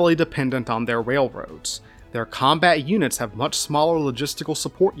heavily dependent on their railroads. Their combat units have much smaller logistical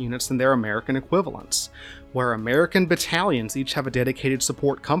support units than their American equivalents. Where American battalions each have a dedicated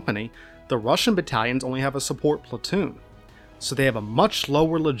support company, the Russian battalions only have a support platoon. So they have a much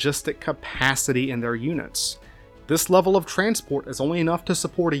lower logistic capacity in their units. This level of transport is only enough to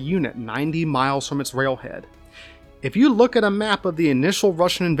support a unit 90 miles from its railhead. If you look at a map of the initial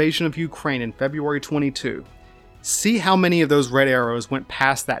Russian invasion of Ukraine in February 22, see how many of those red arrows went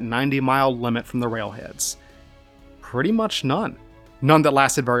past that 90-mile limit from the railheads. Pretty much none. None that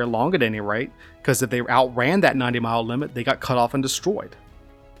lasted very long at any rate, because if they outran that 90-mile limit, they got cut off and destroyed.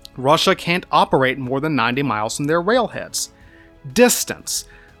 Russia can't operate more than 90 miles from their railheads. Distance.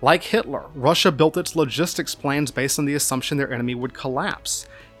 Like Hitler, Russia built its logistics plans based on the assumption their enemy would collapse.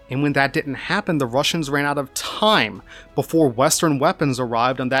 And when that didn't happen, the Russians ran out of time before Western weapons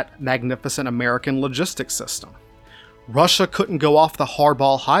arrived on that magnificent American logistics system. Russia couldn't go off the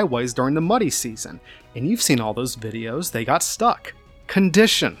hardball highways during the muddy season, and you've seen all those videos, they got stuck.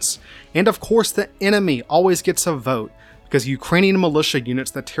 Conditions. And of course the enemy always gets a vote, because Ukrainian militia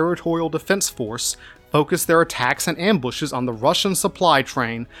units, the Territorial Defense Force, focused their attacks and ambushes on the Russian supply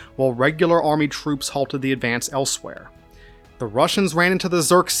train while regular army troops halted the advance elsewhere. The Russians ran into the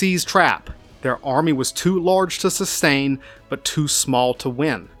Xerxes trap. Their army was too large to sustain, but too small to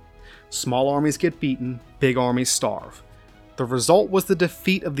win. Small armies get beaten, big armies starve. The result was the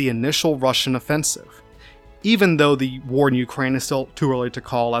defeat of the initial Russian offensive. Even though the war in Ukraine is still too early to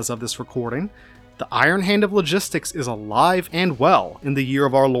call as of this recording, The Iron Hand of Logistics is alive and well in the year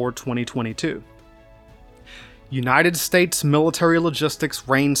of our Lord 2022. United States military logistics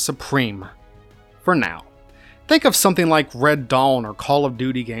reigns supreme. For now. Think of something like Red Dawn or Call of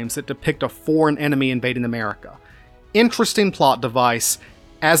Duty games that depict a foreign enemy invading America. Interesting plot device,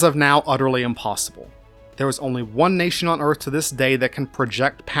 as of now utterly impossible. There is only one nation on Earth to this day that can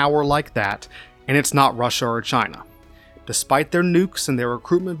project power like that, and it's not Russia or China. Despite their nukes and their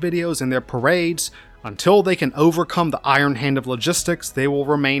recruitment videos and their parades, until they can overcome the Iron Hand of Logistics, they will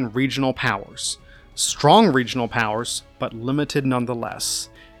remain regional powers. Strong regional powers, but limited nonetheless.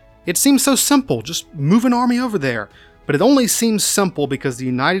 It seems so simple, just move an army over there, but it only seems simple because the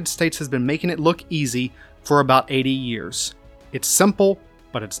United States has been making it look easy for about 80 years. It's simple,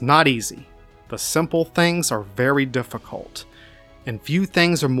 but it's not easy. The simple things are very difficult, and few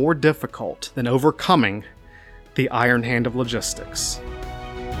things are more difficult than overcoming the Iron Hand of Logistics.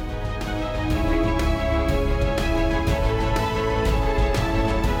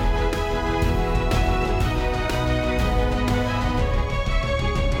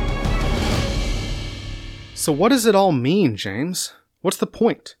 So what does it all mean, James? What's the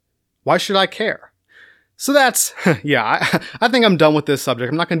point? Why should I care? So that's, I think I'm done with this subject.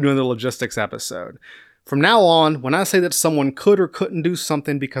 I'm not going to do another logistics episode. From now on, when I say that someone could or couldn't do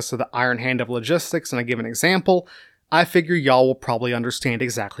something because of the Iron Hand of Logistics and I give an example, I figure y'all will probably understand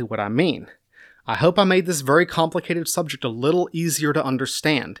exactly what I mean. I hope I made this very complicated subject a little easier to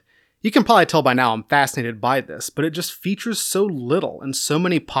understand. You can probably tell by now I'm fascinated by this, but it just features so little in so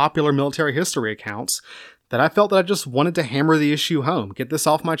many popular military history accounts that I felt that I just wanted to hammer the issue home, get this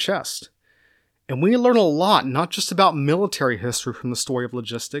off my chest. And we learn a lot, not just about military history from the story of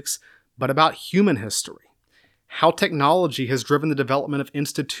logistics, but about human history. How technology has driven the development of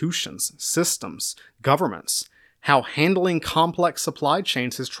institutions, systems, governments. How handling complex supply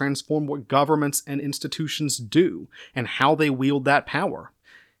chains has transformed what governments and institutions do, and how they wield that power.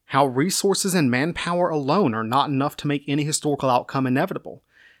 How resources and manpower alone are not enough to make any historical outcome inevitable.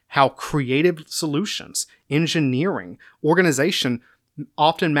 How creative solutions, engineering, organization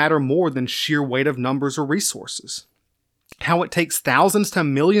often matter more than sheer weight of numbers or resources. How it takes thousands to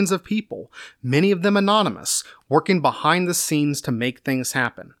millions of people, many of them anonymous, working behind the scenes to make things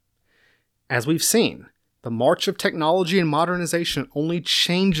happen. As we've seen, the march of technology and modernization only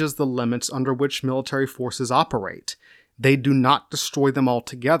changes the limits under which military forces operate. They do not destroy them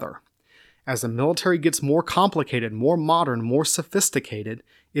altogether. As the military gets more complicated, more modern, more sophisticated,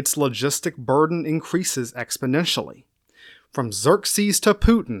 its logistic burden increases exponentially. From Xerxes to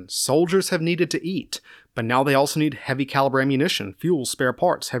Putin, soldiers have needed to eat, but now they also need heavy caliber ammunition, fuel, spare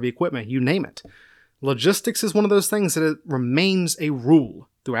parts, heavy equipment, you name it. Logistics is one of those things that it remains a rule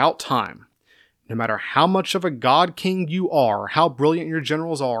throughout time. No matter how much of a god king you are, how brilliant your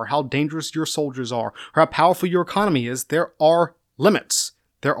generals are, how dangerous your soldiers are, or how powerful your economy is, there are limits.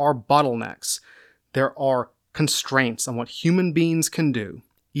 There are bottlenecks. There are constraints on what human beings can do,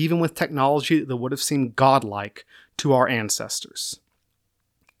 even with technology that would have seemed godlike to our ancestors.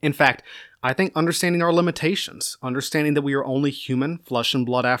 In fact, I think understanding our limitations, understanding that we are only human, flesh and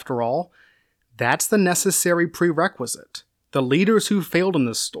blood after all, that's the necessary prerequisite. The leaders who failed in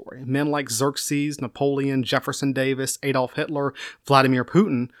this story, men like Xerxes, Napoleon, Jefferson Davis, Adolf Hitler, Vladimir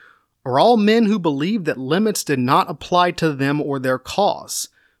Putin, are all men who believed that limits did not apply to them or their cause,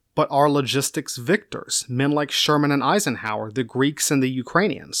 but are logistics victors, men like Sherman and Eisenhower, the Greeks and the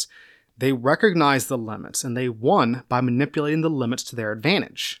Ukrainians. They recognized the limits, and they won by manipulating the limits to their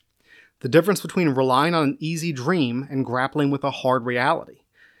advantage. The difference between relying on an easy dream and grappling with a hard reality.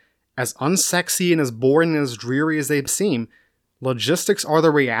 As unsexy and as boring and as dreary as they seem, logistics are the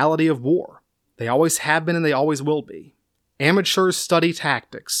reality of war. They always have been and they always will be. Amateurs study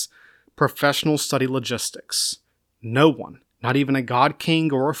tactics. Professionals study logistics. No one, not even a god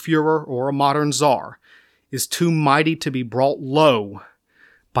king or a Führer or a modern czar, is too mighty to be brought low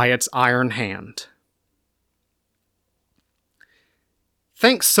by its iron hand.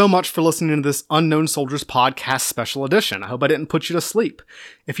 Thanks so much for listening to this Unknown Soldiers Podcast Special Edition. I hope I didn't put you to sleep.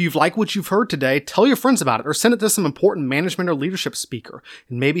 If you've liked what you've heard today, tell your friends about it or send it to some important management or leadership speaker,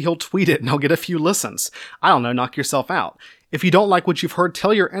 and maybe he'll tweet it and I'll get a few listens. I don't know, knock yourself out. If you don't like what you've heard,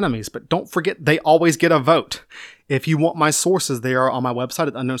 tell your enemies, but don't forget they always get a vote. If you want my sources, they are on my website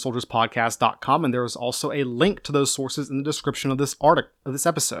at unknownsoldierspodcast.com, and there is also a link to those sources in the description of this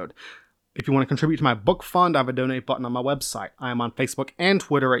episode. If you want to contribute to my book fund, I have a donate button on my website. I am on Facebook and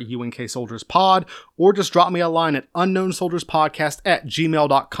Twitter at UNKSoldiersPod, or just drop me a line at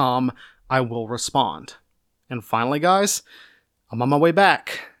unknownsoldierspodcast@gmail.com. I will respond. And finally, guys, I'm on my way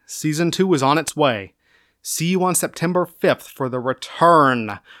back. Season 2 is on its way. See you on September 5th for the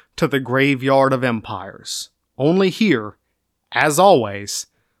return to the Graveyard of Empires. Only here, as always,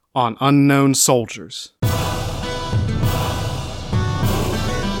 on Unknown Soldiers.